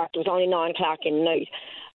parked. It was only 9 o'clock in the night,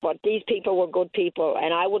 but these people were good people,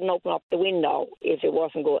 and I wouldn't open up the window if it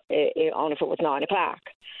wasn't good, only if it was 9 o'clock.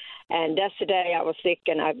 And that's the day I was sick,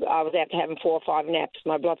 and I was after having 4 or 5 naps.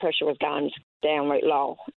 My blood pressure was gone down right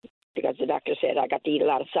low. because the doctor said I got to eat a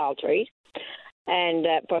lot of salt, right? And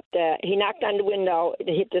but he knocked on the window.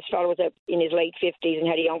 This fellow was in his late 50s and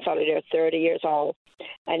had a young fellow there, 30 years old.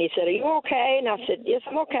 And he said, "Are you okay?" And I said, "Yes,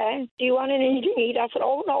 I'm okay. Do you want anything to eat?" I said,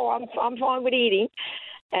 "Oh no, I'm fine with eating."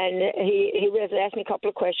 And he asked me a couple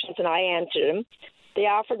of questions, and I answered him. They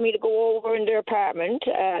offered me to go over in their apartment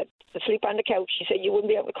to sleep on the couch. He said, "You wouldn't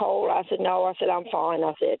be able to call." I said, "No." I said, "I'm fine."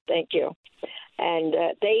 I said, "Thank you." And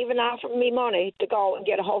they even offered me money to go and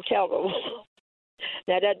get a hotel room.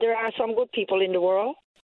 Now, that there are some good people in the world.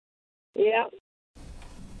 Yeah.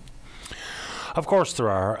 Of course there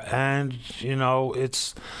are. And, you know,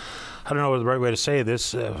 it's, I don't know the right way to say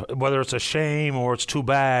this, whether it's a shame or it's too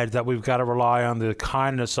bad that we've got to rely on the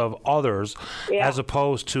kindness of others as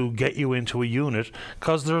opposed to get you into a unit,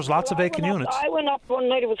 because there's lots of vacant units. I went up one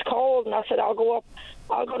night, it was cold, and I said, I'll go to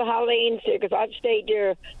Holiday Inn there, because I've stayed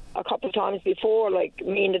there a couple of times before, like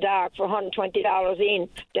me in the dark, for $120 in.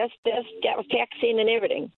 That was taxing and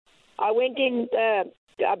everything. I went in,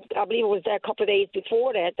 I believe it was there a couple of days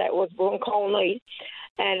before that. That was one cold night.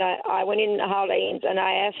 And I went in the Holiday Inns and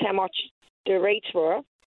I asked how much the rates were.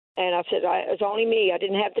 And I said, it was only me. I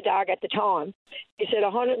didn't have the dog at the time. He said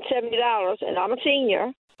 $170, and I'm a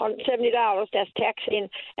senior. $170, that's taxing,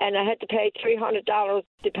 and I had to pay $300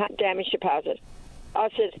 damage deposit. I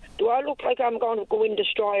said, "Do I look like I'm going to go in and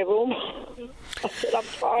destroy a room?" I said, "I'm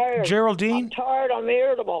tired. Geraldine? I'm tired. I'm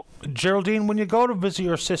irritable." Geraldine, when you go to visit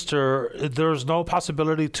your sister, there's no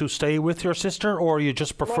possibility to stay with your sister, or you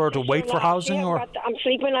just prefer to wait for housing? Or I'm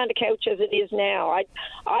sleeping on the couch as it is now.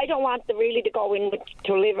 I don't want really to go in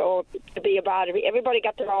to live or to be a bother. Everybody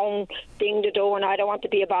got their own thing to do, and I don't want to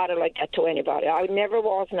be a bother like that to anybody. I never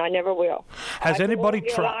was, and I never will. Has anybody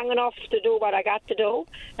tried long enough to do what I got to do,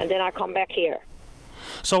 and then I come back here.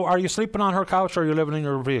 So are you sleeping on her couch, or are you living in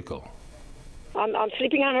your vehicle? I'm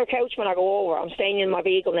sleeping on her couch when I go over. I'm staying in my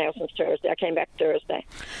vehicle now since Thursday. I came back Thursday.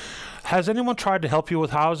 Has anyone tried to help you with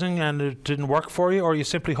housing and it didn't work for you, or are you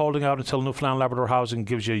simply holding out until Newfoundland Labrador Housing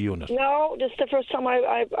gives you a unit? No, this is the first time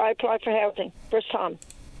I applied for housing. First time.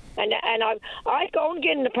 And I'd go and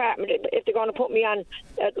get an apartment if they're going to put me on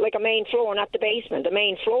like a main floor, not the basement, the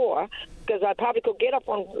main floor, because I probably could get up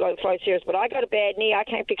one flight of stairs, but I got a bad knee. I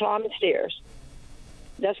can't be climbing stairs.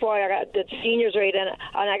 That's why I got the seniors rate, and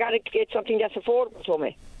I got to get something that's affordable for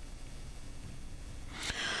me.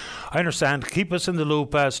 I understand. Keep us in the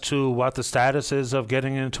loop as to what the status is of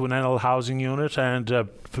getting into an NL housing unit, and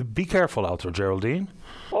be careful out there, Geraldine.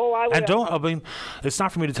 Oh, I will. And it's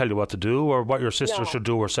not for me to tell you what to do or what your sister should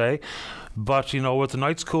do or say, but, you know, with the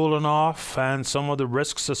nights cooling off and some of the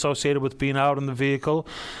risks associated with being out in the vehicle,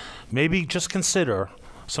 maybe just consider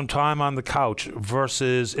some time on the couch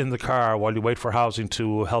versus in the car while you wait for housing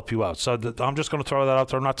to help you out. So I'm just going to throw that out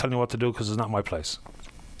there. I'm not telling you what to do because it's not my place.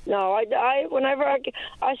 No, whenever I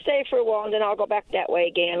stay for a while and then I'll go back that way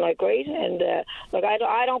again, like, right? And like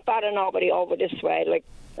I don't bother nobody over this way. Like,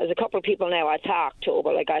 there's a couple of people now I talk to,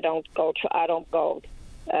 but like I don't go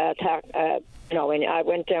talk. You know, when I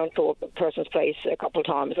went down to a person's place a couple of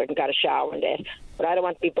times, like, and got a shower and that. But I don't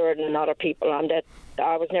want to be burdening other people on that.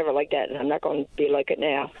 I was never like that, and I'm not going to be like it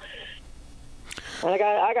now. And I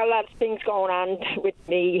got a lot of things going on with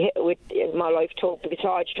me, with my life too,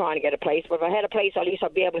 besides trying to get a place. But if I had a place, at least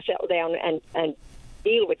I'd be able to settle down and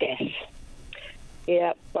deal with this.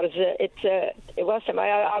 Yeah, but it was something.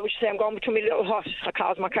 I would say I'm going to my little hut. I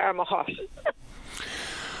call my car my hut.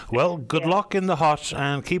 Well, good luck in the hut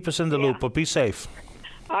and keep us in the loop, but be safe.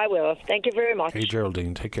 I will. Thank you very much. Hey,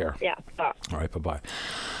 Geraldine, take care. Yeah. Bye. All right, bye-bye.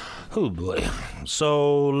 Oh, boy.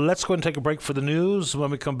 So let's go and take a break for the news.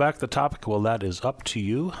 When we come back, the topic, well, that is up to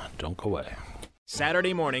you. Don't go away.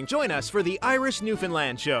 Saturday morning, join us for the Irish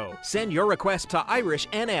Newfoundland Show. Send your request to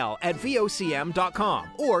irishnl@vocm.com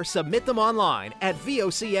or submit them online at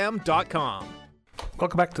vocm.com.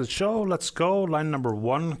 Welcome back to the show. Let's go. Line number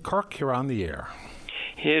 1. Kirk, you're on the air.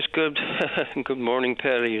 Yes, good morning,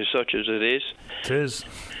 Paddy, as such as it is. It is.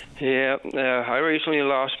 Yeah, I recently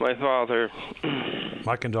lost my father.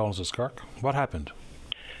 My condolences, Kirk. What happened?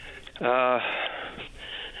 I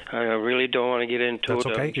really don't want to get into it. That's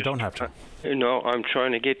okay, you don't have to. No, I'm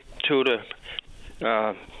trying to get to the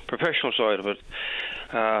professional side of it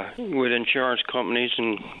with insurance companies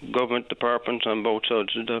and government departments on both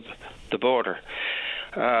sides of the border.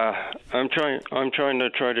 I'm trying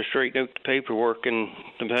to straighten out the paperwork and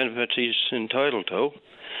the benefits he's entitled to,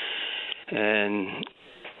 and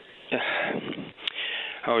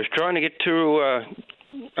I was trying to get through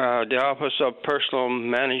the Office of Personal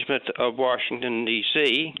Management of Washington,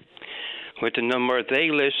 D.C. with the number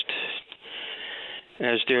they list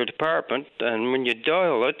as their department, and when you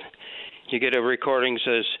dial it, you get a recording that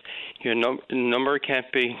says your number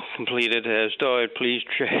can't be completed, has died. Please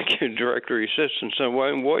check your directory assistance. So why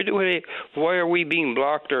are we being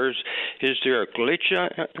blocked, or is there a glitch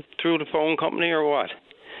through the phone company, or what?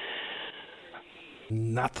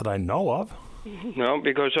 Not that I know of. No,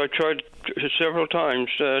 because I tried several times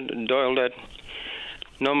to dial that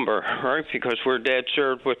number, right? Because we're dead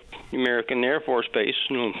served with American Air Force Base,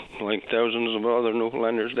 like thousands of other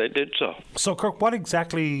Newfoundlanders, they did so. So, Kirk, what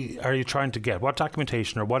exactly are you trying to get? What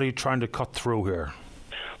documentation, or what are you trying to cut through here?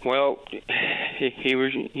 Well, he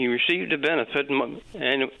received a benefit,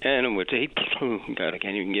 annuity. God, I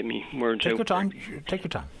can't even get me words out. Take your time. Take your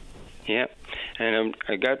time. Yeah, and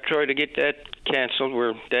I tried to get that cancelled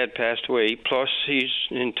where Dad passed away. Plus, he's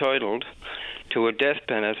entitled to a death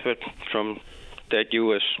benefit from that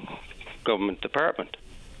U.S. government department,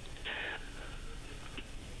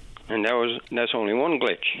 and that's only one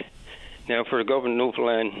glitch. Now, for the government of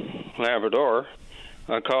Newfoundland, Labrador,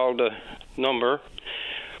 I called the number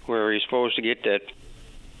where he's supposed to get that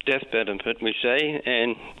death benefit, we say,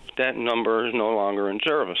 and that number is no longer in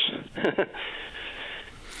service.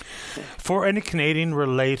 For any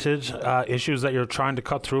Canadian-related issues that you're trying to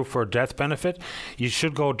cut through for a death benefit, you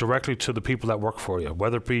should go directly to the people that work for you,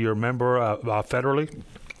 whether it be your member federally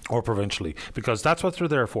or provincially, because that's what they're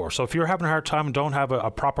there for. So if you're having a hard time and don't have a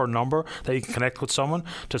proper number that you can connect with someone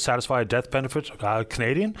to satisfy a death benefit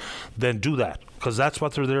Canadian, then do that, because that's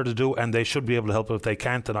what they're there to do, and they should be able to help. If they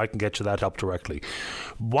can't, then I can get you that help directly.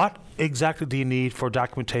 What exactly do you need for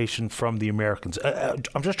documentation from the Americans?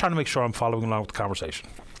 I'm just trying to make sure I'm following along with the conversation.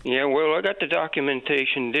 Yeah, well, I got the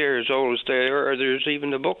documentation there as old as they are. There's even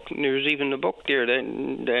the book. There's even the book there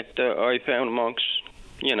that I found amongst,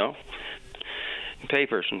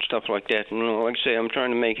 papers and stuff like that. And like I say, I'm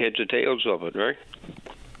trying to make heads or tails of it, right?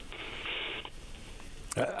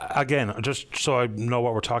 Again, just so I know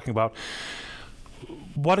what we're talking about,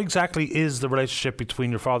 what exactly is the relationship between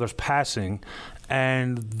your father's passing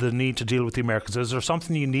and the need to deal with the Americans? Is there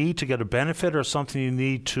something you need to get a benefit, or something you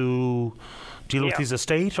need to deal with his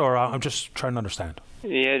estate, or I'm just trying to understand?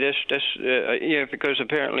 Yeah, because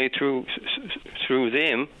apparently through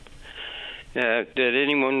them, that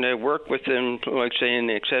anyone that worked with them, like say in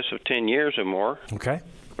excess of 10 years or more, okay,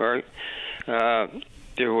 right?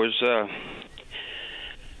 There was,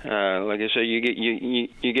 like I say, you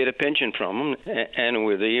get a pension from them,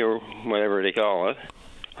 annuity or whatever they call it,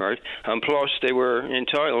 right? And plus they were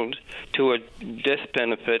entitled to a death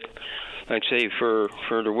benefit, like say for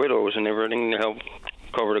the widows and everything, to help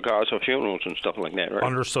cover the cost of funerals and stuff like that, right?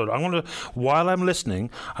 Understood. While I'm listening,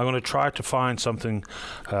 I'm going to try to find something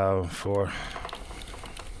for.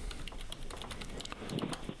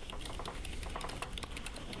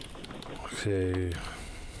 Okay.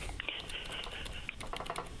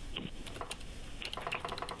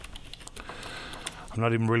 I'm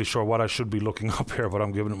not even really sure what I should be looking up here, but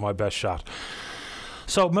I'm giving it my best shot.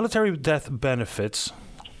 So, military death benefits.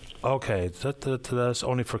 Okay, that's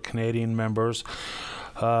only for Canadian members.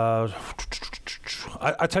 I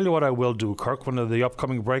tell you what I will do, Kirk, when the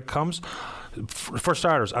upcoming break comes. For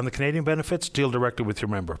starters, on the Canadian benefits, deal directly with your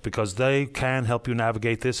member, because they can help you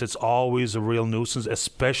navigate this. It's always a real nuisance,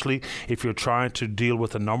 especially if you're trying to deal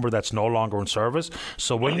with a number that's no longer in service.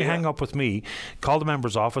 So when you hang up with me, call the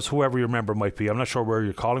member's office, whoever your member might be. I'm not sure where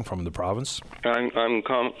you're calling from in the province. I'm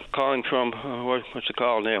calling from, what's it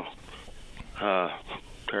called now?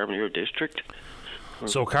 Carbonear District.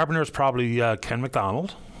 So Carbonear is probably Ken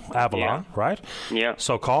McDonald, Avalon, right? Yeah.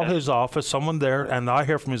 So call his office, someone there, and I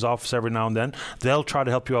hear from his office every now and then. They'll try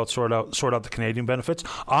to help you out, sort out the Canadian benefits.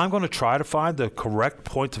 I'm going to try to find the correct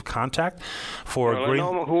point of contact for I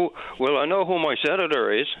know who my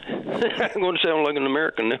senator is. I'm going to sound like an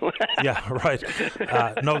American now. Yeah, right.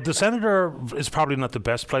 No, the senator is probably not the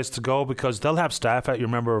best place to go, because they'll have staff at your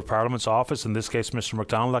member of parliament's office, in this case Mr.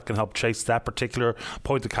 McDonald, that can help chase that particular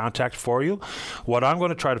point of contact for you. What I'm going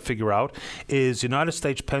to try to figure out is United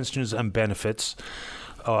States pensions and benefits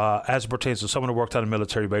as it pertains to someone who worked on a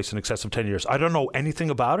military base in excess of 10 years. I don't know anything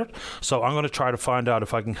about it, so I'm going to try to find out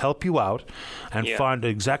if I can help you out and find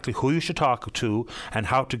exactly who you should talk to and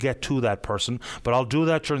how to get to that person. But I'll do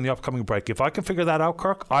that during the upcoming break. If I can figure that out,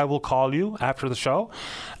 Kirk, I will call you after the show.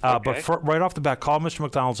 Okay. But right off the bat, call Mr.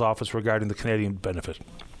 McDonald's office regarding the Canadian benefit.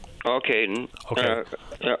 Okay. Okay.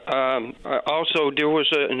 Also, there was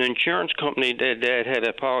an insurance company that had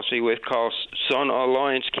a policy with called Sun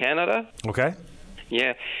Alliance Canada. Okay.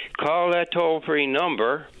 Yeah. Call that toll-free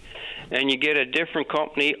number, and you get a different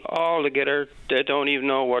company altogether that don't even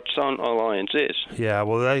know what Sun Alliance is. Yeah,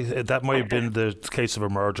 well, that might have been the case of a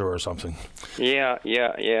merger or something. Yeah,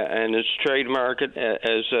 and it's trademarked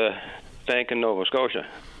as Bank of Nova Scotia.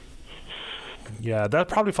 Yeah, that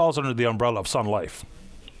probably falls under the umbrella of Sun Life.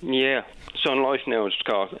 Yeah, Sun Life now it's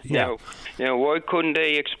called. Yeah. Now, why couldn't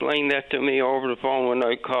they explain that to me over the phone when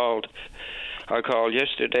I called? I called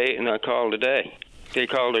yesterday and I called today. They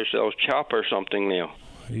call themselves CHOP or something now.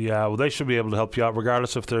 Yeah, well, they should be able to help you out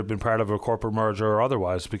regardless if they've been part of a corporate merger or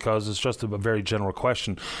otherwise, because it's just a very general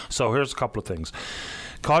question. So here's a couple of things.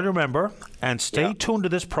 Call your member and stay tuned to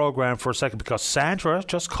this program for a second, because Sandra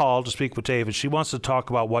just called to speak with David. She wants to talk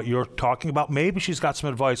about what you're talking about. Maybe she's got some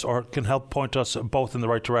advice or can help point us both in the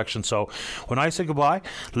right direction. So when I say goodbye,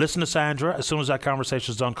 listen to Sandra. As soon as that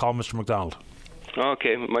conversation is done, call Mr. McDonald.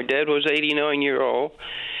 Okay, my dad was 89 years old.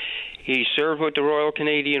 He served with the Royal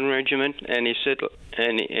Canadian Regiment, and he served,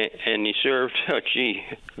 in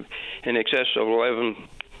excess of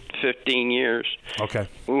 15 years. Okay.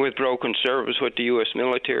 With broken service with the U.S.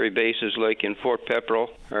 military bases, like in Fort Pepperell,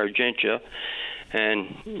 Argentia,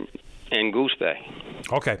 and Goose Bay.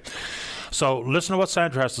 Okay. So listen to what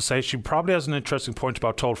Sandra has to say. She probably has an interesting point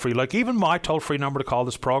about toll-free. Like even my toll-free number to call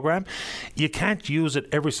this program, you can't use it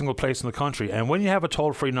every single place in the country. And when you have a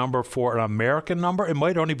toll-free number for an American number, it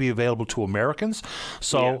might only be available to Americans.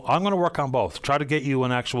 So I'm going to work on both. Try to get you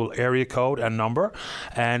an actual area code and number.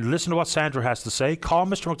 And listen to what Sandra has to say. Call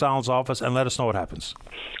Mr. McDonald's office and let us know what happens.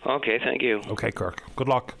 Okay, thank you. Okay, Kirk. Good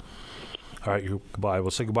luck. All right, goodbye.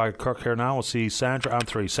 We'll say goodbye to Kirk here now. We'll see Sandra on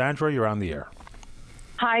 3. Sandra, you're on the air.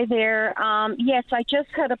 Hi there. Yes, I just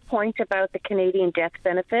had a point about the Canadian death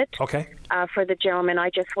benefit. Okay. For the gentleman.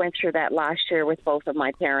 I just went through that last year with both of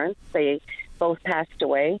my parents. They both passed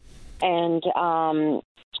away. And all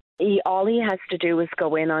he has to do is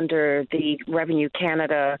go in under the Revenue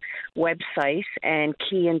Canada website and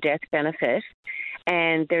key in death benefit.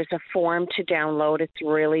 And there's a form to download. It's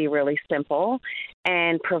really, really simple.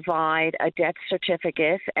 And provide a death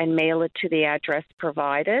certificate and mail it to the address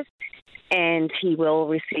provided. And he will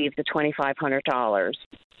receive the $2,500.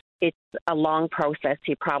 It's a long process.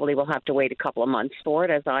 He probably will have to wait a couple of months for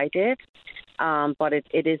it, as I did. But it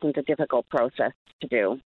isn't a difficult process to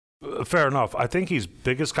do. Fair enough. I think his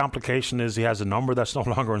biggest complication is he has a number that's no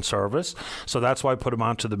longer in service. So that's why I put him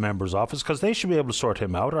on to the member's office, because they should be able to sort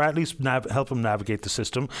him out, or at least help him navigate the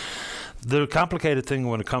system. The complicated thing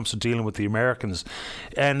when it comes to dealing with the Americans,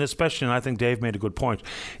 and especially, and I think Dave made a good point,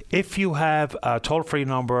 if you have a toll-free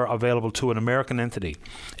number available to an American entity,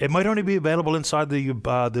 it might only be available inside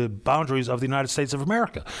the boundaries of the United States of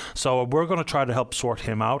America. So we're going to try to help sort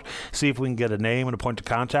him out, see if we can get a name and a point of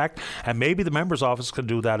contact, and maybe the member's office can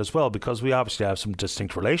do that as well, because we obviously have some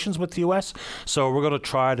distinct relations with the U.S. So we're going to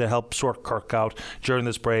try to help sort Kirk out during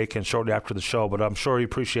this break and shortly after the show. But I'm sure he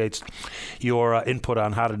appreciates your input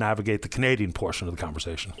on how to navigate the Canadian portion of the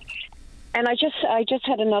conversation. And I just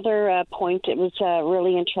had another point. It was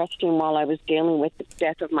really interesting while I was dealing with the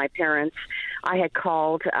death of my parents. I had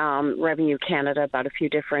called Revenue Canada about a few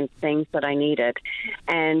different things that I needed.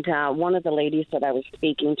 And one of the ladies that I was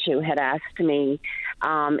speaking to had asked me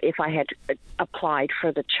if I had applied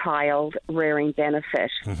for the child rearing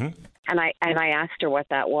benefit. Mm-hmm. And I asked her what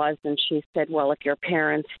that was, and she said, well, if your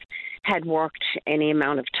parents had worked any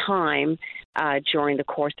amount of time during the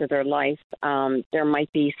course of their life, there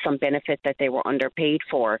might be some benefit that they were underpaid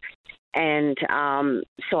for. And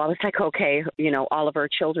so I was like, okay, all of her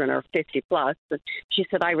children are 50 plus. But she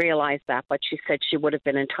said, I realized that, but she said she would have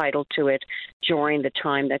been entitled to it during the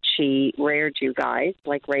time that she reared you guys,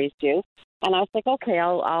 like raised you. And I was like, okay,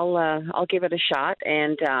 I'll give it a shot.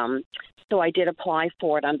 And so I did apply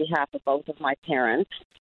for it on behalf of both of my parents.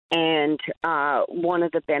 And one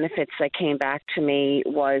of the benefits that came back to me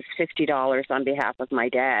was $50 on behalf of my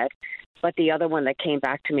dad, but the other one that came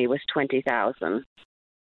back to me was $20,000.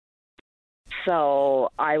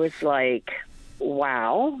 So I was like,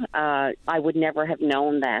 wow, I would never have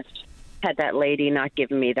known that had that lady not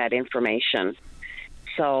given me that information.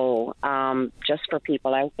 So just for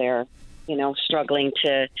people out there, struggling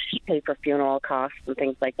to pay for funeral costs and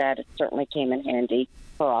things like that, it certainly came in handy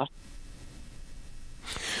for us.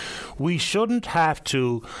 We shouldn't have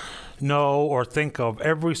to know or think of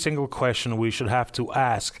every single question we should have to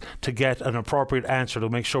ask to get an appropriate answer to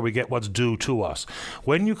make sure we get what's due to us.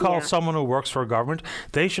 When you call someone who works for a government,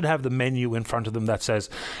 they should have the menu in front of them that says,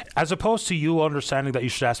 as opposed to you understanding that you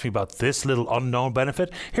should ask me about this little unknown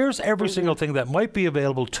benefit, here's every single thing that might be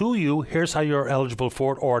available to you, here's how you're eligible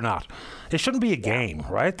for it or not. It shouldn't be a game,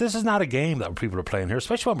 right? This is not a game that people are playing here,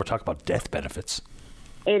 especially when we're talking about death benefits.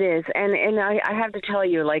 It is, and I have to tell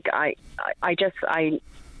you, like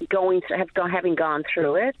having gone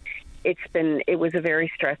through it, it was a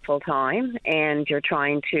very stressful time, and you're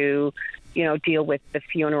trying to, deal with the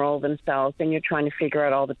funeral themselves, and you're trying to figure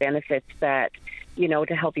out all the benefits that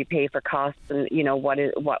to help you pay for costs and,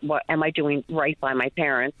 what am I doing right by my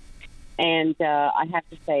parents? And I have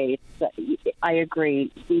to say, I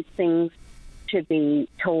agree. These things should be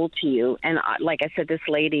told to you. And like I said, this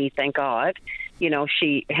lady, thank God,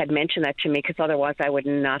 she had mentioned that to me, because otherwise I would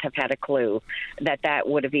not have had a clue that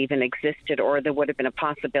would have even existed, or there would have been a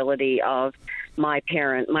possibility of my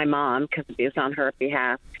mom, because it was on her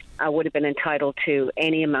behalf, would have been entitled to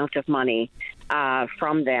any amount of money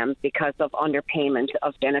from them because of underpayment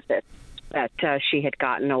of benefits that she had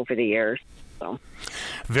gotten over the years. So.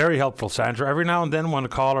 Very helpful, Sandra. Every now and then when a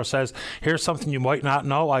caller says, here's something you might not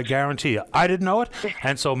know, I guarantee you, I didn't know it,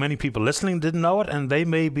 and so many people listening didn't know it, and they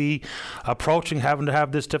may be approaching having to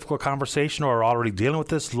have this difficult conversation or are already dealing with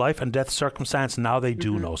this life and death circumstance. Now they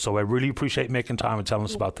do know. So I really appreciate making time and telling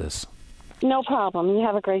us about this. No problem. You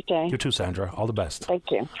have a great day. You too, Sandra. All the best. Thank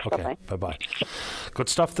you. Okay. Bye-bye. Good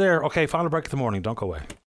stuff there. Okay, final break of the morning. Don't go away.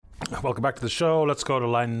 Welcome back to the show. Let's go to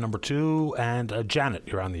line number 2. And Janet,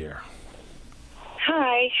 you're on the air.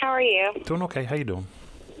 Hi, how are you? Doing okay. How you doing?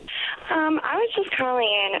 I was just calling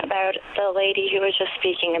in about the lady who was just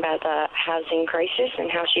speaking about the housing crisis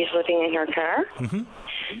and how she's living in her car. Mm-hmm.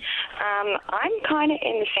 I'm kind of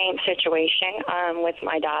in the same situation with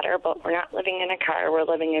my daughter, but we're not living in a car. We're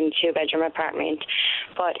living in a 2-bedroom apartment,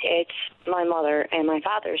 but it's my mother and my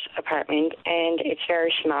father's apartment, and it's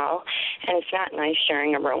very small, and it's not nice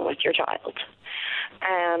sharing a room with your child.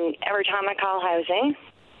 Every time I call housing,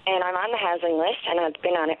 and I'm on the housing list, and I've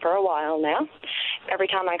been on it for a while now. Every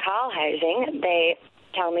time I call housing, they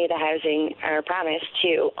tell me the housing are promised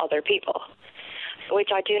to other people, which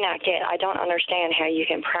I do not get. I don't understand how you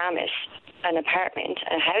can promise an apartment,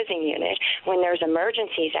 a housing unit, when there's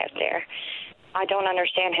emergencies out there. I don't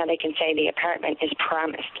understand how they can say the apartment is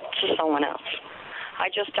promised to someone else. I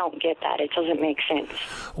just don't get that. It doesn't make sense.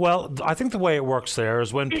 Well, I think the way it works there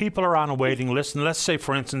is when people are on a waiting list, and let's say,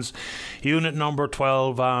 for instance, unit number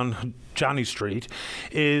 12 on Johnny Street,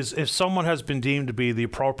 is if someone has been deemed to be the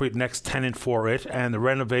appropriate next tenant for it and the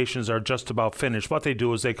renovations are just about finished, what they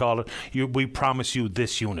do is they call it, we promise you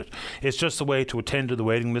this unit. It's just a way to attend to the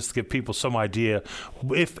waiting list, to give people some idea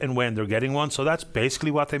if and when they're getting one. So that's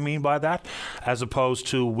basically what they mean by that, as opposed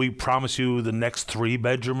to we promise you the next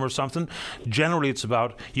 3-bedroom or something. Generally, it's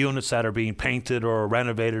about units that are being painted or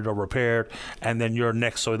renovated or repaired, and then you're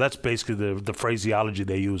next. So that's basically the phraseology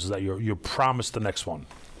they use, is that you're promised the next one.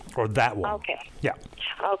 Or that one. Okay. Yeah.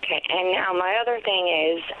 Okay. And now my other thing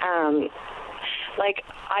is,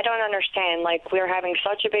 I don't understand. We're having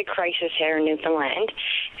such a big crisis here in Newfoundland,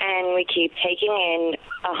 and we keep taking in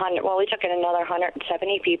 100. Well, we took in another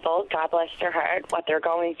 170 people. God bless their heart, what they're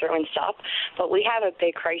going through and stuff. But we have a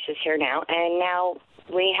big crisis here now, and now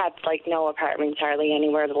we have no apartments hardly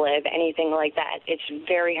anywhere to live, anything like that. It's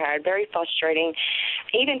very hard, very frustrating,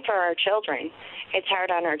 even for our children. It's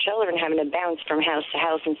hard on our children having to bounce from house to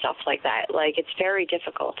house and stuff like that. It's very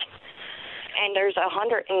difficult. And there's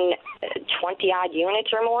 120 odd units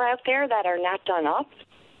or more out there that are not done up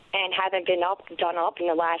and haven't been done up in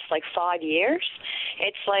the last 5 years.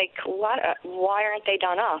 It's why aren't they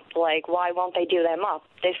done up? Why won't they do them up?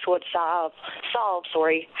 This would solve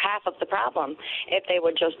half of the problem if they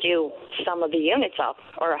would just do some of the units up,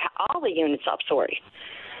 or all the units up.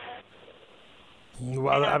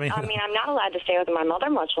 Well, I mean, I'm not allowed to stay with my mother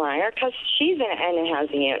much longer because she's in a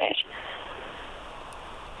housing unit.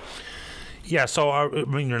 Yeah, so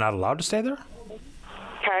you're not allowed to stay there?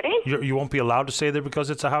 Pardon? You won't be allowed to stay there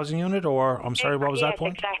because it's a housing unit, or I'm sorry, what was that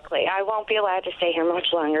point? Exactly. I won't be allowed to stay here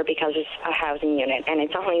much longer because it's a housing unit, and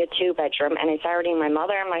it's only a 2-bedroom, and it's already my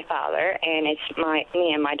mother and my father, and it's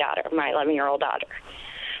me and my daughter, my 11-year-old daughter.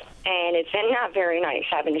 And it's been not very nice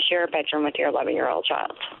having to share a bedroom with your 11-year-old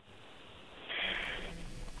child.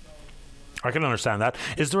 I can understand that.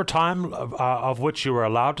 Is there a time of which you are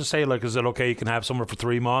allowed to stay? Is it okay you can have somewhere for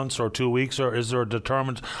 3 months or 2 weeks, or is there a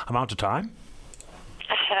determined amount of time?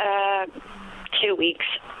 2 weeks.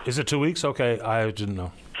 Is it 2 weeks? Okay, I didn't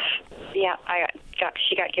know. Yeah,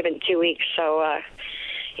 she got given 2 weeks, so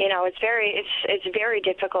it's very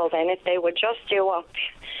difficult. And if they would just do up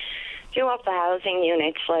the housing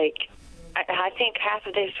units, I think half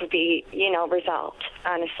of this would be, resolved.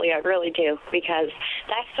 Honestly, I really do, because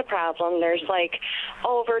that's the problem. There's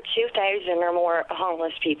over 2,000 or more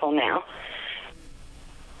homeless people now,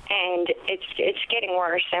 and it's getting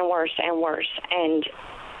worse and worse and worse, and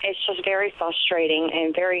it's just very frustrating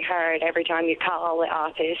and very hard every time you call the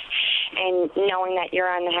office, and knowing that you're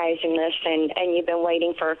on the housing list and you've been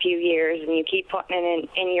waiting for a few years, and you keep putting it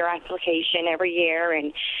in your application every year,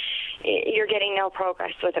 and you're getting no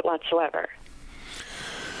progress with it whatsoever.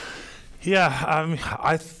 Yeah,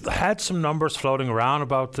 I had some numbers floating around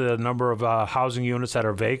about the number of housing units that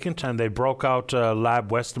are vacant, and they broke out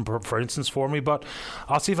Lab Weston, for instance, for me, but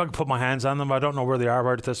I'll see if I can put my hands on them. I don't know where they are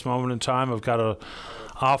right at this moment in time. I've got an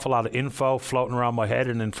awful lot of info floating around my head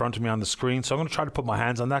and in front of me on the screen, so I'm going to try to put my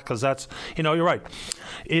hands on that, because that's, you're right.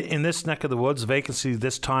 In this neck of the woods, vacancy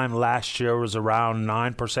this time last year was around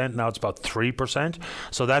 9%. Now it's about 3%.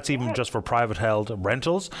 So that's even just for private held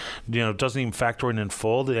rentals. It doesn't even factor in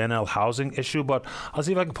full the NL housing issue. But I'll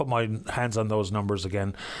see if I can put my hands on those numbers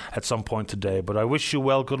again at some point today. But I wish you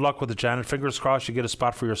well. Good luck with it, Janet. Fingers crossed you get a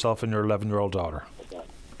spot for yourself and your 11-year-old daughter.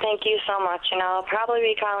 Thank you so much, and I'll probably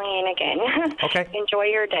be calling in again. Okay. Enjoy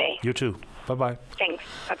your day. You too. Bye-bye. Thanks.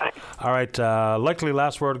 Bye-bye. All right. Likely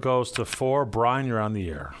last word goes to 4. Brian, you're on the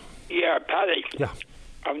air. Yeah, Paddy. Yeah.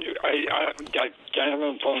 That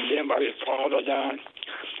gentleman phoned in by his father down.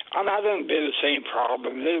 I'm having a bit of the same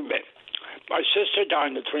problem, a little bit. My sister died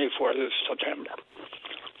on the 24th of September.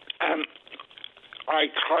 And I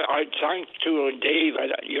thanked to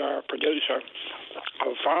David, your producer.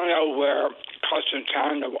 I found out where Customs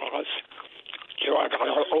Canada was. So I got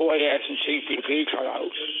OAS and CTP cut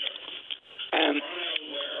out. And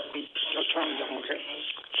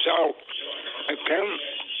so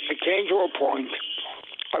it came to a point.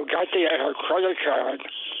 I've got her credit card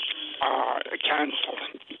cancelled.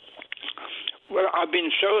 Well, I've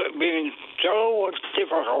been so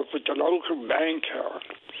difficult with the local bank here.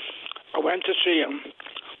 I went to see him.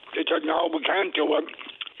 They said, no, we can't do it.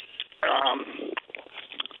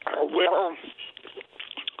 Our will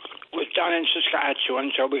was done in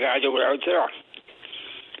Saskatchewan, so we got to do it out there.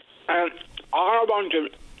 And all I want to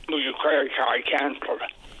was your credit card cancelled.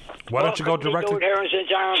 Why don't you go directly?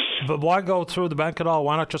 But why go through the bank at all?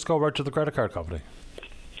 Why not just go right to the credit card company?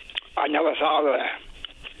 I never thought of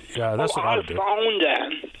that. Yeah, that's what I would do. I phoned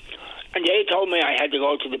them, and they told me I had to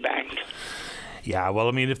go to the bank. Yeah, well,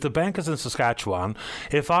 I mean, if the bank is in Saskatchewan,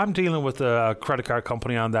 if I'm dealing with a credit card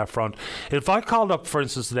company on that front, if I called up, for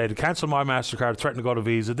instance, today to cancel my MasterCard, threaten to go to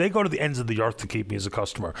Visa, they go to the ends of the earth to keep me as a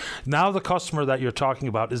customer. Now the customer that you're talking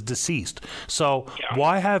about is deceased. So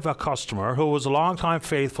why have a customer who was a long-time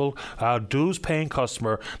faithful, dues-paying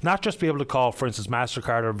customer not just be able to call, for instance,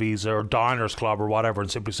 MasterCard or Visa or Diners Club or whatever and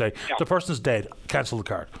simply say, the person's dead, cancel the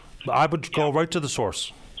card. I would go right to the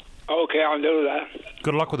source. Okay, I'll do that.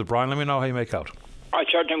 Good luck with it, Brian. Let me know how you make out. I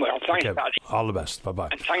certainly will. Thanks, okay. Paddy. All the best. Bye-bye.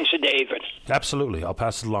 And thanks to David. Absolutely. I'll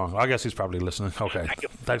pass it along. I guess he's probably listening. Okay.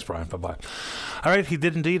 Thanks, Brian. Bye-bye. All right. He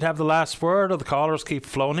did indeed have the last word. The callers keep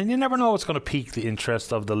flowing in. You never know what's going to pique the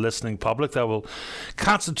interest of the listening public that will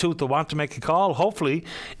constitute the want to make a call. Hopefully,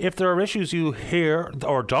 if there are issues you hear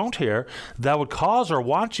or don't hear that would cause or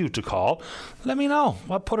want you to call, let me know.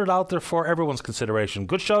 I'll put it out there for everyone's consideration.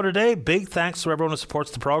 Good show today. Big thanks to everyone who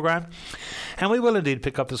supports the program. And we will indeed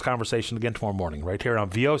pick up this conversation again tomorrow morning, right here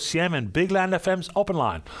on VOCM and Big Land FM's Open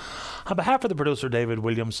Line. On behalf of the producer, David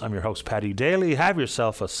Williams, I'm your host, Paddy Daly. Have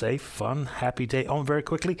yourself a safe, fun, happy day. Oh, and very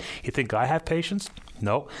quickly, you think I have patience?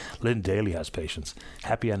 No, Lynn Daly has patience.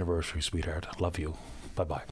 Happy anniversary, sweetheart. Love you. Bye-bye.